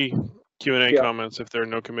 3 Q&A comments if there are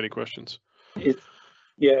no committee questions.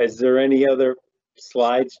 Is there any other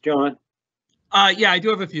slides, John? Yeah, I do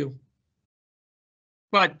have a few,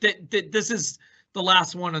 but this is the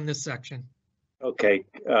last one on this section. Okay,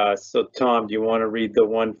 so Tom, do you want to read the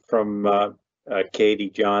one from Katie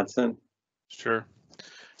Johnson? Sure.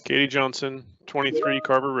 Katie Johnson, 23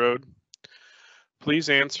 Carver Road. Please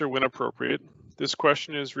answer when appropriate. This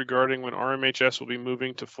question is regarding when RMHS will be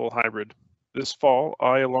moving to full hybrid. This fall,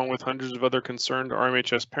 I, along with hundreds of other concerned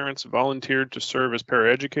RMHS parents, volunteered to serve as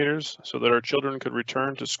paraeducators so that our children could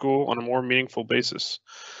return to school on a more meaningful basis.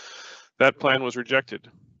 That plan was rejected.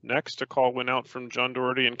 Next, a call went out from John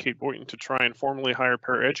Doherty and Kate Boynton to try and formally hire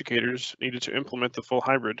paraeducators needed to implement the full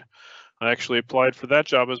hybrid. I actually applied for that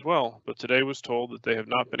job as well, but today was told that they have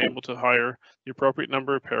not been able to hire the appropriate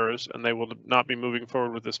number of paras and they will not be moving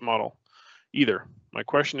forward with this model either. My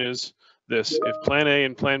question is this: if plan A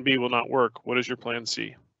and plan B will not work, what is your plan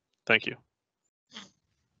C? Thank you.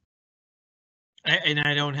 And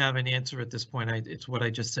I don't have an answer at this point. It's what I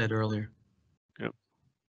just said earlier. Yep.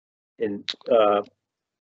 And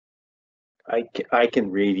I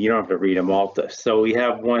can read, you don't have to read them all. So we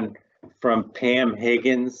have one from Pam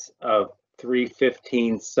Higgins of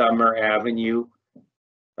 315 Summer Avenue.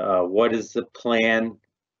 What is the plan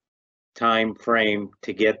time frame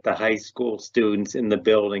to get the high school students in the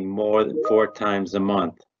building more than 4 times a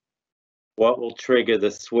month? What will trigger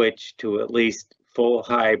the switch to at least full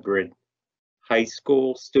hybrid? High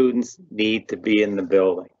school students need to be in the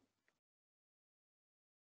building.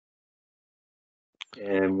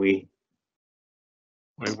 And we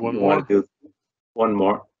have one more. Do one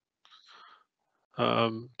more.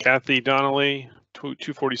 Kathy Donnelly,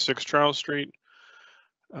 246 Charles Street.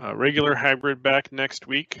 Regular hybrid back next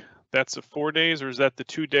week. That's a 4 days, or is that the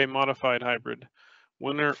 2-day modified hybrid?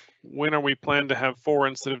 When are we planned to have 4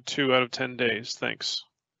 instead of 2 out of 10 days? Thanks.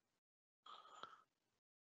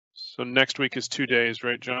 So next week is 2 days,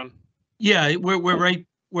 right, John? Yeah, we're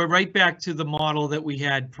right back to the model that we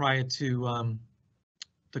had prior to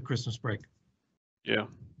the Christmas break. Yeah.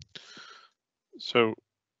 So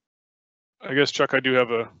I guess, Chuck, I do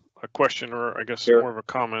have a question, or I guess more of a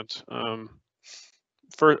comment.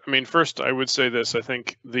 First, I would say this. I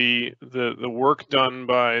think the work done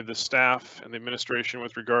by the staff and the administration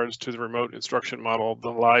with regards to the remote instruction model, the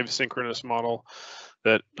live synchronous model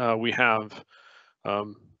that we have,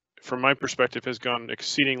 from my perspective, has gone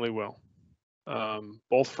exceedingly well,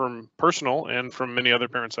 both from personal and from many other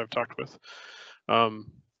parents I've talked with.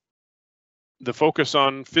 The focus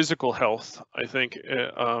on physical health, I think,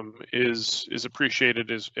 is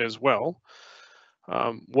appreciated as well.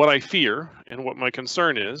 What I fear and what my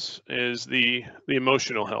concern is the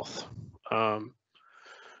emotional health. I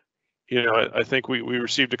think we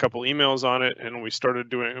received a couple emails on it, and we started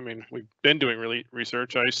doing. We've been doing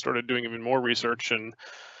research. I started doing even more research, and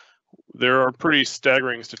there are pretty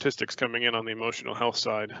staggering statistics coming in on the emotional health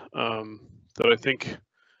side that I think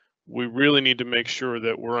we really need to make sure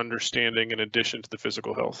that we're understanding in addition to the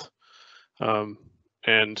physical health.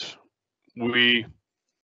 And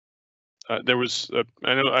there was,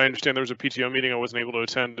 I understand there was a PTO meeting I wasn't able to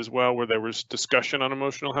attend as well, where there was discussion on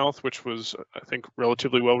emotional health, which was, I think,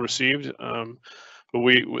 relatively well received. But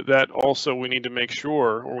we need to make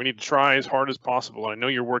sure, or we need to try as hard as possible. I know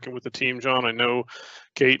you're working with the team, John. I know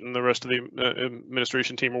Kate and the rest of the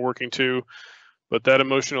administration team are working too. But that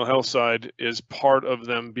emotional health side is part of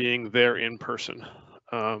them being there in person.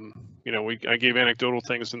 I gave anecdotal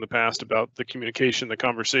things in the past about the communication, the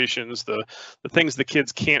conversations, the things the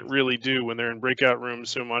kids can't really do when they're in breakout rooms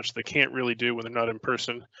so much, they can't really do when they're not in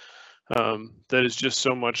person. That is just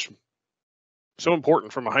so much so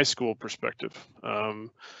important from a high school perspective.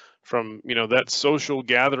 From, you know, that social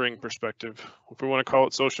gathering perspective. If we want to call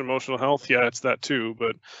it social emotional health, yeah, it's that too,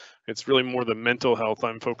 but it's really more the mental health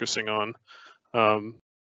I'm focusing on.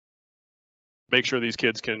 Make sure these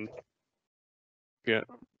kids can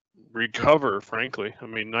recover, frankly. I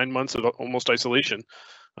mean, 9 months of almost isolation.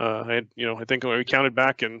 I think we counted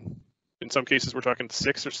back, and in some cases we're talking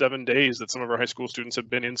 6 or 7 days that some of our high school students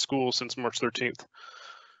have been in school since March 13th.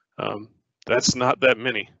 That's not that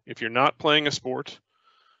many. If you're not playing a sport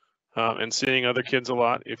and seeing other kids a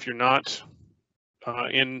lot, if you're not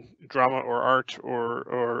in drama or art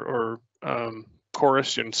or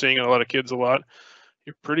chorus and seeing a lot of kids a lot,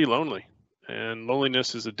 you're pretty lonely, and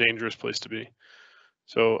loneliness is a dangerous place to be.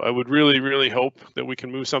 So I would really, really hope that we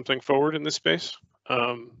can move something forward in this space.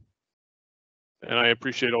 And I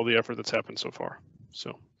appreciate all the effort that's happened so far.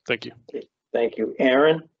 So thank you. Thank you.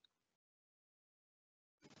 Aaron?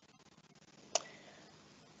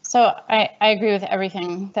 So I agree with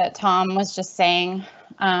everything that Tom was just saying.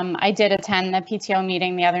 I did attend the PTO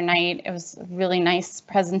meeting the other night. It was a really nice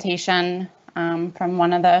presentation from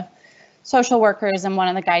one of the social workers and one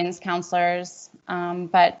of the guidance counselors.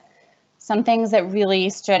 But some things that really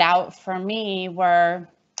stood out for me were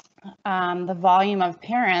the volume of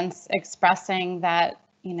parents expressing that,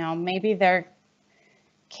 you know, maybe their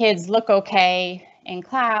kids look okay in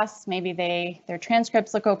class, maybe their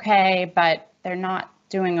transcripts look okay, but they're not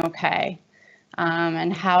doing okay.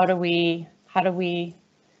 And how do we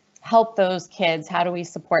help those kids? How do we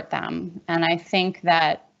support them? And I think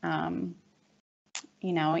that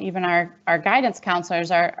you know, even our guidance counselors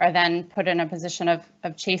are then put in a position of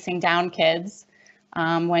chasing down kids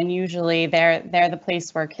when usually they're the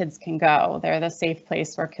place where kids can go. They're the safe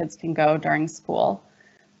place where kids can go during school.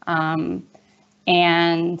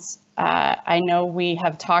 And I know we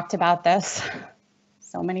have talked about this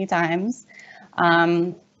so many times.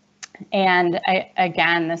 And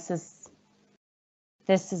again, this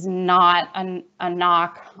is not a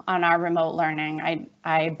knock on our remote learning.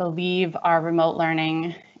 I believe our remote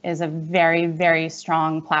learning is a very, very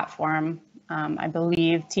strong platform. I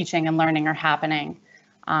believe teaching and learning are happening.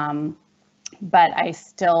 But I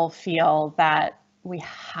still feel that we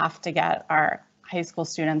have to get our high school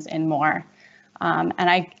students in more. And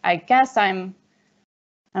I guess I'm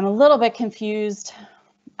a little bit confused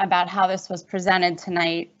about how this was presented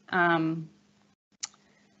tonight. I'm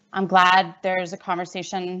glad there's a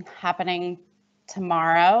conversation happening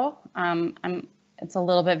tomorrow. It's a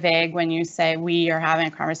little bit vague when you say we are having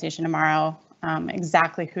a conversation tomorrow,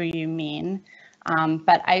 exactly who you mean.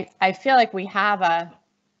 But I feel like we have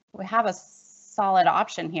a solid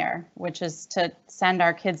option here, which is to send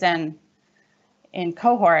our kids in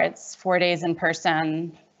cohorts, 4 days in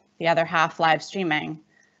person, the other half live streaming.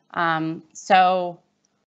 So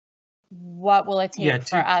what will it take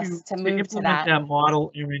for us to move to that? That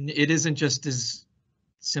model, I mean, it isn't just as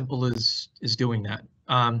simple as doing that.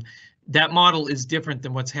 That model is different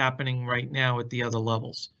than what's happening right now at the other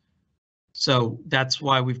levels. So that's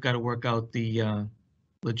why we've got to work out the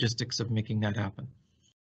logistics of making that happen.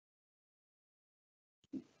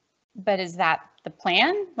 But is that the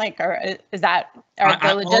plan? Like, or is that, are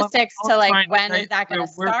the logistics to like, when is that going to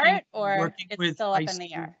start, or it's still up in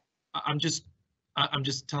the air? I'm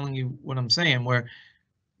just telling you what I'm saying, where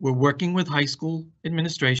we're working with high school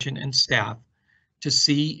administration and staff to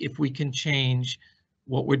see if we can change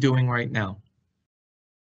what we're doing right now.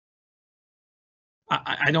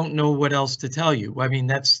 I don't know what else to tell you. I mean,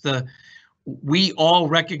 we all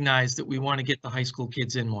recognize that we want to get the high school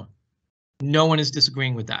kids in more. No one is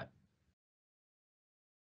disagreeing with that.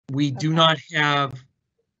 We do not have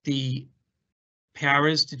the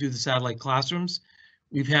paras to do the satellite classrooms.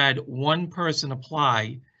 We've had one person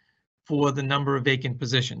apply for the number of vacant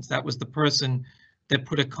positions. That was the person that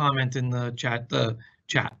put a comment in the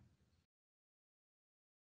chat.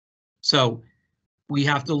 So we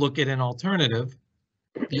have to look at an alternative.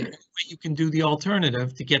 The only way you can do the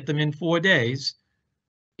alternative to get them in 4 days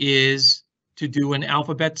is to do an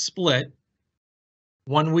alphabet split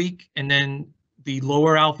 1 week and then the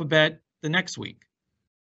lower alphabet the next week.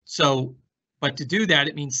 So, but to do that,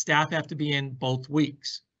 it means staff have to be in both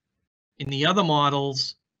weeks. In the other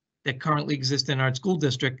models that currently exist in our school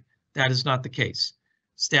district, that is not the case.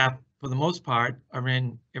 Staff, for the most part, are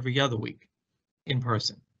in every other week in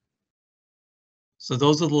person. So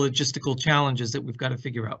those are the logistical challenges that we've got to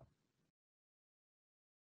figure out.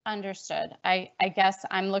 Understood. I guess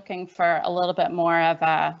I'm looking for a little bit more of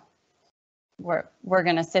a, we're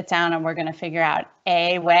going to sit down and we're going to figure out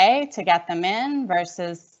a way to get them in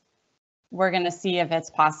versus we're going to see if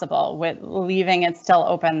it's possible, with leaving it still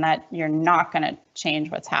open that you're not going to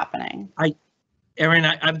change what's happening. Erin,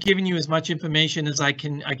 I've given you as much information as I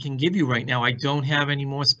can give you right now. I don't have any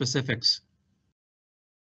more specifics.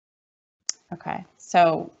 Okay,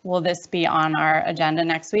 so will this be on our agenda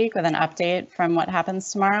next week with an update from what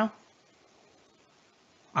happens tomorrow?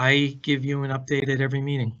 I give you an update at every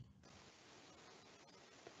meeting.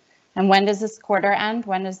 And when does this quarter end?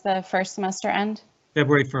 When does the first semester end?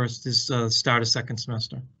 February 1st is start of second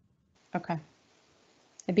semester. Okay.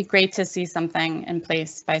 It'd be great to see something in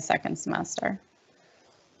place by second semester.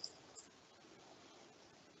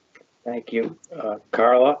 Thank you.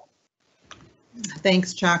 Carla?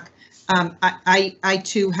 Thanks, Chuck. I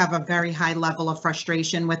too have a very high level of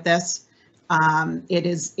frustration with this. It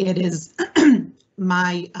is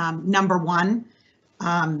my number one.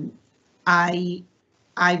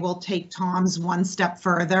 I will take Tom's one step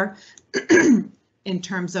further in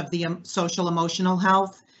terms of the social emotional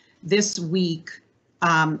health. This week,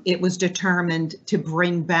 it was determined to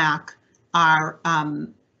bring back our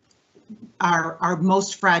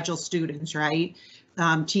most fragile students, right?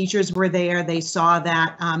 Teachers were there, they saw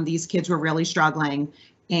that these kids were really struggling,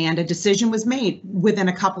 and a decision was made within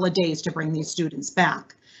a couple of days to bring these students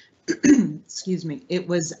back. Excuse me. It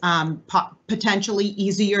was potentially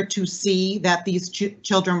easier to see that these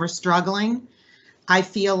children were struggling. I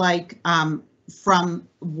feel like from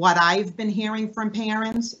what I've been hearing from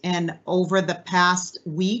parents and over the past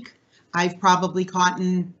week, I've probably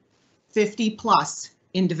gotten 50 plus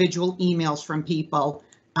individual emails from people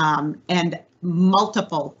and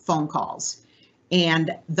multiple phone calls.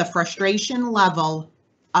 And the frustration level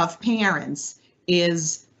of parents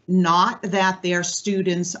is not that their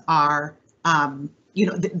students are,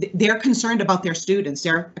 they're concerned about their students.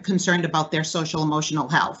 They're concerned about their social emotional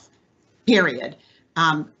health, period.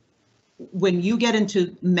 When you get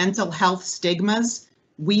into mental health stigmas,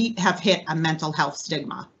 we have hit a mental health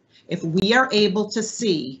stigma. If we are able to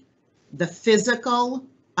see the physical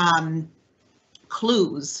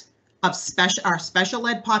clues of our special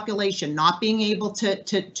ed population not being able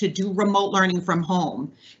to do remote learning from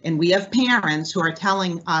home, and we have parents who are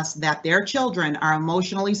telling us that their children are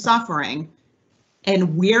emotionally suffering,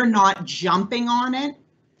 and we're not jumping on it,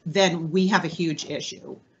 then we have a huge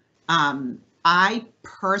issue. I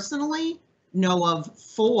personally know of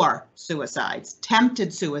 4 suicides,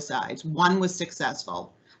 attempted suicides. 1 was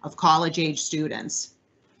successful, of college-age students.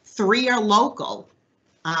 3 are local.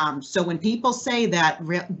 So when people say that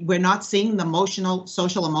we're not seeing the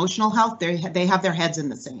social emotional health, they have their heads in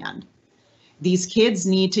the sand. These kids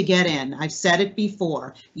need to get in. I've said it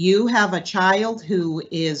before. You have a child who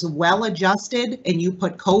is well adjusted and you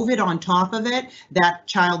put COVID on top of it, that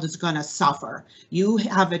child is going to suffer. You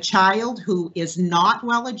have a child who is not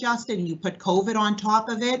well adjusted and you put COVID on top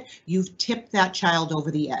of it, you've tipped that child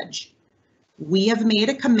over the edge. We have made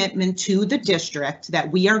a commitment to the district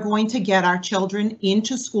that we are going to get our children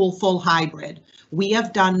into school full hybrid. We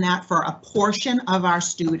have done that for a portion of our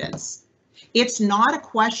students. It's not a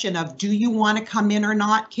question of do you want to come in or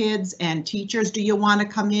not, kids, and teachers, do you want to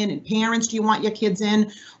come in, and parents, do you want your kids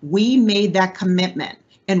in? We made that commitment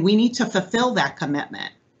and we need to fulfill that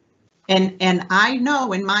commitment. And I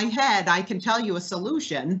know in my head, I can tell you a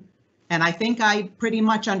solution, and I think I pretty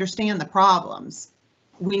much understand the problems.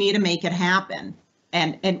 We need to make it happen.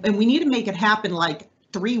 And we need to make it happen like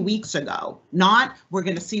 3 weeks ago, not we're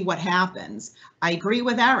going to see what happens. I agree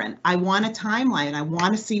with Erin. I want a timeline. I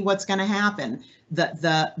want to see what's going to happen.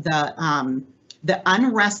 The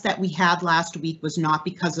unrest that we had last week was not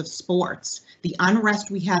because of sports. The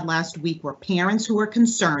unrest we had last week were parents who were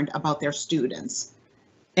concerned about their students.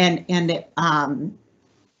 And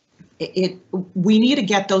we need to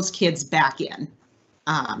get those kids back in.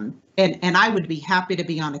 And I would be happy to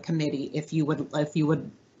be on a committee if you would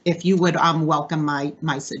welcome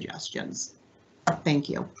my suggestions. Thank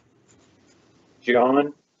you.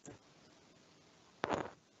 John?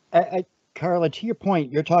 Carla, to your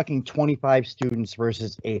point, you're talking 25 students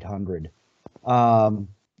versus 800.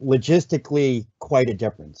 Logistically, quite a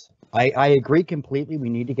difference. I agree completely. We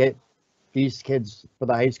need to get these kids for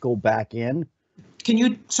the high school back in. Can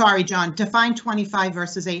you, sorry, John, define 25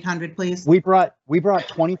 versus 800, please? We brought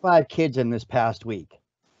 25 kids in this past week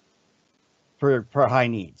for high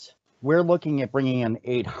needs. We're looking at bringing in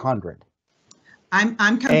 800.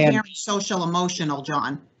 I'm comparing social emotional,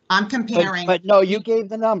 John. I'm comparing. But no, you gave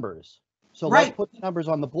the numbers. So right. Let's put the numbers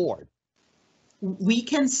on the board. We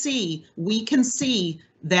can see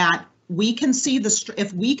that if we can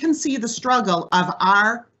see the struggle of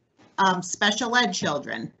our special ed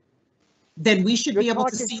children, then we should be able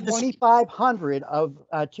to see the 2,500 of,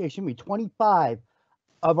 25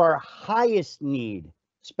 of our highest need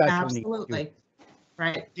special needs. Absolutely,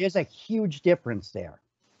 right. There's a huge difference there.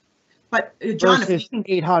 But John, if we versus can,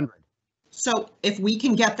 800. so if we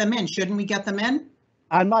can get them in, shouldn't we get them in?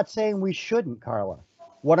 I'm not saying we shouldn't, Carla.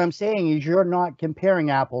 What I'm saying is you're not comparing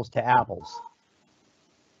apples to apples.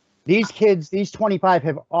 These kids, these 25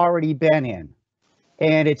 have already been in,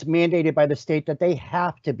 and it's mandated by the state that they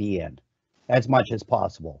have to be in as much as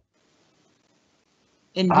possible.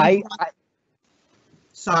 And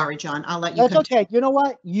sorry, John, I'll let you. That's okay. You know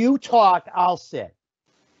what? You talk, I'll sit.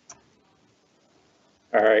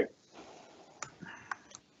 All right.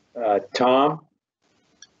 Tom?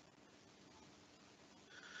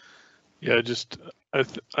 Yeah,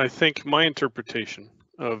 I think my interpretation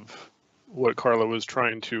of what Carla was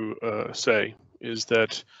trying to say is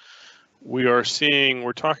that we're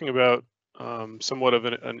talking about somewhat of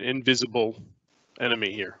an invisible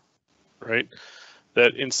enemy here, right?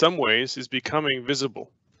 That in some ways is becoming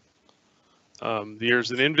visible.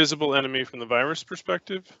 There's an invisible enemy from the virus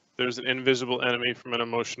perspective. There's an invisible enemy from an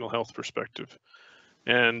emotional health perspective.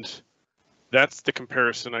 And that's the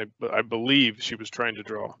comparison I believe she was trying to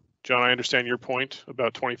draw. John, I understand your point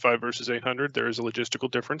about 25 versus 800. There is a logistical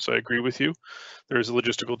difference. I agree with you. There is a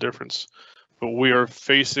logistical difference. But we are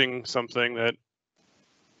facing something that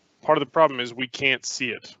part of the problem is we can't see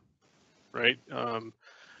it, right?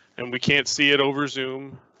 And we can't see it over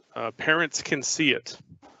Zoom. Parents can see it.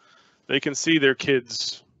 They can see their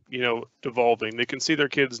kids, devolving. They can see their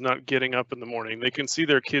kids not getting up in the morning. They can see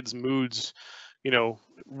their kids' moods,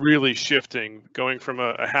 really shifting, going from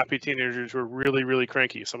a happy teenager to a really, really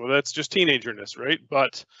cranky. Some of that's just teenagerness, right?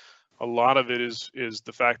 But a lot of it is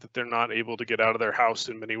the fact that they're not able to get out of their house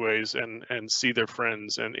in many ways and see their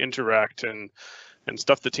friends and interact and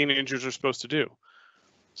stuff that teenagers are supposed to do.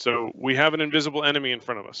 So we have an invisible enemy in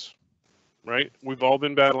front of us, right? We've all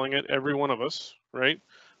been battling it, every one of us, right?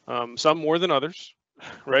 Some more than others,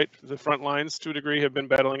 right? The front lines to a degree have been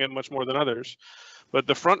battling it much more than others. But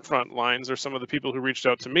the front lines are some of the people who reached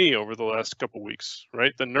out to me over the last couple weeks,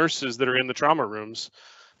 right? The nurses that are in the trauma rooms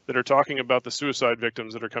that are talking about the suicide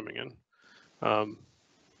victims that are coming in.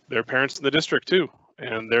 They're parents in the district too,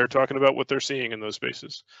 and they're talking about what they're seeing in those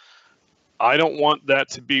spaces. I don't want that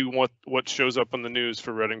to be what shows up on the news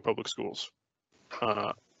for Reading Public Schools.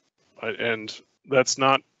 And that's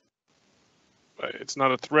not, it's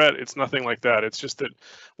not a threat. It's nothing like that. It's just that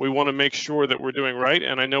we want to make sure that we're doing right.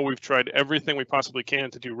 And I know we've tried everything we possibly can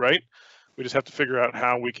to do right. We just have to figure out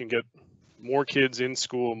how we can get more kids in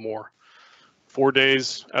school more. 4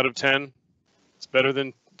 days out of 10, it's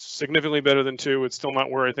significantly better than 2. It's still not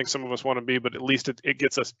where I think some of us want to be, but at least it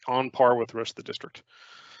gets us on par with the rest of the district.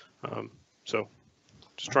 So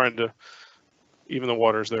just trying to even the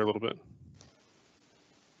waters there a little bit.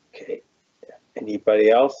 Okay. Anybody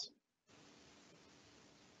else?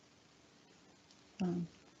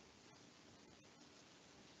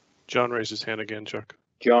 John raised his hand again, Chuck.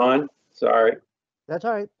 John, sorry. That's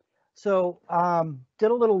all right. So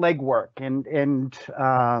did a little legwork and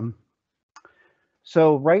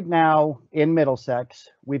so right now in Middlesex,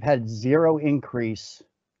 we've had 0 increase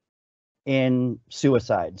in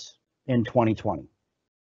suicides in 2020.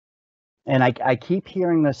 And I keep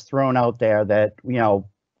hearing this thrown out there that,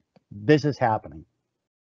 this is happening.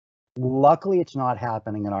 Luckily, it's not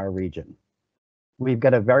happening in our region. We've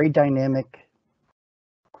got a very dynamic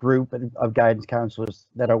group of guidance counselors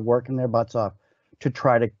that are working their butts off to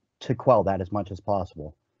try to quell that as much as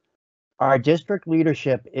possible. Our district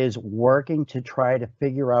leadership is working to try to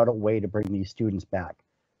figure out a way to bring these students back.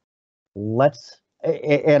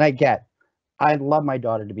 I'd love my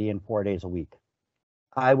daughter to be in 4 days a week.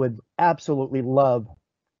 I would absolutely love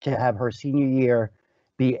to have her senior year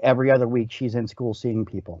be every other week she's in school seeing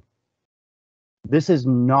people. This is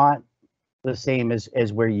not the same as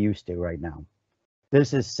we're used to right now.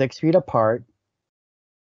 This is 6 feet apart,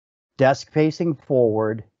 desk facing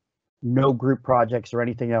forward, no group projects or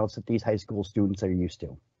anything else that these high school students are used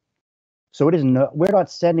to. So we're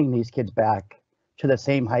not sending these kids back to the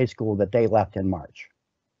same high school that they left in March.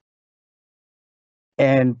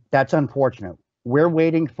 And that's unfortunate. We're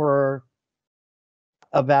waiting for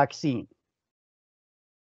a vaccine.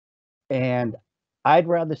 And I'd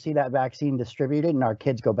rather see that vaccine distributed and our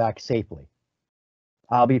kids go back safely.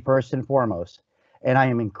 I'll be first and foremost. And I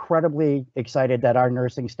am incredibly excited that our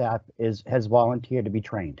nursing staff has volunteered to be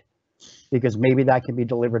trained, because maybe that can be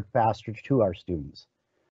delivered faster to our students.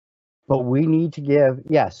 But we need to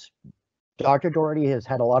yes, Dr. Doherty has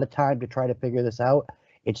had a lot of time to try to figure this out.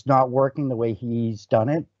 It's not working the way he's done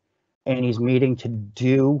it, and he's meeting to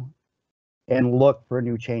do and look for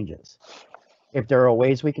new changes. If there are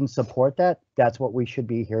ways we can support that, that's what we should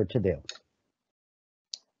be here to do.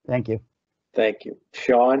 Thank you. Thank you.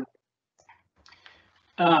 Sean?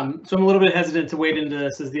 So I'm a little bit hesitant to wade into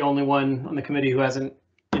this as the only one on the committee who hasn't,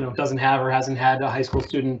 doesn't have or hasn't had a high school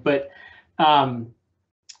student, but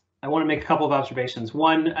I want to make a couple of observations.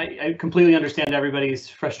 One, I completely understand everybody's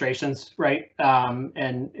frustrations, right?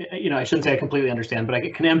 And I shouldn't say I completely understand, but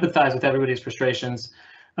I can empathize with everybody's frustrations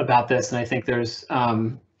about this. And I think there's,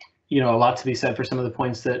 a lot to be said for some of the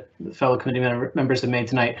points that the fellow committee members have made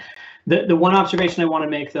tonight. The one observation I want to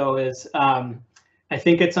make, though, is I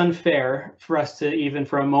think it's unfair for us to even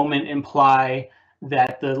for a moment imply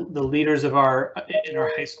that the leaders of in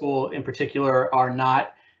our high school in particular are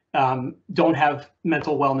not don't have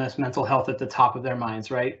mental wellness, mental health at the top of their minds,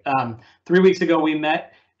 right? 3 weeks ago we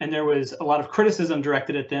met and there was a lot of criticism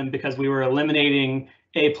directed at them because we were eliminating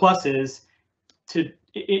A+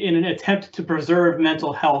 in an attempt to preserve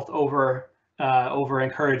mental health over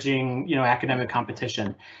encouraging academic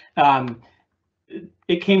competition.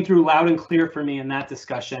 It came through loud and clear for me in that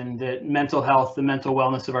discussion that mental health, the mental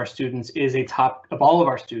wellness of our students is all of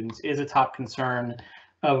our students is a top concern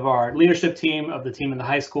of our leadership team, of the team in the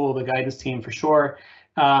high school, the guidance team for sure.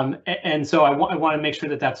 And so I want to make sure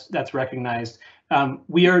that that's recognized.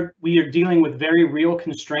 We are dealing with very real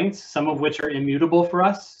constraints, some of which are immutable for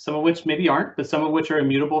us, some of which maybe aren't, but some of which are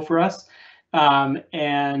immutable for us. There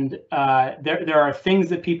are things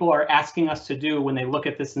that people are asking us to do when they look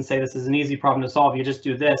at this and say this is an easy problem to solve, you just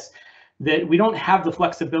do this, that we don't have the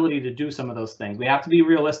flexibility to do some of those things. We have to be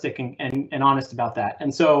realistic and honest about that.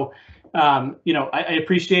 And so I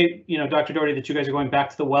appreciate Dr. Doherty that you guys are going back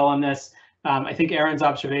to the well on this. I think Aaron's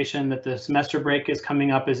observation that the semester break is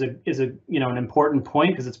coming up is an important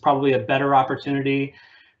point, because it's probably a better opportunity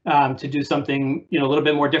to do something a little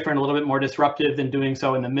bit more different, a little bit more disruptive than doing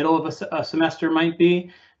so in the middle of a semester might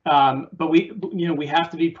be. But we have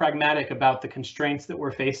to be pragmatic about the constraints that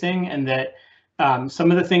we're facing, and that some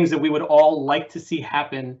of the things that we would all like to see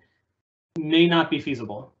happen may not be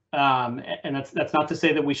feasible. And that's not to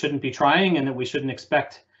say that we shouldn't be trying and that we shouldn't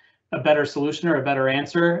expect a better solution or a better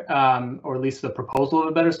answer, or at least the proposal of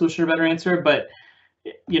a better solution or better answer. But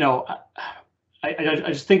I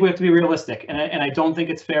just think we have to be realistic, and I don't think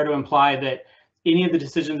it's fair to imply that any of the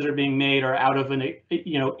decisions that are being made are out of an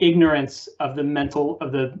ignorance of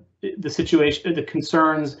the situation, the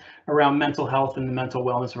concerns around mental health and the mental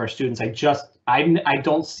wellness of our students. I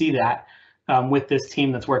don't see that with this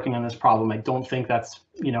team that's working on this problem. I don't think that's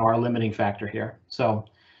our limiting factor here. So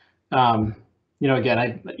again,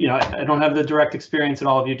 I don't have the direct experience that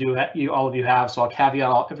all of you have, so I'll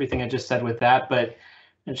caveat everything I just said with that, but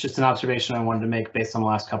it's just an observation I wanted to make based on the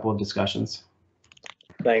last couple of discussions.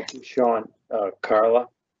 Thank you, Sean. Carla?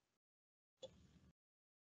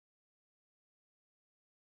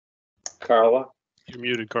 Carla? You're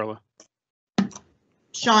muted, Carla.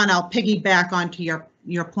 Sean, I'll piggyback onto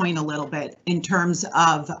your point a little bit in terms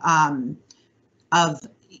of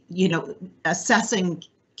assessing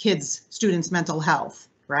students' mental health,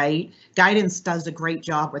 right? Guidance does a great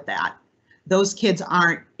job with that. Those kids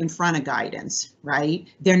aren't in front of guidance, right?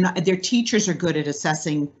 Their teachers are good at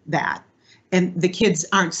assessing that. And the kids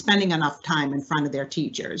aren't spending enough time in front of their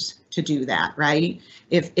teachers to do that, right?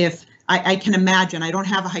 If I can imagine, I don't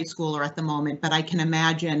have a high schooler at the moment, but I can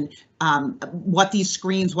imagine what these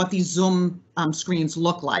Zoom screens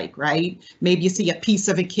look like, right? Maybe you see a piece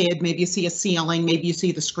of a kid, maybe you see a ceiling, maybe you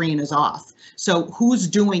see the screen is off. So who's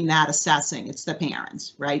doing that assessing? It's the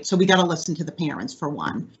parents, right? So we got to listen to the parents for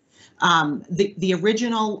one. The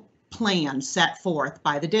original plan set forth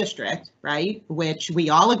by the district, right, which we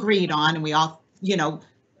all agreed on, and we all,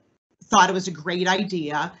 thought it was a great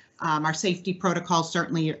idea. Our safety protocols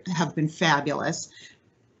certainly have been fabulous.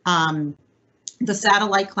 The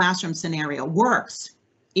satellite classroom scenario works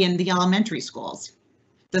in the elementary schools.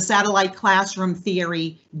 The satellite classroom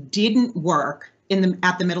theory didn't work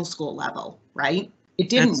at the middle school level, right? It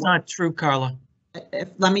didn't. That's not true, Carla.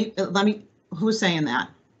 Let me. Who's saying that?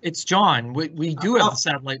 It's John. We do have the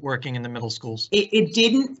satellite working in the middle schools. It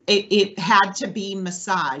didn't. It had to be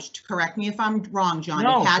massaged. Correct me if I'm wrong, John.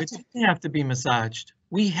 No, it didn't have to be massaged.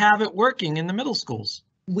 We have it working in the middle schools.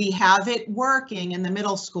 We have it working in the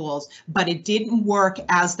middle schools, but it didn't work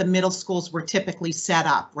as the middle schools were typically set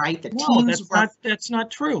up, right? That's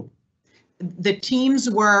not true. The teams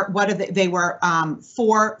were, they were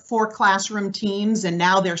 4 classroom teams, and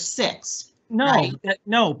now they're 6. No, right?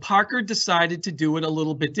 No, Parker decided to do it a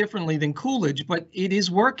little bit differently than Coolidge, but it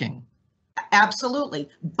is working. Absolutely,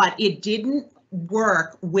 but it didn't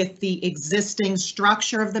work with the existing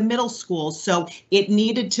structure of the middle school, so it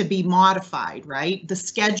needed to be modified, right? The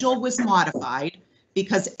schedule was modified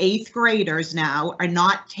because 8th graders now are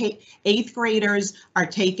not 8th graders are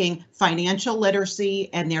taking financial literacy,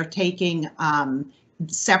 and they're taking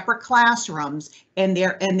separate classrooms, and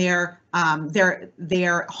their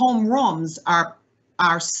home rooms are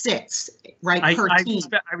 6, right, per team.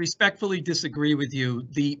 I respectfully disagree with you.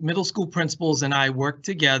 The middle school principals and I worked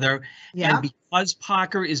together, Yeah. and because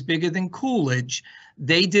Parker is bigger than Coolidge,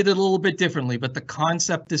 they did it a little bit differently, but the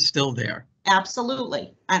concept is still there.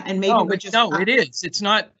 Absolutely, and maybe No, we're just it is. It's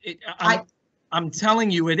not. I'm telling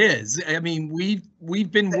you, it is. I mean,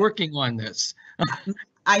 we've been working on this.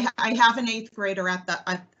 I have an 8th grader at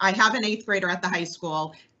the high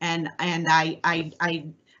school, and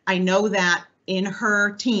I know that in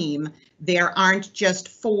her team there aren't just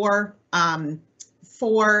four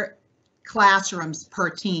classrooms per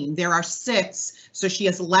team. There are 6, so she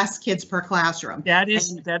has less kids per classroom. That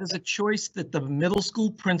is a choice that the middle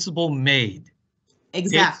school principal made.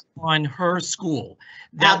 Exactly. On her school.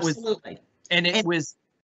 Absolutely.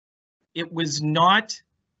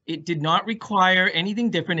 It did not require anything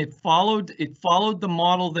different. It followed the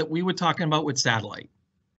model that we were talking about with satellite.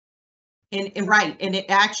 And it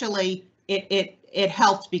actually it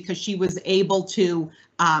helped because she was able to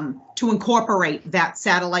incorporate that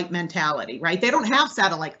satellite mentality, right? They don't have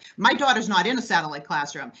satellite. My daughter's not in a satellite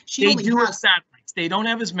classroom. They do have satellites. They don't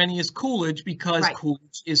have as many as Coolidge because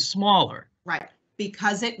Coolidge is smaller. Right,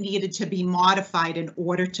 because it needed to be modified in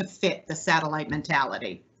order to fit the satellite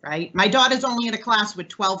mentality, right? My daughter's only in a class with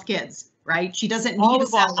 12 kids, right? She doesn't need a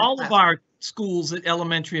satellite class. All of our schools at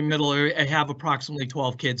elementary and middle have approximately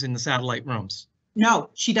 12 kids in the satellite rooms. No,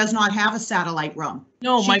 she does not have a satellite room.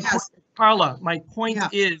 No, Carla, my point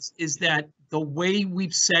is that the way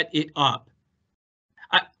we've set it up,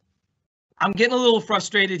 I'm getting a little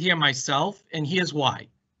frustrated here myself, and here's why.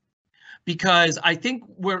 Because I think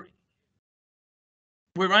we're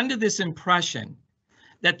under this impression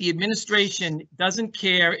that the administration doesn't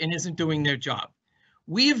care and isn't doing their job.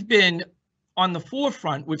 We've been on the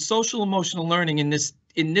forefront with social emotional learning in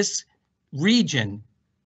this region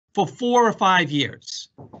for 4 or 5 years.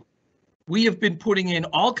 We have been putting in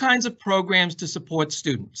all kinds of programs to support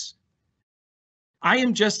students. I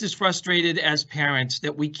am just as frustrated as parents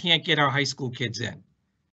that we can't get our high school kids in.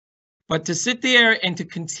 But to sit there and to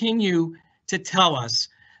continue to tell us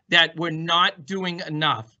that we're not doing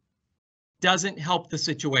enough doesn't help the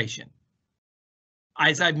situation.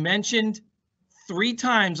 As I've mentioned 3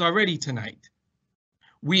 times already tonight,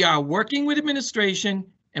 we are working with administration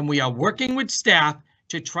and we are working with staff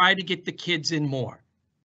to try to get the kids in more.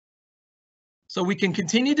 So we can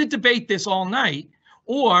continue to debate this all night,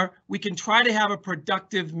 or we can try to have a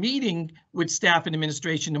productive meeting with staff and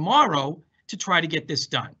administration tomorrow to try to get this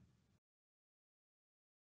done.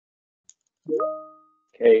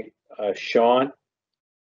 Okay, Sean?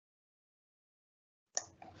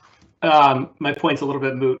 My point's a little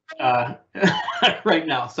bit moot right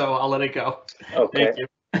now, so I'll let it go. Okay. Thank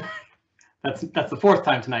you. That's the 4th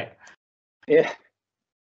time tonight. Yeah.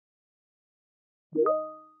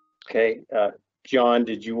 Okay, John,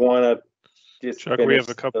 did you want to just Chuck, we have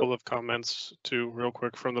a couple of comments too, real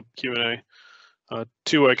quick from the Q&A.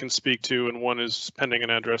 2 I can speak to, and 1 is pending an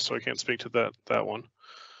address, so I can't speak to that one.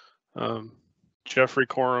 Jeffrey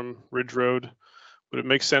Coram, Ridge Road. Would it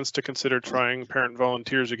make sense to consider trying parent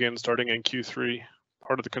volunteers again starting in Q3?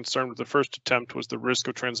 Part of the concern with the first attempt was the risk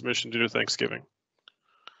of transmission due to Thanksgiving.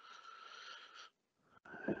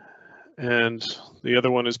 And the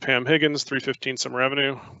other one is Pam Higgins, 315 Summer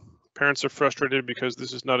Avenue. Parents are frustrated because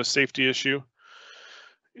this is not a safety issue.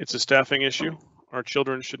 It's a staffing issue. Our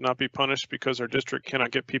children should not be punished because our district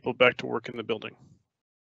cannot get people back to work in the building.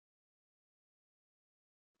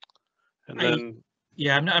 And then,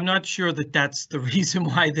 yeah, I'm not sure that that's the reason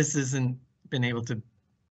why this hasn't been able to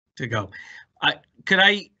go. I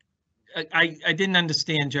didn't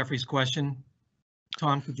understand Jeffrey's question.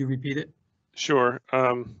 Tom, could you repeat it? Sure.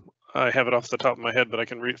 I have it off the top of my head, but I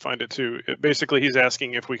can find it too. Basically, he's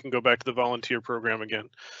asking if we can go back to the volunteer program again,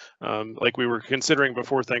 like we were considering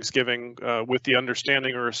before Thanksgiving, with the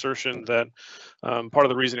understanding or assertion that part of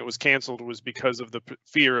the reason it was canceled was because of the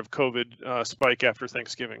fear of COVID spike after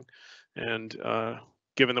Thanksgiving. And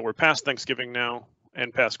given that we're past Thanksgiving now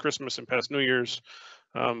and past Christmas and past New Year's,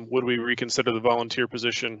 would we reconsider the volunteer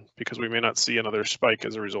position because we may not see another spike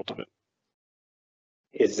as a result of it?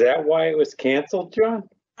 Is that why it was canceled, John?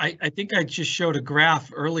 I think I just showed a graph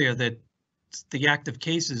earlier that the active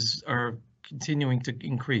cases are continuing to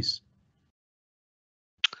increase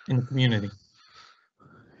in the community.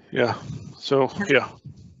 Yeah, so yeah.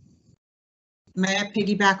 May I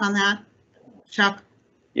piggyback on that, Chuck?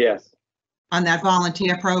 Yes. On that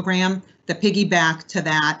volunteer program, the piggyback to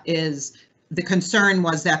that is the concern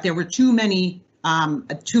was that there were too many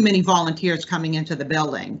too many volunteers coming into the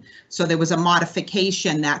building. So there was a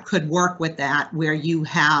modification that could work with that, where you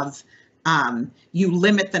have, you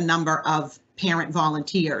limit the number of parent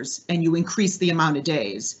volunteers and you increase the amount of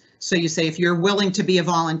days. So you say, if you're willing to be a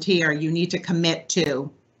volunteer, you need to commit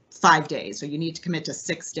to 5 days, or you need to commit to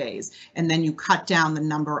 6 days, and then you cut down the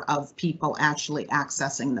number of people actually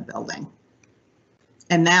accessing the building.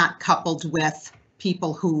 And that, coupled with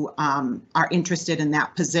people who are interested in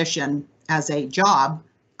that position as a job,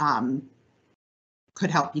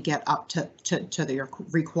 could help you get up to the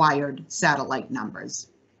required satellite numbers.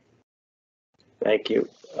 Thank you.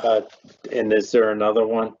 And is there another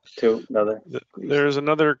one too? There's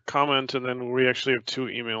another comment, and then we actually have 2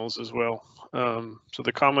 emails as well. So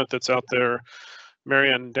the comment that's out there,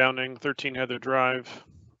 Marianne Downing, 13 Heather Drive,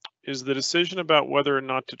 is the decision about whether or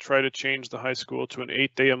not to try to change the high school to an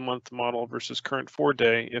 8-day-a-month model versus current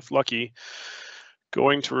 4-day, if lucky,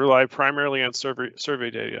 going to rely primarily on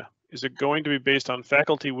survey data? Is it going to be based on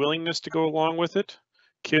faculty willingness to go along with it?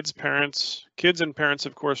 Kids and parents,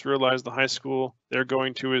 of course, realize the high school they're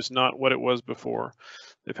going to is not what it was before.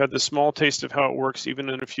 They've had the small taste of how it works, even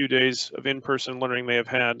in a few days of in-person learning they have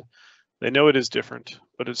had. They know it is different,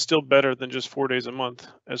 but it's still better than just 4 days a month.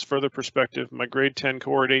 As further perspective, my grade 10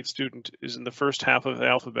 cohort 8 student is in the first half of the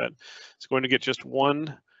alphabet. It's going to get just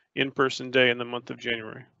 1 in-person day in the month of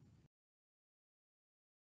January.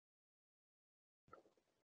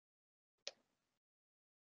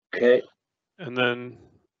 Okay. And then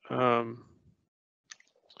I'm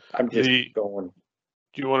just going.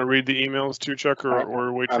 Do you want to read the emails too, Chuck,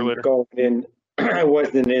 or wait for later? I'm going in. I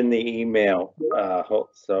wasn't in the email,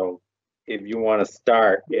 so if you want to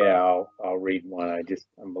start, yeah, I'll read one.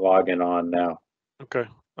 I'm logging on now. Okay.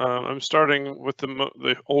 I'm starting with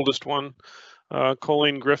the oldest one,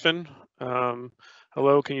 Colleen Griffin.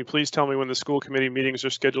 Hello, can you please tell me when the school committee meetings are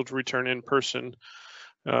scheduled to return in person?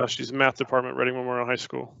 She's in math department, Reading Memorial High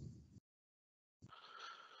School.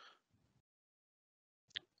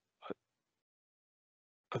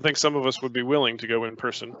 I think some of us would be willing to go in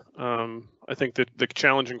person. I think that the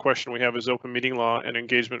challenging question we have is open meeting law and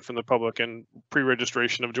engagement from the public and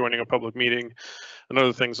pre-registration of joining a public meeting and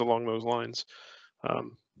other things along those lines.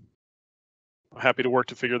 I'm happy to work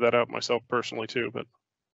to figure that out myself personally too, but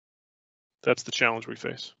that's the challenge we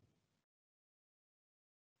face.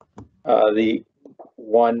 The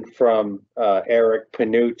one from Eric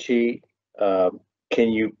Panucci,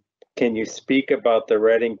 can you speak about the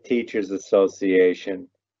Reading Teachers Association?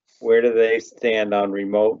 Where do they stand on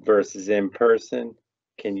remote versus in-person?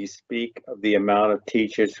 Can you speak of the amount of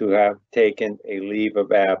teachers who have taken a leave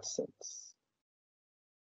of absence?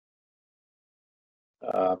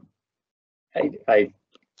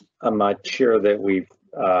 I'm not sure that we've,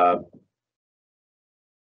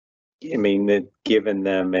 given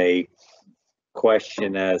them a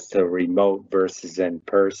question as to remote versus in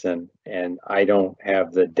person, and I don't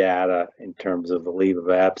have the data in terms of the leave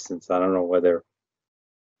of absence. I don't know whether,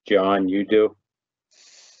 John, you do?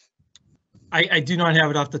 I do not have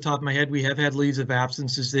it off the top of my head. We have had leaves of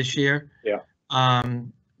absences this year. Yeah.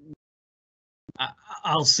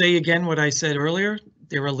 I'll say again what I said earlier.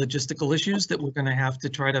 There are logistical issues that we're going to have to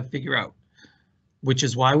try to figure out, which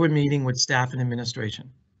is why we're meeting with staff and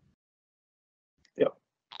administration. Yep.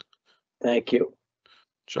 Thank you.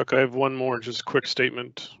 Chuck, I have one more just quick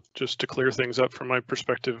statement just to clear things up from my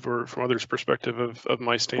perspective or from others' perspective of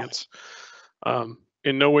my stance.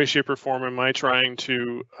 In no way, shape, or form am I trying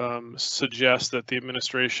to suggest that the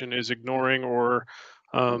administration is ignoring or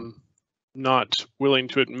not willing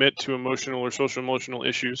to admit to emotional or social emotional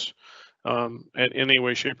issues at any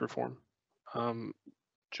way, shape, or form.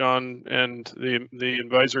 John and the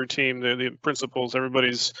advisory team, the principals,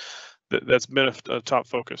 everybody's that's been a top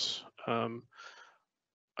focus.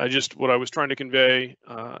 What I was trying to convey,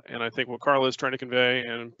 and I think what Carla is trying to convey,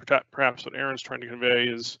 and perhaps what Aaron's trying to convey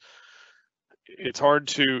is, it's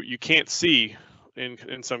hard you can't see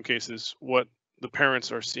in some cases what the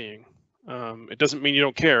parents are seeing. It doesn't mean you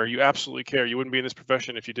don't care. You absolutely care. You wouldn't be in this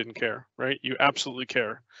profession if you didn't care, right? You absolutely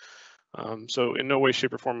care. So in no way,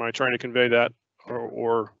 shape, or form am I trying to convey that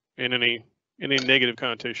or in any negative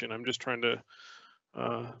connotation. I'm just trying to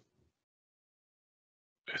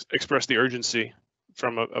express the urgency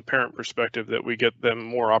from a parent perspective that we get them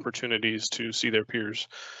more opportunities to see their peers.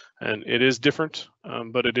 And it is different,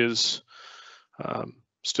 but it is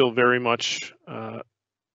still very much a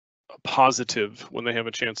positive when they have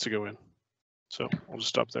a chance to go in. So I'll just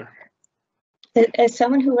stop there. As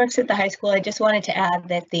someone who works at the high school, I just wanted to add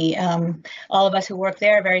that all of us who work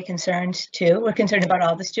there are very concerned too. We're concerned about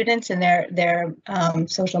all the students and their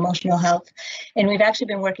social emotional health. And we've actually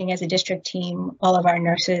been working as a district team, all of our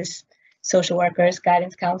nurses social workers,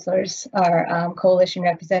 guidance counselors, our coalition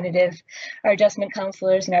representative, our adjustment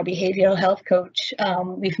counselors, and our behavioral health coach.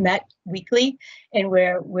 We've met weekly, and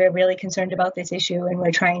we're really concerned about this issue, and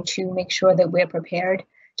we're trying to make sure that we're prepared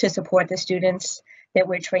to support the students, that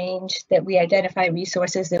we're trained, that we identify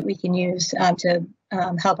resources that we can use to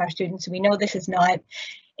help our students. We know this is not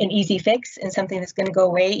an easy fix and something that's going to go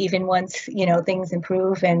away even once, you know, things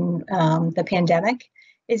improve and the pandemic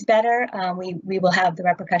is better. We will have the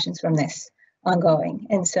repercussions from this ongoing.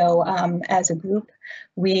 And so as a group,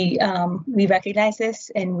 we recognize this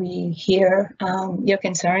and we hear your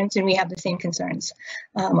concerns, and we have the same concerns,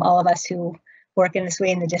 all of us who work in this way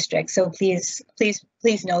in the district. So please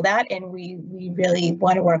know that, and we really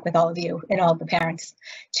want to work with all of you and all of the parents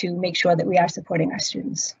to make sure that we are supporting our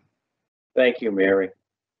students. Thank you, Mary.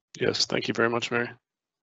 Yes, thank you very much, Mary.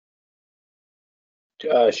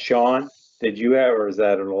 Sean, did you have, or is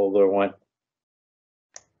that an older one?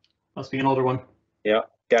 Must be an older one. Yeah,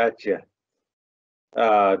 gotcha.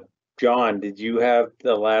 John, did you have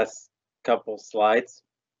the last couple slides?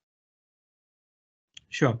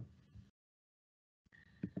 Sure.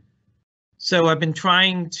 So I've been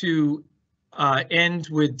trying to end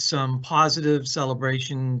with some positive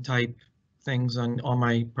celebration type things on all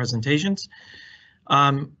my presentations.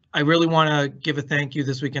 I really want to give a thank you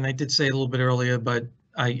this week, and I did say it a little bit earlier, but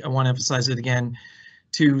I want to emphasize it again,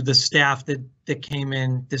 to the staff that came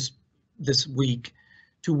in this week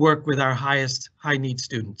to work with our high need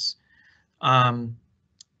students.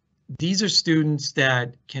 These are students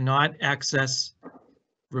that cannot access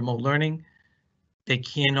remote learning. They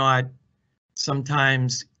cannot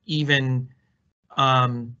sometimes even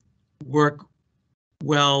work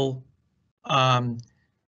well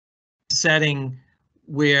setting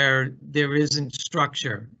where there isn't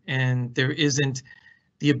structure and there isn't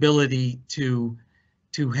the ability to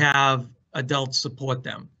have adults support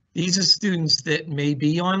them. These are students that may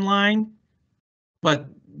be online, but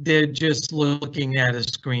they're just looking at a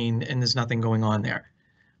screen and there's nothing going on there.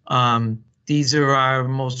 These are our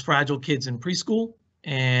most fragile kids in preschool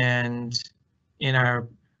and in our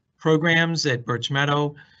programs at Birch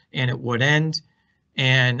Meadow and at Wood End.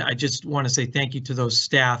 And I just want to say thank you to those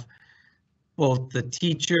staff, both the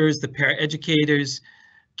teachers, the paraeducators,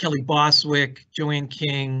 Kelly Boswick, Joanne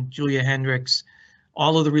King, Julia Hendricks,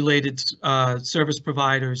 all of the related service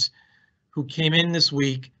providers who came in this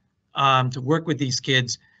week to work with these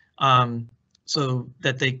kids so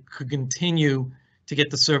that they could continue to get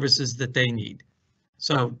the services that they need.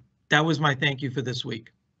 So that was my thank you for this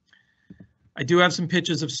week. I do have some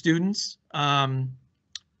pictures of students.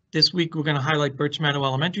 This week we're going to highlight Birch Meadow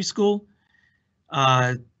Elementary School.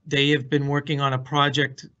 They have been working on a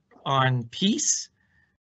project on PEACE,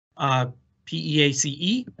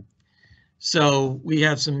 P-E-A-C-E. So we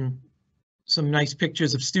have some nice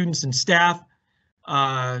pictures of students and staff,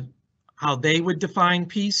 how they would define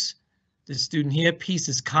peace. The student here, peace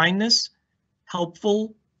is kindness,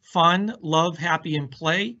 helpful, fun, love, happy, and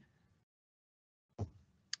play.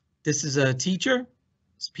 This is a teacher.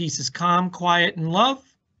 Peace is calm, quiet, and love.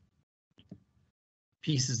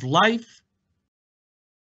 Peace is life.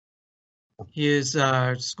 Here's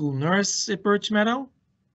our school nurse at Birch Meadow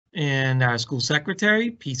and our school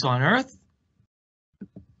secretary, peace on earth.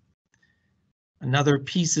 Another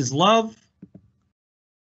peace is love.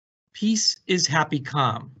 Peace is happy,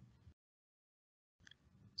 calm.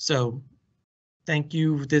 So thank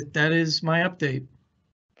you. That is my update.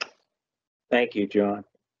 Thank you, John.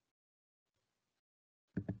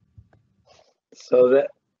 So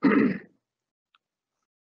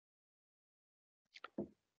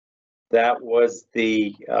that was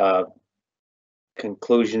the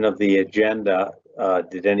conclusion of the agenda.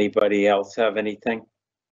 Did anybody else have anything?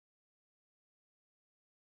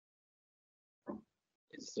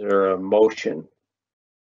 Is there a motion?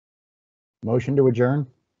 Motion to adjourn?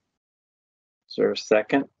 Is there a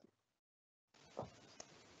second?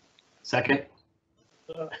 Second.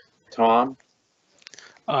 Tom?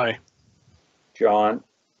 Aye. John?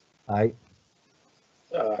 Aye.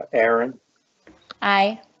 Aaron?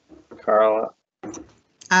 Aye. Carla?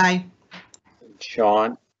 Aye.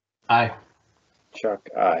 Sean? Aye. Chuck,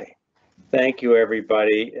 aye. Thank you,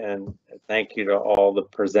 everybody, and thank you to all the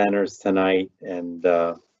presenters tonight, and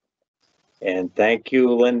thank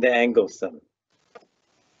you, Linda Engelson.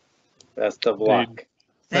 Best of luck.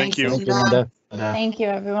 Thank you. Thank you, Linda. Thank you,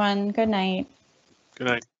 everyone. Good night. Good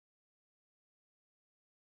night.